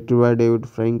 Directed by David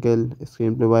Frankel,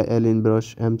 screenplay by Ellen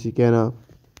Brush, MC Kenna.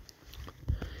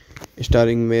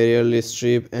 Starring Meryl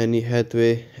Streep, Annie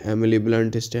Hathaway, Emily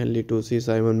Blunt, Stanley Tucci,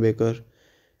 Simon Baker,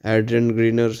 Adrian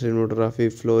Greener,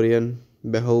 cinematography Florian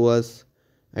Behovas,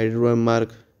 edited by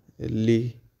Mark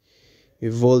Lee.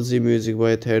 Wolsey, music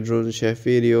by Thedron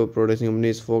Shaffirio, production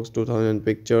companies Fox 2000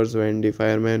 Pictures, Wendy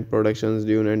Fireman Productions,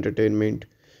 Dune Entertainment,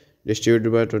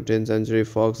 distributed by 20th Century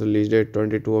Fox, release date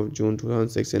 22 of June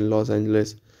 2006 in Los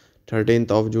Angeles,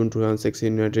 13th of June 2006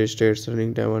 in United States,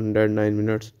 running time 109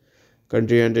 minutes,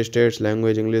 country United States,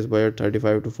 language English, budget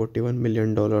 $35 to $41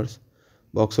 million,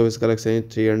 box office collection is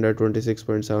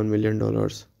 $326.7 million.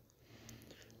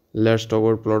 Let's talk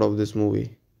about plot of this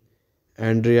movie.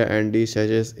 Andrea Andy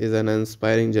Sessions is an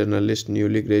inspiring journalist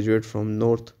newly graduate from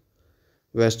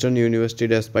Northwestern University.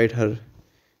 Despite her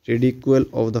ridicule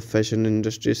of the fashion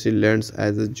industry, she lands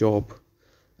as a job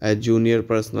as junior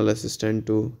personal assistant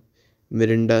to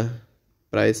Miranda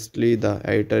Priestley, the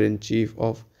editor-in-chief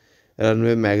of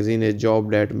Runway magazine, a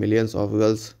job that millions of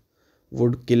girls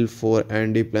would kill for,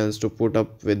 and he plans to put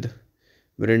up with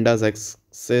Miranda's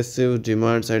excessive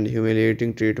demands and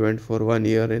humiliating treatment for 1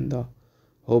 year in the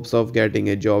hopes of getting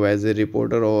a job as a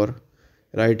reporter or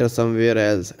writer somewhere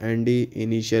else. Andy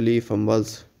initially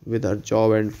fumbles with her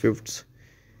job and fifths.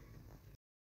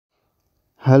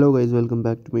 Hello guys, welcome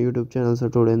back to my YouTube channel. So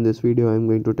today in this video I am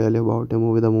going to tell you about a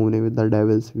movie, the movie name is The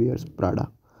Devil Wears Prada.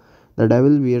 The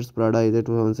Devil Wears Prada is a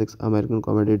 2006 American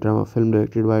comedy drama film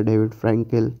directed by David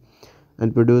Frankel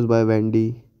and produced by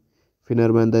Wendy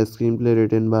Finnerman. The screenplay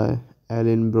written by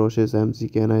Alan Broches MC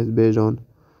Kenna is based on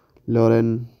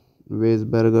Lauren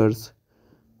Weisberger's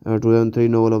 2003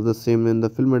 novel of the same name. The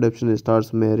film adaptation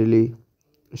stars Meryl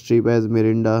Streep as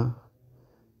Miranda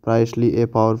Priestley, a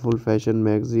powerful fashion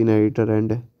magazine editor,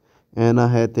 and Anna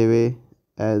Hathaway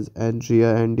as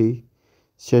Andrea Andy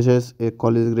Sessions, a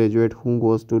college graduate who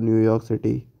goes to New York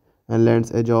City and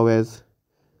lands a job as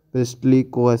Priestley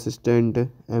co-assistant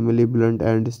Emily Blunt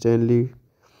and Stanley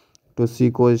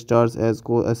Tucci co-stars as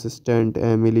co-assistant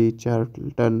Emily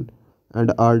Charlton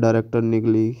and art director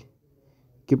Nigley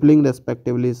Kipling,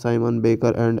 respectively. Simon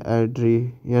Baker and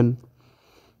Adrian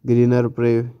Greener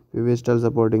play pivotal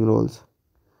supporting roles.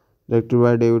 Directed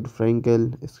by David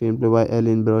Frankel, screenplay by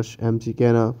Ellen Brush, MC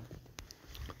Kenna.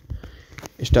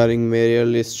 Starring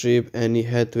Meryl Streep, Annie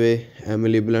Hathaway,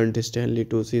 Emily Blunt, Stanley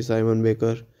Tucci, Simon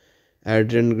Baker,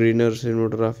 Adrian Greener,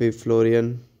 cinematography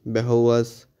Florian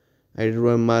Behovas, edited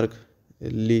by Mark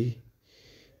Lee.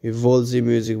 Wolsey,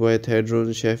 music by Thedron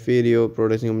Shaffirio,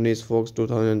 production companies Fox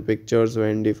 2000 Pictures,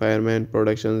 Wendy Fireman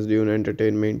Productions, Dune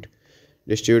Entertainment,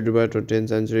 distributed by 20th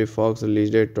Century Fox, release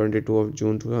date 22 of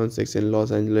June 2006 in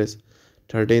Los Angeles,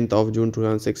 13th of June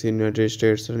 2006 in United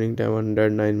States, running time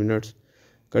 109 minutes,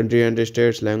 country United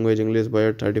States, language English,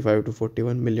 budget $35 to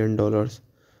 $41 million,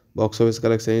 box office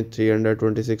collection is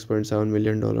 $326.7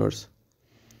 million.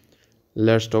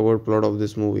 Let's talk about plot of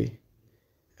this movie.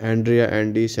 Andrea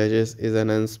Andy Sessions is an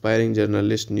inspiring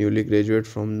journalist newly graduate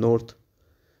from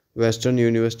Northwestern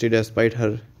University. Despite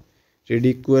her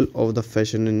ridicule of the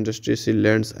fashion industry, she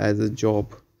lands as a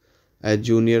job as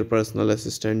junior personal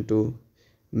assistant to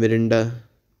Miranda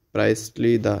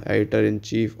Priestley, the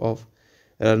editor-in-chief of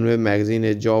Runway magazine,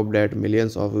 a job that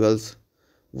millions of girls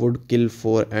would kill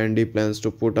for Andy plans to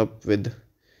put up with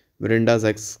Miranda's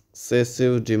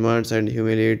excessive demands and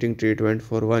humiliating treatment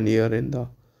for 1 year in the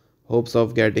hopes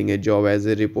of getting a job as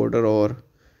a reporter or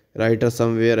writer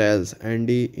somewhere else.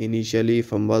 Andy initially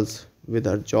fumbles with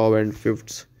her job and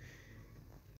fifths.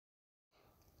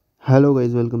 Hello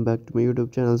guys, welcome back to my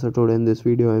YouTube channel. So today in this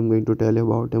video I'm going to tell you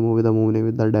about a movie, the movie name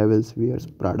is The Devil Wears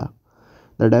Prada.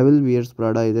 The Devil Wears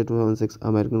Prada is a 2006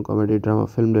 American comedy drama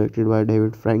film directed by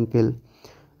David Frankel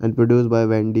and produced by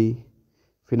Wendy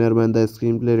Finnerman. The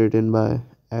screenplay written by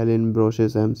Alan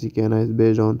Broches MC Kenna is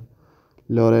based on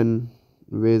Lauren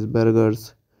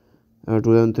Weisberger's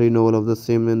 2003 novel of the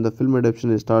same name. The film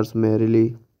adaptation stars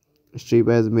Meryl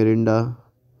Streep as Miranda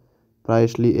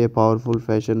Priestley, a powerful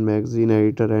fashion magazine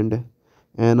editor, and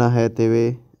Anna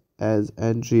Hathaway as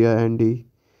Andrea Andy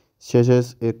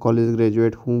Sessions, a college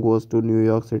graduate who goes to New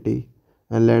York City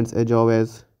and lands a job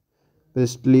as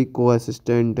Priestley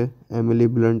co-assistant Emily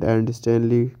Blunt and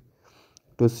Stanley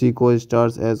Tucci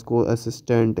co-stars as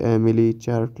co-assistant Emily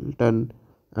Charlton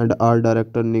and art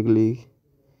director Niggly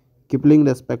Kipling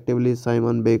respectively.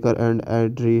 Simon Baker and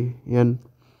Adrian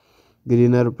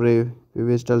Greener play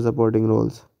pivotal supporting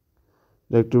roles.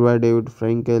 Directed by David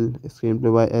Frankel,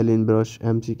 screenplay by Ellen Brush,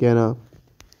 MC Kenna.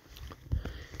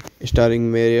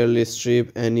 Starring Meryl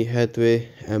Streep, Annie Hathaway,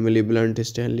 Emily Blunt,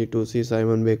 Stanley Tucci,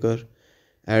 Simon Baker,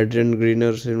 Adrian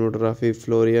Greener, cinematography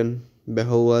Florian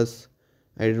Behovas,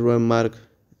 edited by Mark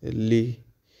Lee.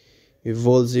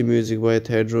 Wolsey, music by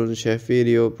Thedron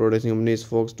Shaffirio, production companies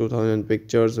Fox 2000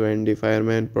 Pictures, Wendy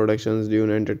Fireman Productions,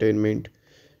 Dune Entertainment,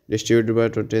 distributed by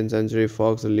 20th Century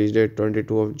Fox, release date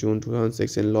 22 of June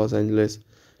 2006 in Los Angeles,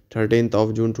 13th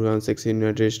of June 2006 in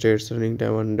United States, running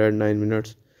time 109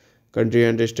 minutes. Country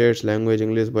and states, language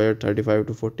English, budget 35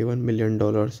 to 41 million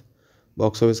dollars.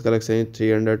 Box office collection is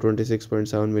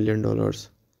 326.7 million dollars.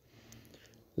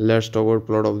 Let's talk about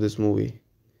plot of this movie.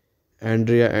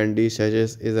 Andrea Andy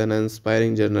Sessions is an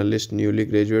inspiring journalist newly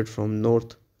graduate from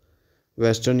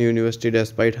Northwestern University.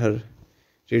 Despite her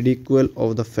ridicule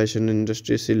of the fashion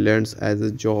industry, she lands as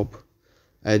a job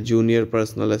as junior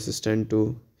personal assistant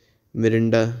to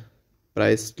Miranda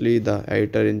Priestley, the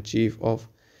editor-in-chief of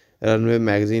Runway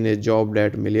magazine, a job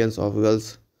that millions of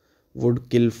girls would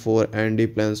kill for. Andy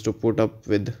plans to put up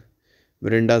with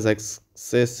Miranda's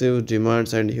excessive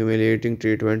demands and humiliating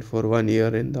treatment for 1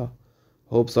 year in the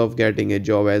hopes of getting a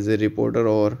job as a reporter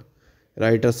or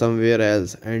writer somewhere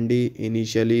else. Andy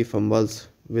initially fumbles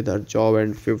with her job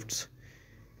and fifths.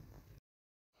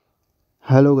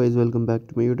 Hello guys, welcome back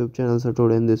to my YouTube channel. So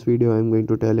today in this video I'm going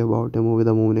to tell you about a movie,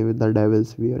 the movie name is The Devil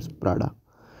Wears Prada.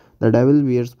 The Devil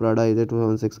Wears Prada is a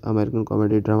 2006 American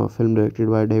comedy drama film directed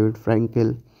by David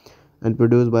Frankel and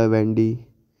produced by Wendy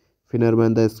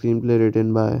Finnerman. The screenplay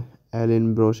written by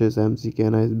Alan Broches MC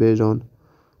Kenna is based on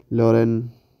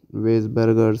Lauren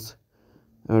Weisberger's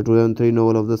 2003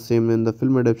 novel of the same name. The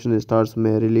film adaptation stars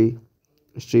Meryl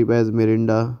Streep as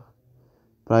Miranda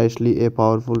Priestley, a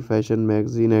powerful fashion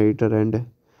magazine editor, and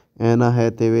Anna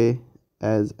Hathaway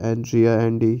as Andrea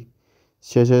Andy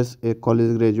Sessions, a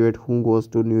college graduate who goes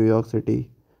to New York City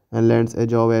and lands a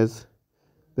job as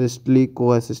Priestley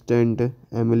co-assistant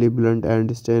Emily Blunt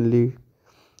and Stanley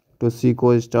Tucci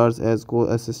co-stars as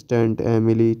co-assistant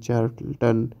Emily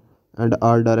Charlton and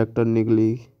art director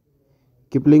Niggly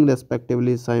Kipling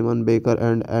respectively. Simon Baker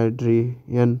and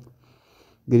Adrian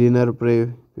Greener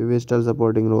play pivotal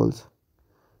supporting roles.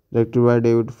 Directed by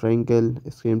David Frankel,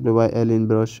 screenplay by Ellen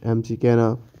Brush, MC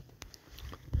Kenna.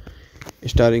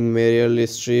 Starring Meryl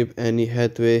Streep, Annie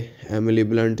Hathaway, Emily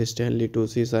Blunt, Stanley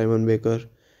Tucci, Simon Baker,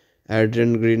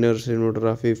 Adrian Greener,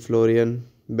 cinematography Florian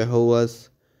Behovas,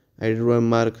 edited by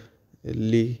Mark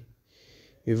Lee.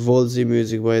 Wolsey,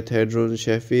 music by Thedron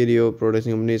Shaffirio,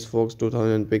 production companies Fox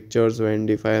 2000 Pictures,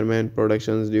 Wendy Fireman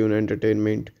Productions, Dune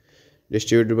Entertainment,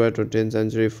 distributed by 20th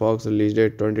Century Fox, release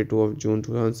date 22 of June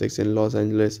 2006 in Los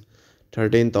Angeles,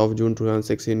 13th of June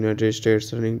 2006 in United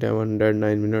States, running time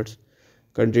 109 minutes.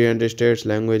 Country and states,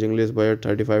 language English, budget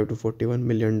 35 to 41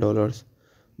 million dollars.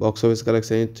 Box office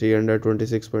collection is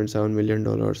 326.7 million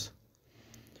dollars.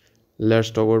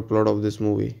 Let's talk about plot of this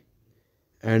movie.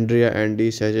 Andrea Andy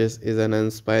Sessions is an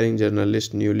inspiring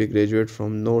journalist newly graduate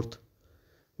from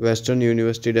Northwestern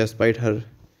University. Despite her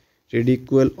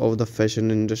ridicule of the fashion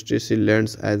industry, she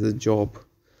lands as a job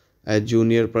as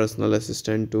junior personal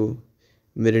assistant to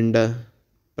Miranda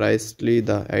Priestley,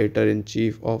 the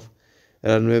editor-in-chief of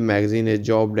Runway magazine, a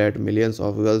job that millions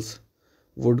of girls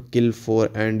would kill for.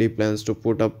 Andy plans to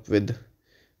put up with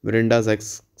Miranda's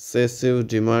excessive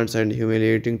demands and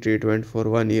humiliating treatment for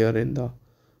 1 year in the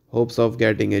hopes of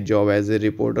getting a job as a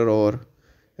reporter or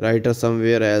writer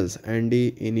somewhere else.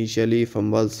 Andy initially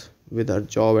fumbles with her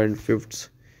job and fifths.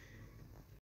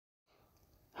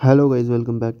 Hello guys,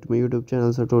 welcome back to my YouTube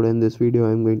channel. So today in this video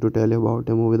I'm going to tell you about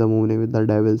a movie, the movie with The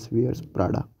Devil Wears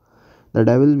Prada. The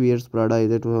Devil Wears Prada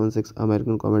is a 2006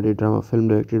 American comedy drama film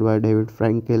directed by David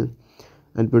Frankel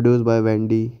and produced by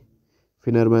Wendy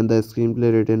Finnerman. The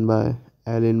screenplay written by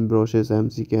Alan Broches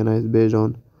MC Kenna is based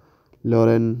on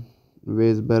Lauren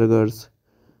Weisberger's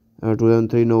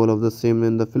 2003 novel of the same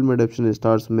name. The film adaptation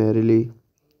stars Meryl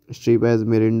Streep as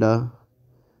Miranda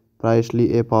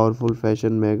Priestley, a powerful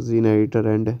fashion magazine editor,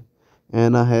 and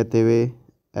Anna Hathaway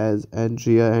as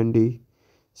Andrea Andy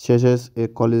Sessions, a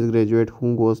college graduate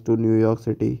who goes to New York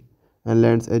City and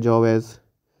lands a job as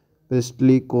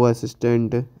Priestley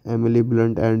co-assistant Emily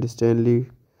Blunt and Stanley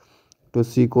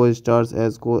Tucci co-stars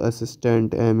as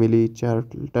co-assistant Emily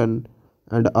Charlton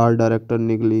and art director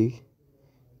Niggly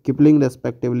Kipling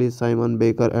respectively. Simon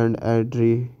Baker and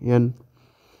Adrian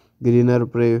Greener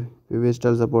play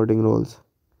pivotal supporting roles.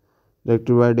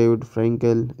 Directed by David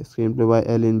Frankel, screenplay by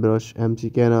Ellen Brush, MC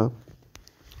Kenna.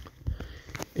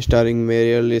 Starring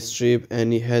Meryl Streep,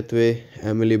 Annie Hathaway,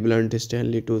 Emily Blunt,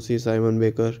 Stanley Tucci, Simon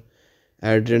Baker,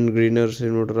 Adrian Greener,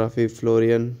 cinematography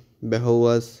Florian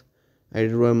Behovas,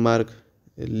 edited by Mark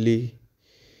Lee.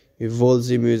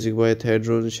 Wolsey, music by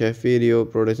Thedron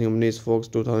Shafiro, production companies Fox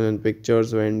 2000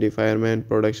 Pictures, Wendy Fireman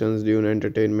Productions, Dune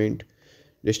Entertainment,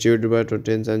 distributed by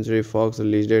 20th Century Fox,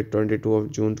 release date 22 of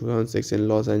June 2006 in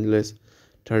Los Angeles,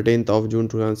 13th of June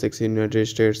 2006 in United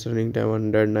States, running time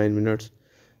 109 minutes.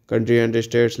 Country and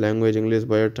states, language English,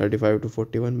 budget $35 to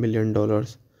 $41 million.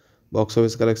 Box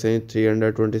office collection is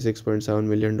 $326.7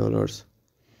 million.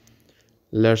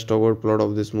 Let's talk about plot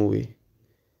of this movie.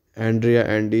 Andrea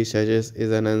Andy Sessions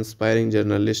is an inspiring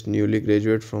journalist newly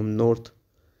graduate from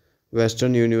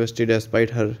Northwestern University. Despite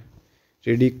her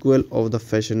ridicule of the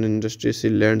fashion industry, she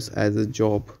lands as a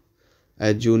job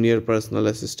as junior personal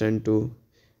assistant to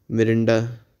Miranda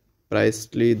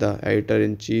Priestley, the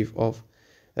editor-in-chief of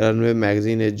Runway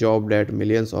magazine, a job that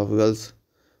millions of girls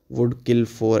would kill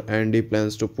for. Andy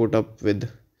plans to put up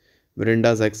with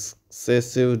Miranda's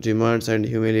excessive demands and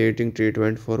humiliating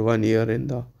treatment for 1 year in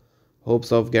the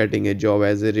hopes of getting a job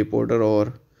as a reporter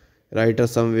or writer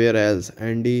somewhere else.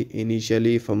 Andy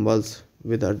initially fumbles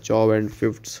with her job and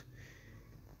fifths.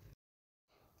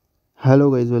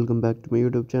 Hello guys, welcome back to my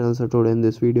YouTube channel. So today in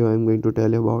this video I'm going to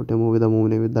tell you about a movie, the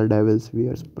movie with The Devil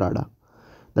Wears Prada.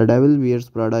 The Devil Wears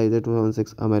Prada is a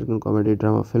 2006 American comedy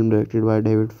drama film directed by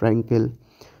David Frankel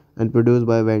and produced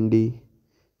by Wendy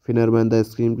Finnerman. The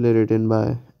screenplay written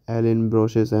by Alan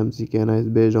Broches MC Kenna is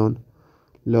based on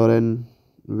Lauren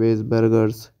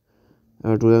Weisberger's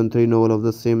 2003 novel of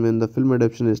the same name. The film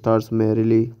adaptation stars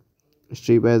Meryl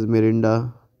Streep as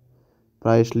Miranda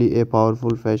Priestley, a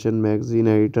powerful fashion magazine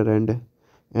editor, and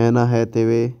Anna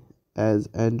Hathaway as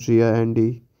Andrea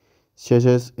Andy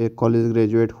Sessions, a college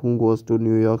graduate who goes to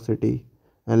New York City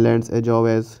and lands a job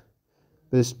as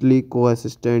Priestley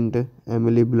co-assistant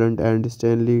Emily Blunt and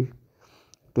Stanley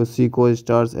Tucci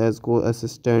co-stars as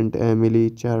co-assistant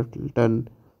Emily Charlton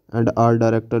and art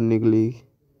director Niggly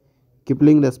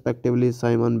Kipling respectively.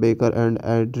 Simon Baker and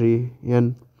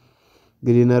Adrian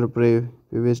Greener play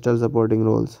pivotal supporting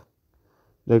roles.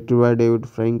 Directed by David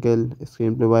Frankel,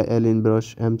 screenplay by Ellen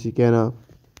Brush, MC Kenna.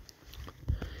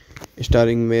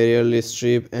 Starring Meryl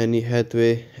Streep, Annie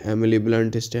Hathaway, Emily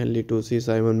Blunt, Stanley Tucci,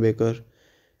 Simon Baker,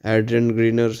 Adrian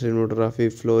Greener,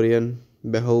 cinematography Florian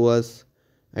Behovas,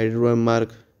 edited by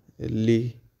Mark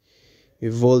Lee.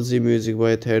 Wolsey, music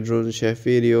by Thedron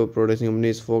Shafiro, production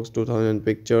companies Fox 2000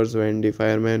 Pictures, Wendy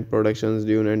Fireman Productions,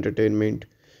 Dune Entertainment,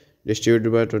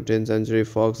 distributed by 20th Century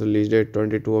Fox, release date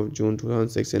 22 of June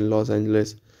 2006 in Los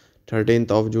Angeles,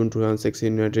 13th of June 2006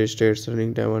 in United States,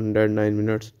 running time 109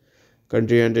 minutes.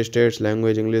 Country and states,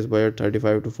 language English, budget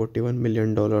 $35 to $41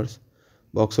 million.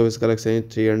 Box office collection is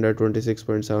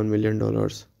 $326.7 million.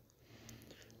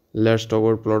 Let's talk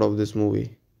about plot of this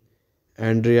movie.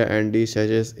 Andrea Andy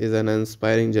Sessions is an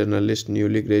inspiring journalist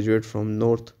newly graduate from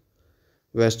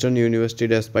Northwestern University.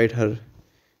 Despite her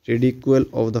ridicule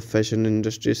of the fashion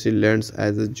industry, she lands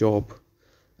as a job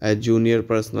as junior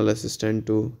personal assistant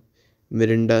to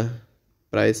Miranda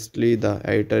Priestley, the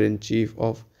editor-in-chief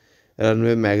of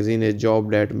Runway magazine, a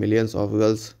job that millions of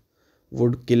girls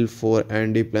would kill for.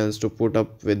 Andy plans to put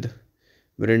up with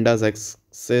Miranda's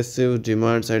excessive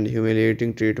demands and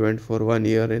humiliating treatment for 1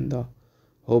 year in the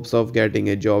hopes of getting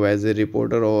a job as a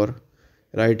reporter or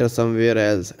writer somewhere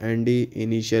else. Andy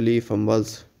initially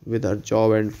fumbles with her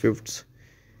job and fifths.